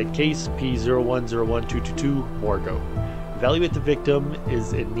parasite case P0101222 Morgo. Evaluate the victim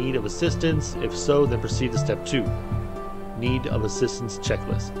is in need of assistance. If so, then proceed to step 2. Need of assistance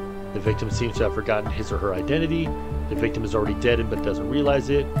checklist. The victim seems to have forgotten his or her identity. The victim is already dead but doesn't realize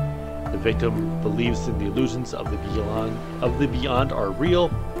it. The victim believes in the illusions of the beyond are real.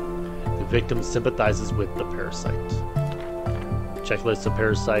 The victim sympathizes with the parasite. Checklist of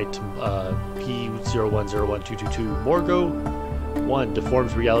parasite P0101222 Morgo. 1.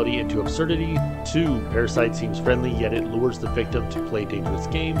 Deforms reality into absurdity. 2. Parasite seems friendly, yet it lures the victim to play dangerous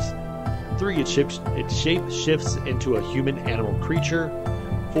games. 3. It shape shifts into a human-animal creature.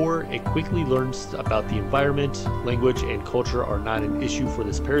 4. It quickly learns about the environment. Language and culture are not an issue for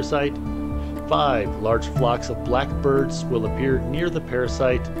this parasite. 5. Large flocks of black birds will appear near the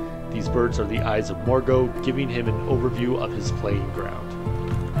parasite. These birds are the eyes of Morgo, giving him an overview of his playing ground.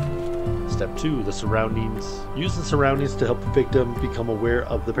 Step 2. The surroundings. Use the surroundings to help the victim become aware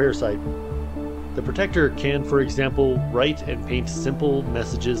of the parasite. The Protector can, for example, write and paint simple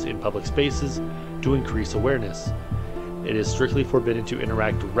messages in public spaces to increase awareness. It is strictly forbidden to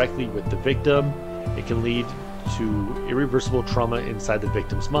interact directly with the victim. It can lead to irreversible trauma inside the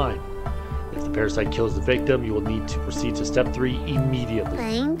victim's mind. If the parasite kills the victim, you will need to proceed to step 3 immediately.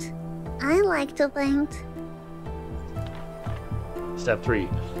 Paint? I like to paint. Step 3.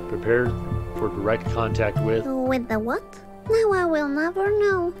 Prepare for direct contact with... With the what? Now I will never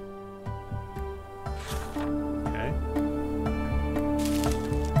know. Okay.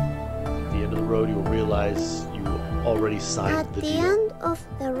 At the end of the road, you will realize you already signed the deal. At the end of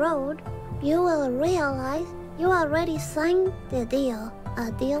the road, you will realize you already signed the deal.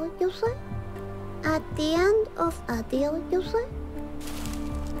 A deal, you say? At the end of a deal, you say?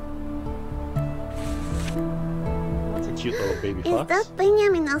 That's a cute little baby Is fox. that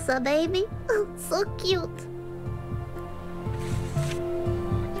Benjamin as a baby? Oh, so cute.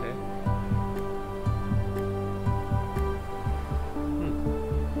 Okay.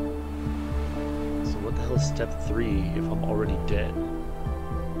 So what the hell is step 3 if I'm already dead?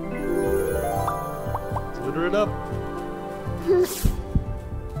 Let's litter it up. Let's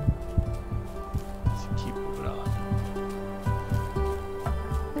keep moving on.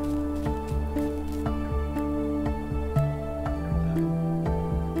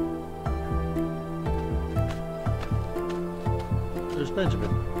 There's Benjamin.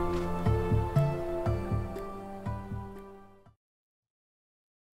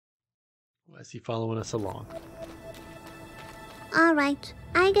 Why is he following us along? Alright,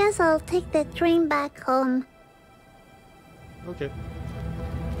 I guess I'll take the train back home. Okay.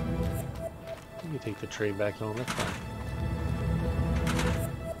 You can take the train back home, that's fine.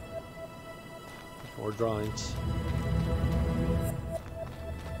 More drawings.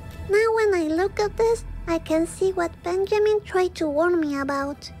 Now when I look at this, I can see what Benjamin tried to warn me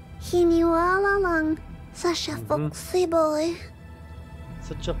about. He knew all along. Such a foxy boy.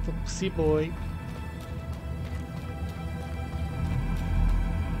 Such a foxy boy.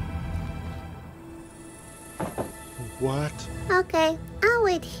 What? Okay, I'll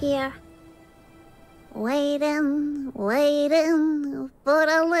wait here. Waiting for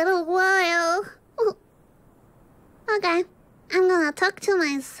a little while. Okay, I'm gonna talk to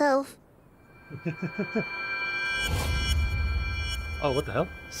myself. Oh, what the hell?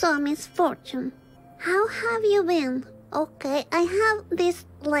 So, Misfortune, how have you been? Okay, I have this,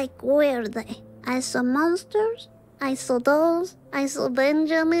 weird day. I saw monsters, I saw dolls, I saw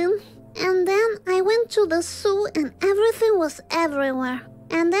Benjamin, and then I went to the zoo and everything was everywhere.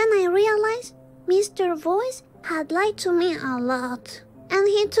 And then I realized Mr. Voice had lied to me a lot. And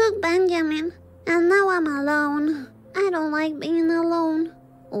he took Benjamin, and now I'm alone. I don't like being alone.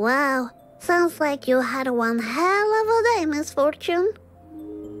 Wow, sounds like you had one hell of a day, Misfortune.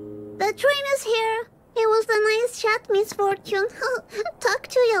 The train is here. It was a nice chat, Misfortune. Talk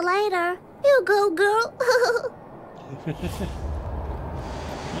to you later. You go, girl. You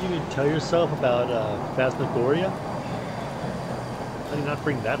didn't even tell yourself about Phasmagoria? How did you not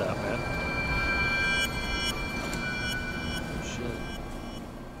bring that up, man? Shit.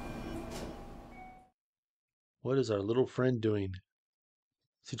 What is our little friend doing?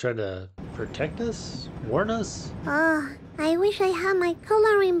 Is he trying to protect us? Warn us? Ah, I wish I had my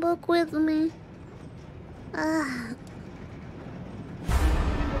coloring book with me. Hello,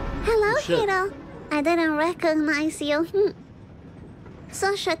 Oh, shit. Hiro. I didn't recognize you.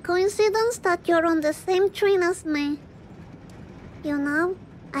 Such a coincidence that you're on the same train as me. You know,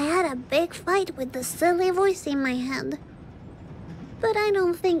 I had a big fight with the silly voice in my head. But I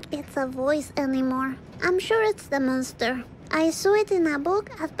don't think it's a voice anymore. I'm sure it's the monster. I saw it in a book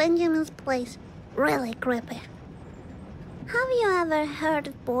at Benjamin's place. Really creepy. Have you ever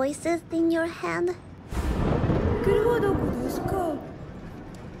heard voices in your head?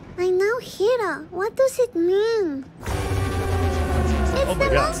 I know, Hiro. What does it mean? It's Oh my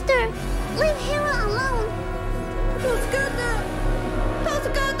the God. monster! Leave Hiro alone!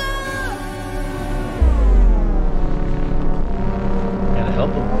 Gotta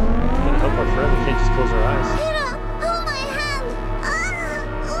help him. Gotta help our friend. We can't just close our eyes. Hiro! Hold my hand!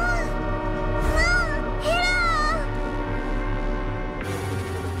 No! Hiro!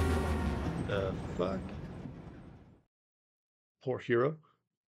 The fuck? Poor hero.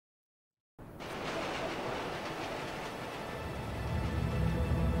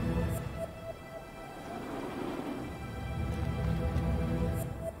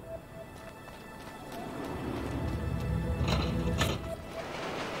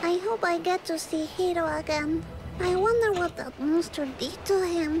 I hope I get to see Hiro again. I wonder what that monster did to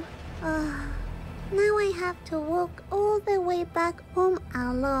him. Now I have to walk all the way back home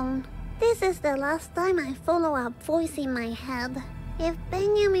alone. This is the last time I follow a voice in my head. If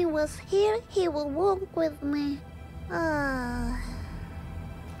Benjamin was here, he would walk with me.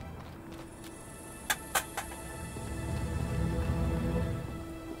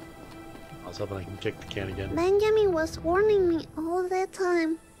 I was hoping I can kick the can again. Benjamin was warning me all the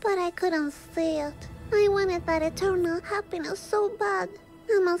time, but I couldn't see it. I wanted that eternal happiness so bad.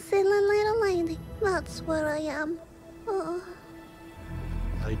 I'm a silly little lady. That's what I am. Oh.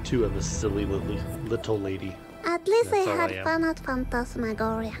 I too am a silly little lady. At least That's I all had I am. fun at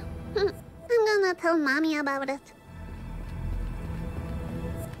Phantasmagoria. I'm gonna tell Mommy about it.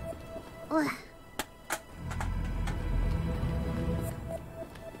 Ugh.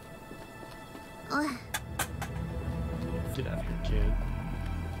 Ugh. Get out of here, kid.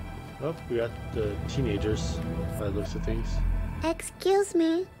 Oh, we got the teenagers by the looks of things. Excuse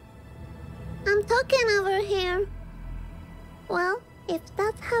me. I'm talking over here. Well, if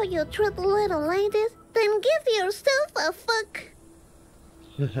that's how you treat little ladies, then give yourself a fuck.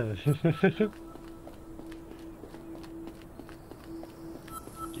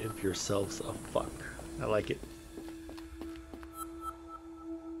 Give yourselves a fuck. I like it.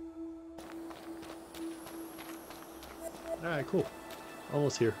 Alright, cool.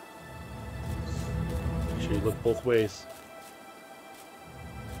 Almost here. Make sure you look both ways.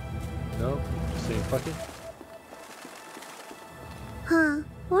 No? Saying fuck it? Huh?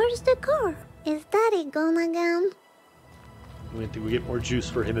 Where's the car? Is Daddy gone again? We get more juice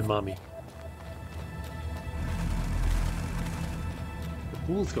for him and Mommy. The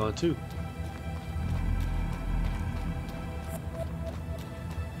pool's gone too.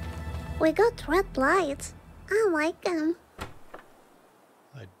 We got red lights. I like them.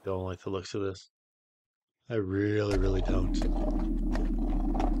 I don't like the looks of this. I really, really don't.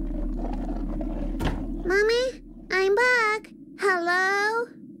 Mommy, I'm back. Hello?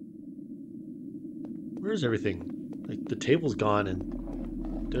 Where's everything? Like, the table's gone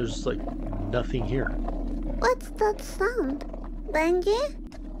and there's, like, nothing here. What's that sound? Benji?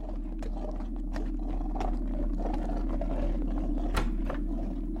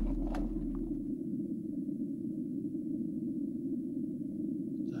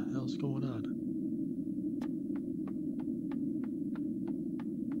 What the hell's going on?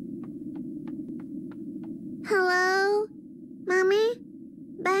 Hello? Mommy?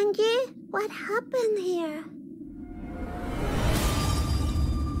 Benji? What happened here?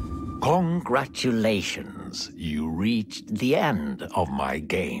 Congratulations, you reached the end of my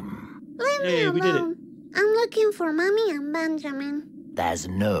game. Leave me Hey, we did it. alone. I'm looking for Mommy and Benjamin. There's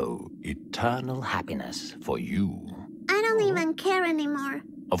no eternal happiness for you. I don't even care anymore.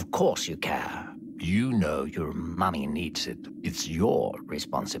 Of course you care. You know your mommy needs it. It's your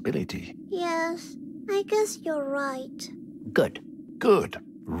responsibility. Yes, I guess you're right. Good. Good.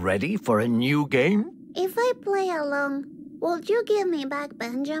 Ready for a new game? If I play along, would you give me back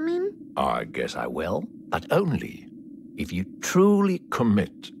Benjamin? I guess I will, but only if you truly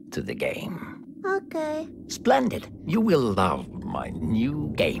commit to the game. Okay. Splendid. You will love my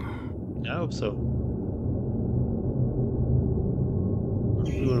new game. I hope so.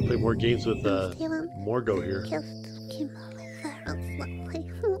 We want to play more games with Morgo here.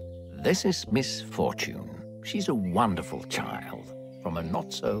 This is Miss Fortune. She's a wonderful child from a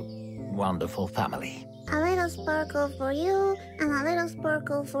not-so-wonderful family. A little sparkle for you, and a little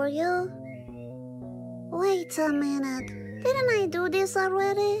sparkle for you. Wait a minute. Didn't I do this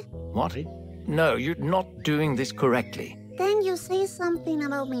already? What? No, you're not doing this correctly. Then you say something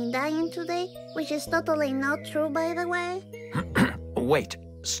about me dying today, which is totally not true, by the way. Wait,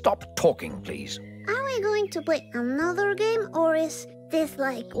 stop talking, please. Are we going to play another game, or is this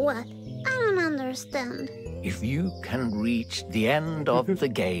like what? I don't understand. If you can reach the end of the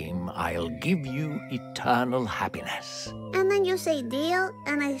game, I'll give you eternal happiness. And then you say deal,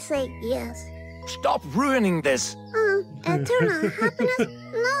 and I say yes. Stop ruining this! Eternal happiness?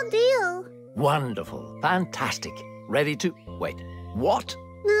 No deal. Wonderful, fantastic. Ready to... Wait, what?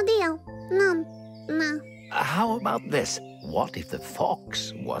 No deal. No. How about this? What if the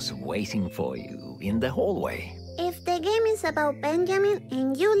fox was waiting for you in the hallway? If the game is about Benjamin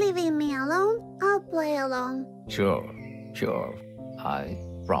and you leaving me alone, I'll play along. Sure. I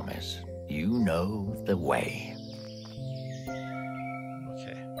promise. You know the way.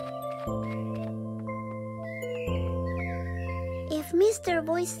 Okay. If Mr.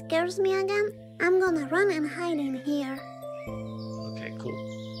 Voice scares me again, I'm gonna run and hide in here. Okay, cool.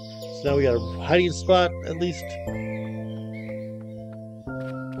 So now we got a hiding spot, at least.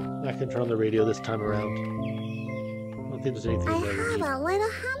 Not gonna turn on the radio this time around. I don't think there's anything I there we have need. a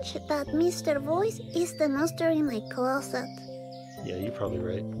little hunch that Mr. Voice is the monster in my closet. Yeah, you're probably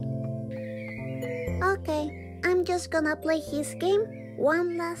right. Okay, I'm just gonna play his game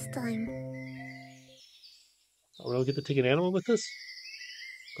one last time. Oh, we don't get to take an animal with us?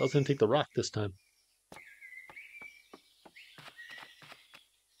 I was gonna take the rock this time.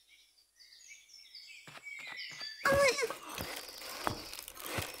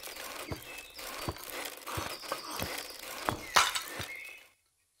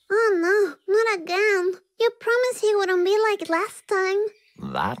 Oh no, not again. You promised he wouldn't be like last time.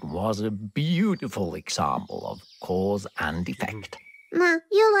 That was a beautiful example of cause and effect. Nah,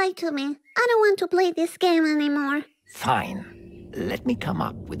 you lied to me. I don't want to play this game anymore. Fine. Let me come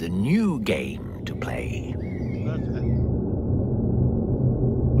up with a new game to play. Okay.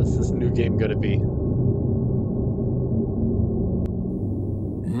 What's this new game gonna be?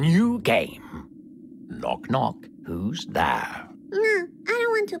 New game. Knock knock. Who's there? Nah, I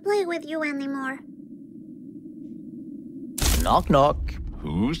don't want to play with you anymore. Knock knock.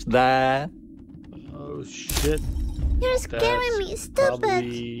 Who's there? Oh shit. You're scaring me. Stop it.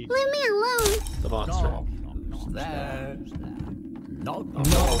 Probably Leave me alone. the monster. Who's there? Knock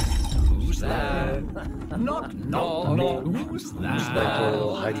knock. Who's there? Knock knock. Who's there? Just like a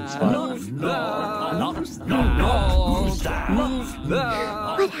little hiding spot. Who's there?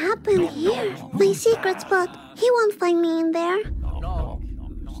 What happened here? My secret spot. He won't find me in there.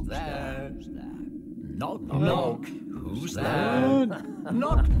 Who's there? Knock knock. Who's there?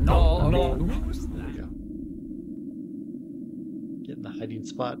 Knock knock. Who's there? There we go. Get in the hiding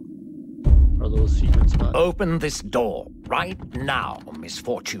spot. Our little secret spot. Open this door right now, Miss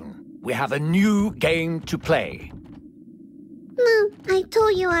Fortune. We have a new game to play. No, I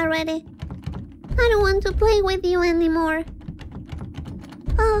told you already. I don't want to play with you anymore.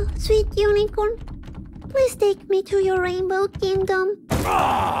 Oh, sweet unicorn. Please take me to your rainbow kingdom.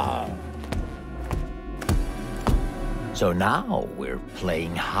 So now we're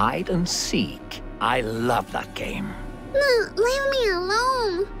playing hide and seek. I love that game. No, leave me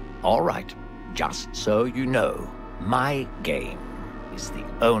alone. All right, just so you know, my game is the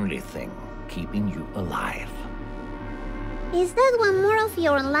only thing keeping you alive. Is that one more of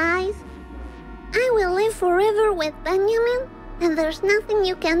your lies? I will live forever with Benjamin, and there's nothing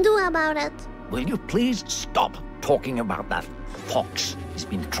you can do about it. Will you please stop talking about that fox? He's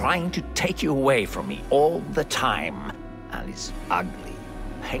been trying to take you away from me all the time. And his ugly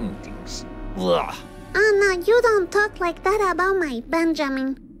paintings. Ugh. Oh no, you don't talk like that about my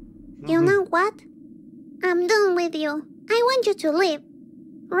Benjamin. You know what? I'm done with you. I want you to leave.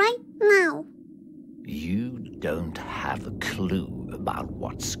 Right now. You don't have a clue about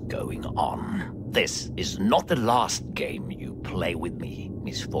what's going on. This is not the last game you play with me,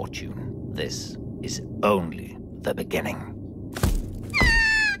 Miss Fortune. This is only the beginning.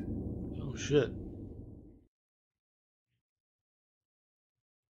 Oh shit.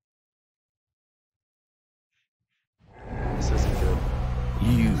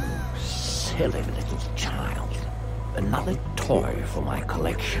 silly little child. Another toy for my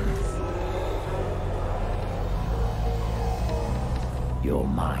collection. You're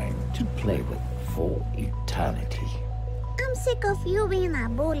mine to play with for eternity. I'm sick of you being a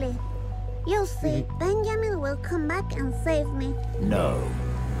bully. You'll see, Benjamin will come back and save me. No,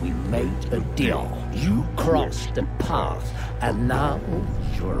 we made a deal. You crossed the path, and now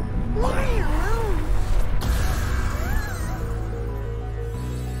you're Leave me mine. alone.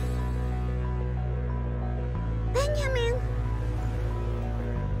 Benjamin!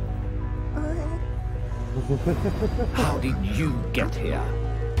 How did you get here?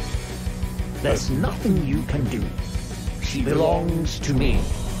 There's nothing you can do. She belongs to me.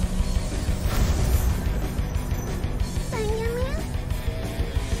 Benjamin?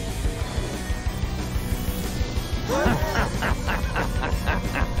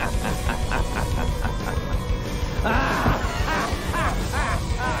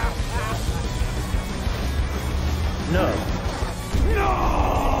 No.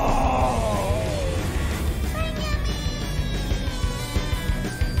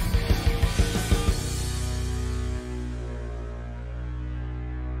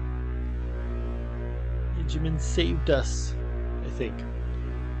 Benjamin saved us, I think.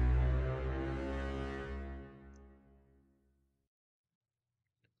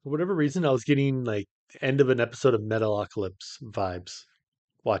 For whatever reason, I was getting like end of an episode of Metalocalypse vibes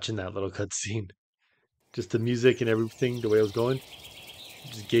watching that little cutscene. Just the music and everything, the way it was going,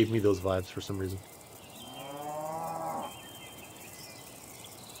 just gave me those vibes for some reason.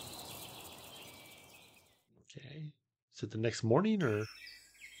 Okay. Is it the next morning or what's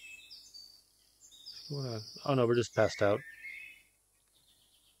going on? Oh no, we're just passed out.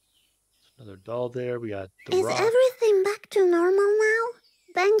 Another doll there. We got the Is rock. everything back to normal now?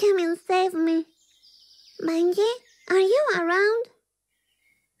 Benjamin saved me. Benji, are you around?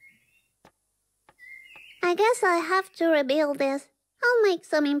 I guess I have to rebuild this. I'll make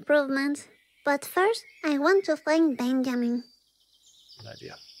some improvements. But first, I want to find Benjamin. Good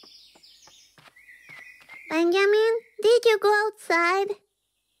idea. Benjamin, did you go outside?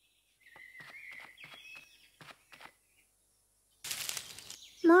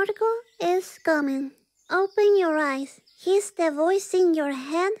 Morgul is coming. Open your eyes. He's the voice in your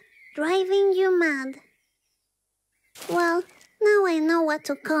head, driving you mad. Well, now I know what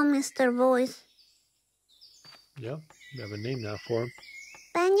to call Mr. Voice. Yep, we have a name now for him.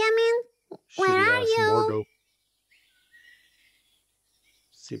 Benjamin, where are Shitty-ass you? Mordo.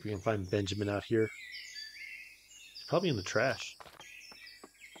 See if we can find Benjamin out here. He's probably in the trash.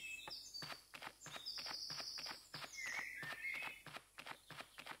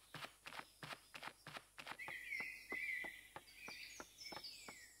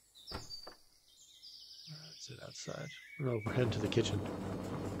 That's it outside. No, we're heading to the kitchen.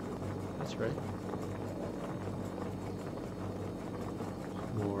 That's right.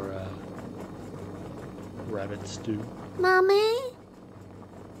 More rabbit stew. Mommy?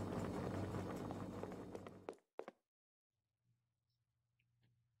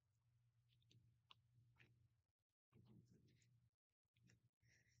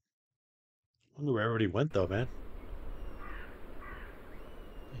 I wonder where everybody went though, man.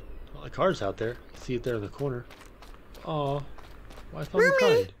 All the cars out there. I see it there in the corner. Aw. Why I thought we Mommy!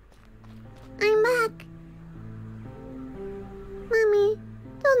 cried. I'm back. Mommy,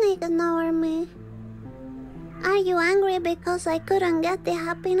 don't ignore me. Are you angry because I couldn't get the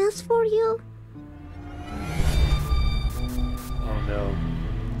happiness for you? Oh no.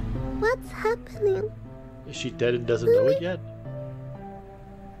 What's happening? Is she dead and doesn't know it yet?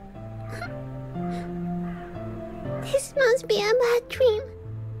 This must be a bad dream.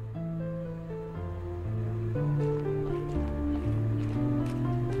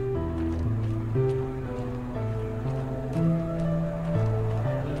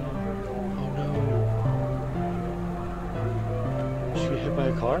 Oh no. Did she get hit by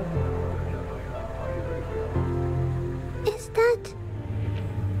a car? Is that...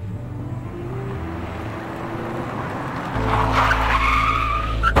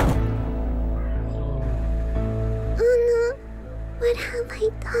 Oh no, what have I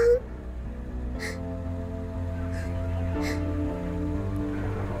done?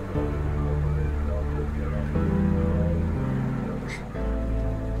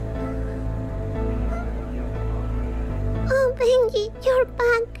 Oh, Benji, you're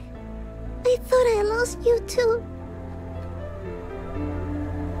back. I thought I lost you too.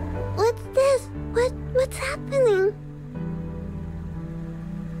 What's this? What's happening?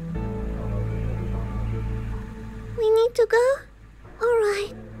 We need to go?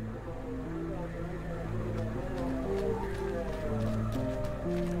 Alright.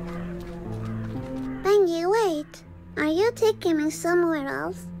 you taking me somewhere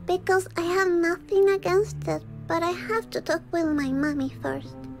else? Because I have nothing against it, but I have to talk with my mommy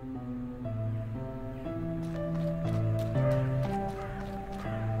first.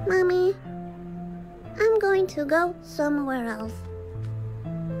 Mommy, I'm going to go somewhere else.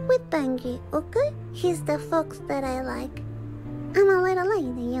 With Benji, okay? He's the fox that I like. I'm a little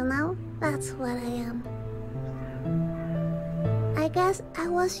lady, you know? That's what I am. I guess I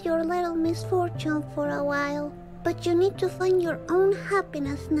was your little misfortune for a while, but you need to find your own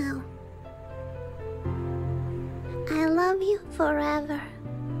happiness now. I love you forever.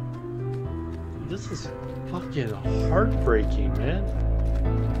 This is fucking heartbreaking, man.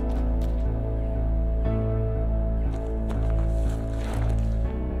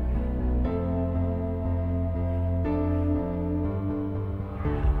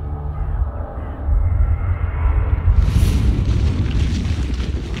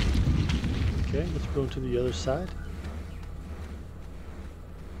 Okay, let's go to the other side.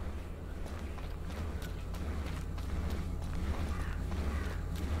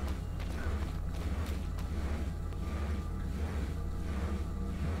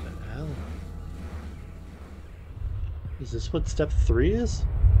 Is this what step 3 is?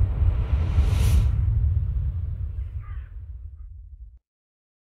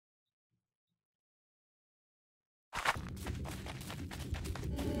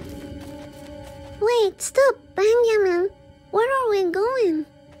 Wait, stop, Benjamin. Where are we going?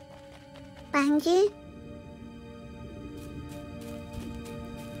 Benji?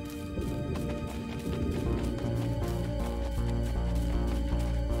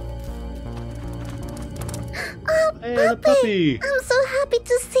 Oh, Hey, the puppy! I'm so happy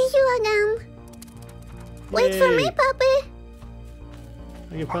to see you again. Wait for me, Yay. puppy.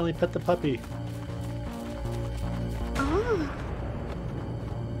 I can finally pet the puppy. Oh,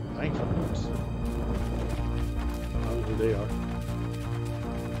 I ain't coming. I don't know who they are.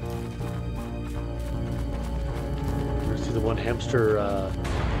 We're gonna see the one hamster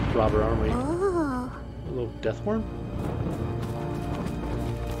robber, aren't we? oh. A little death worm?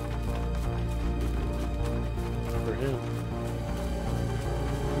 For him.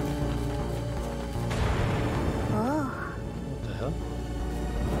 Oh. What the hell?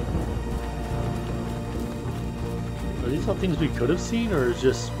 Are these all things we could have seen, or is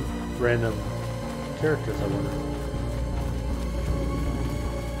just random characters, I wonder?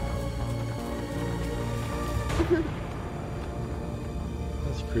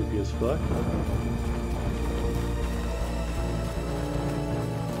 That's creepy as fuck.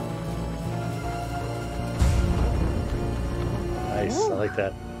 Nice, I like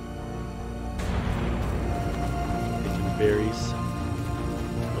that. Picking berries.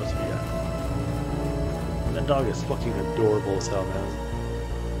 What else we got? That dog is fucking adorable as hell, man.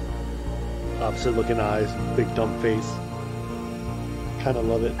 Opposite looking eyes, big dumb face. Kinda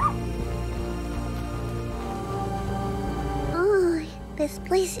love it. Oh, this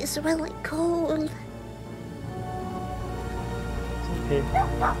place is really cold. It's okay.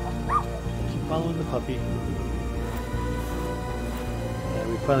 Keep following the puppy. And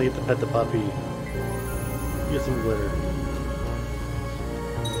we finally get to pet the puppy. Get some glitter.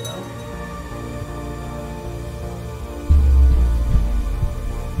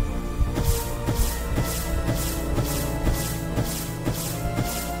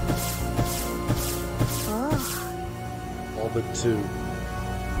 Oh, All but 2.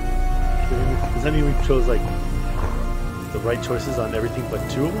 Does that mean we chose like the right choices on everything but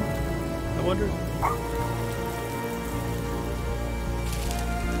 2 of them? I wonder.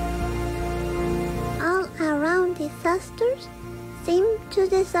 all around disasters seem to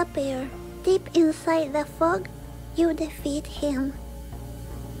disappear. Deep inside the fog, you defeat him.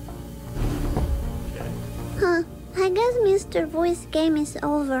 Okay. Huh, I guess Mr. Voice game is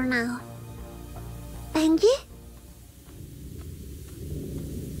over now. Benji?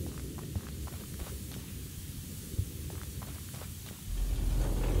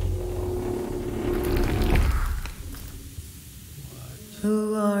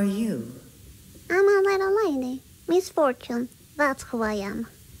 Who are you? I'm a little lady. Misfortune. That's who I am.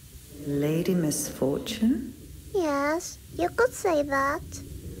 Lady Misfortune? Yes, you could say that.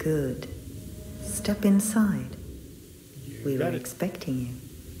 Good. Step inside. We got were it. expecting you.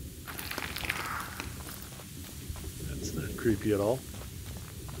 That's not creepy at all.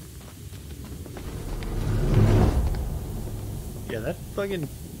 Yeah, that fucking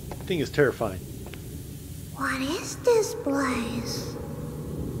thing is terrifying. What is this place?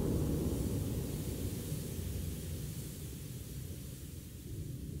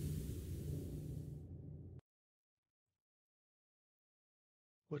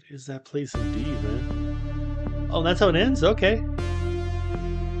 What is that place indeed, man? Oh, that's how it ends? Okay.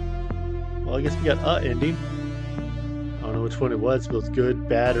 Well, I guess we got a ending. I don't know which one it was, if it was good,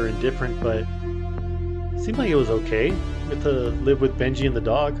 bad, or indifferent, but it seemed like it was okay. We get to live with Benji and the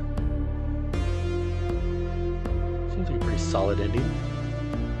dog. Seems like a pretty solid ending.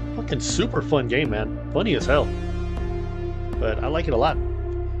 Fucking super fun game, man. Funny as hell. But I like it a lot.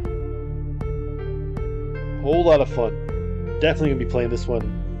 Whole lot of fun. Definitely gonna be playing this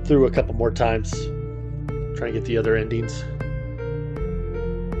one through a couple more times. Try and get the other endings.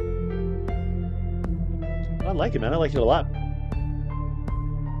 I like it, man. I like it a lot.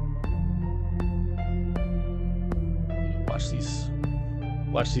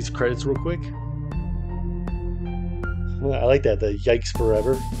 Watch these credits real quick. Well, I like that. The yikes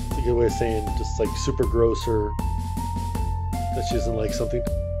forever. It's a good way of saying just like super gross or that she doesn't like something.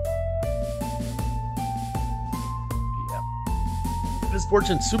 Yeah.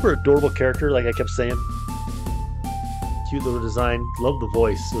 Misfortune, super adorable character, like I kept saying. Cute little design. Love the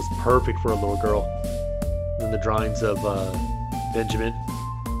voice. It was perfect for a little girl. And the drawings of Benjamin.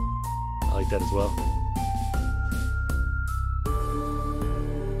 I like that as well.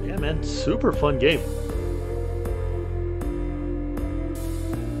 Yeah, man. Super fun game.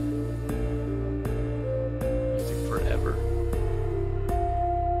 Music forever.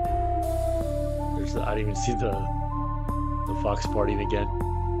 I didn't even see the fox partying again.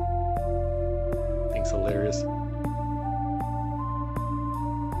 Thing's hilarious.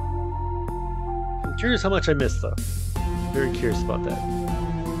 I'm curious how much I missed though. Very curious about that.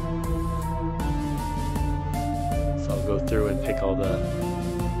 So I'll go through and pick all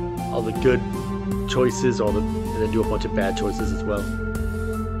the good choices, and then do a bunch of bad choices as well.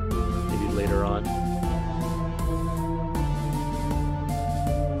 Maybe later on.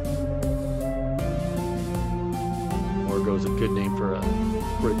 Is a good name for a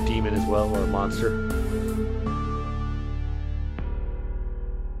demon as well, or a monster.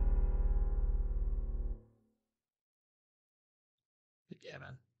 But yeah,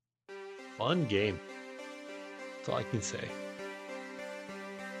 man. Fun game. That's all I can say.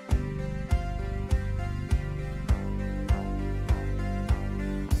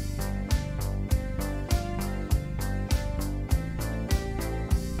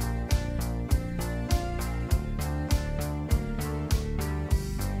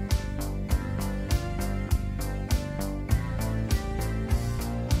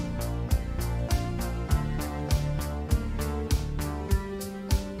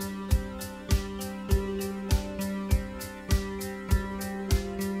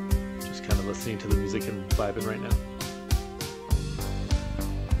 Listening to the music and vibing right now.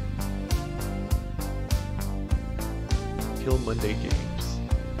 Kill Monday Games.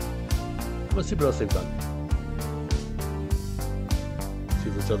 Let's see what else they've done. See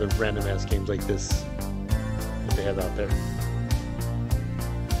if there's other random ass games like this that they have out there.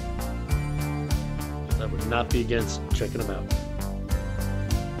 I would not be against checking them out.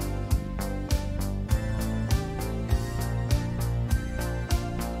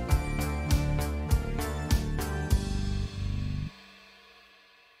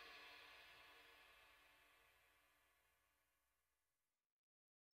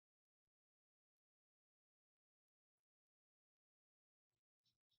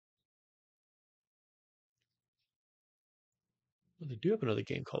 Well, they do have another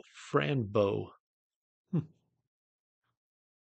game called Frambo.